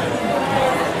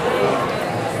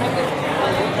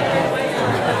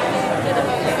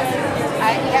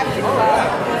 I have to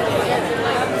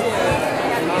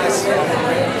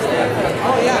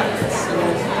Oh yeah. So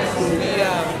we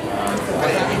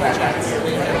had chats.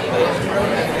 We had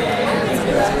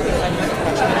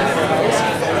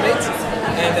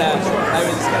and I was like,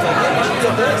 hey, you should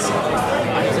get this. So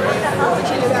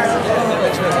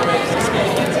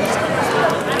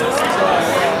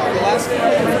the last thing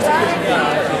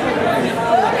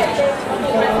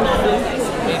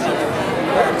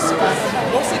works,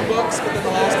 mostly books, but then the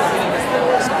last one getting is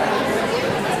the style.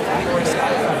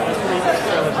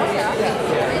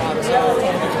 So we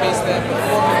based that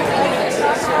before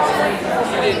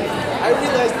I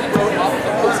realized we wrote off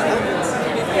the post elements.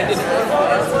 We didn't earn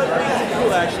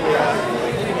cool actually.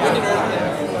 We didn't earn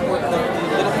the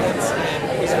little hits and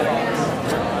Wizard Box.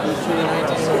 It was really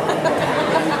nice.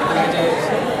 I did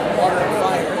Water and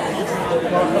Fire,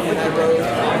 and I wrote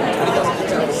 20,000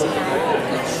 Hits on the Sea.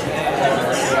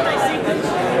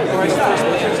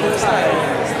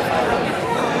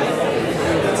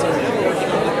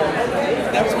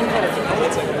 That was one kind of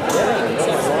it's like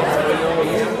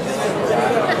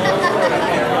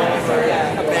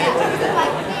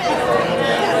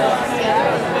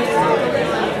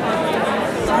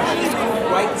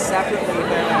Write separately, but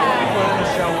put on the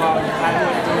show while I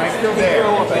would direct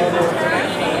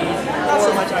not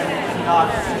so much I'm not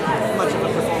much of a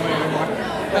performer anymore,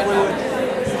 but we would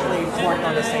usually work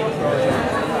on the same project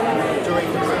during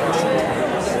the production.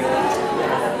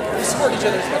 We support each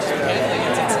other as much as we can.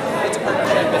 It's a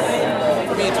partnership, but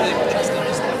for me it's really interesting.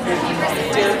 Just like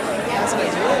Derek has an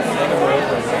idea, and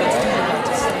let's do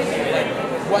it. Like,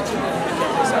 what can we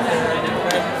get this out there, and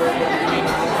where we mean,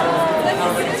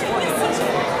 how we can support it. So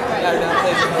rather than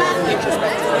play from an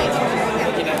introspective,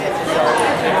 looking at it from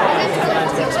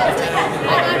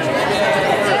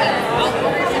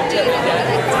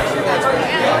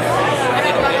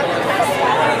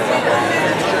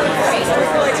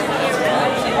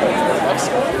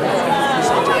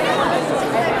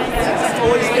I've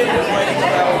always been writing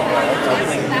about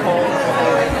everything cold,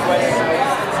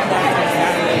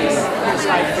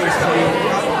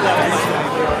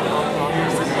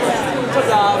 took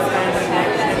off and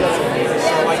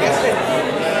so I guess it,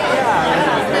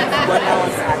 yeah, but now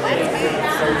it's actually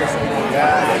so disappointing.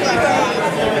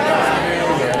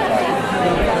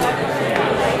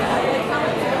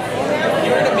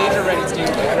 You're in a major writing stage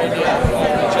right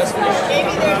now. Just finished.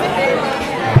 Maybe there's a bit.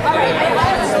 All right,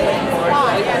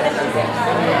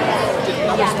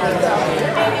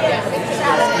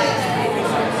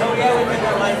 Oh yeah, we did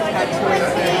our life tattooing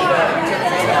thing.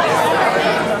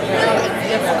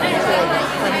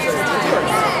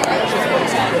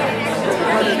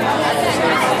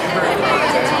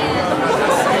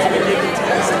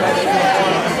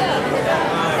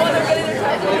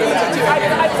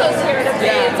 I'm so scared of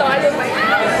being, so I didn't like.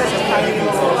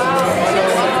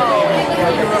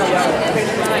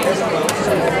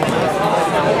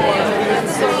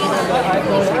 So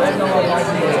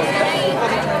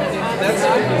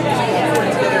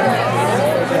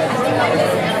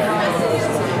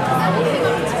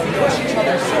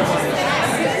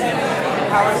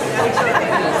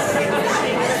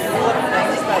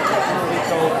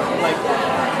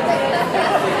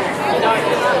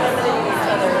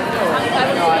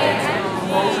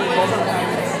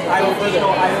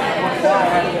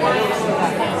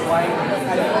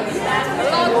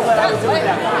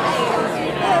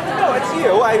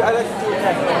you. I like to do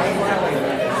that.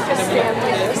 Just stand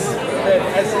like this.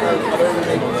 As other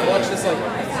roommates watch this, like,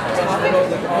 talk about,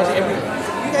 like, every,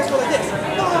 you guys go like this.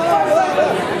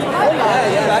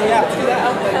 Yeah, let's do that.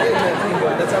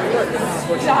 That's how we work.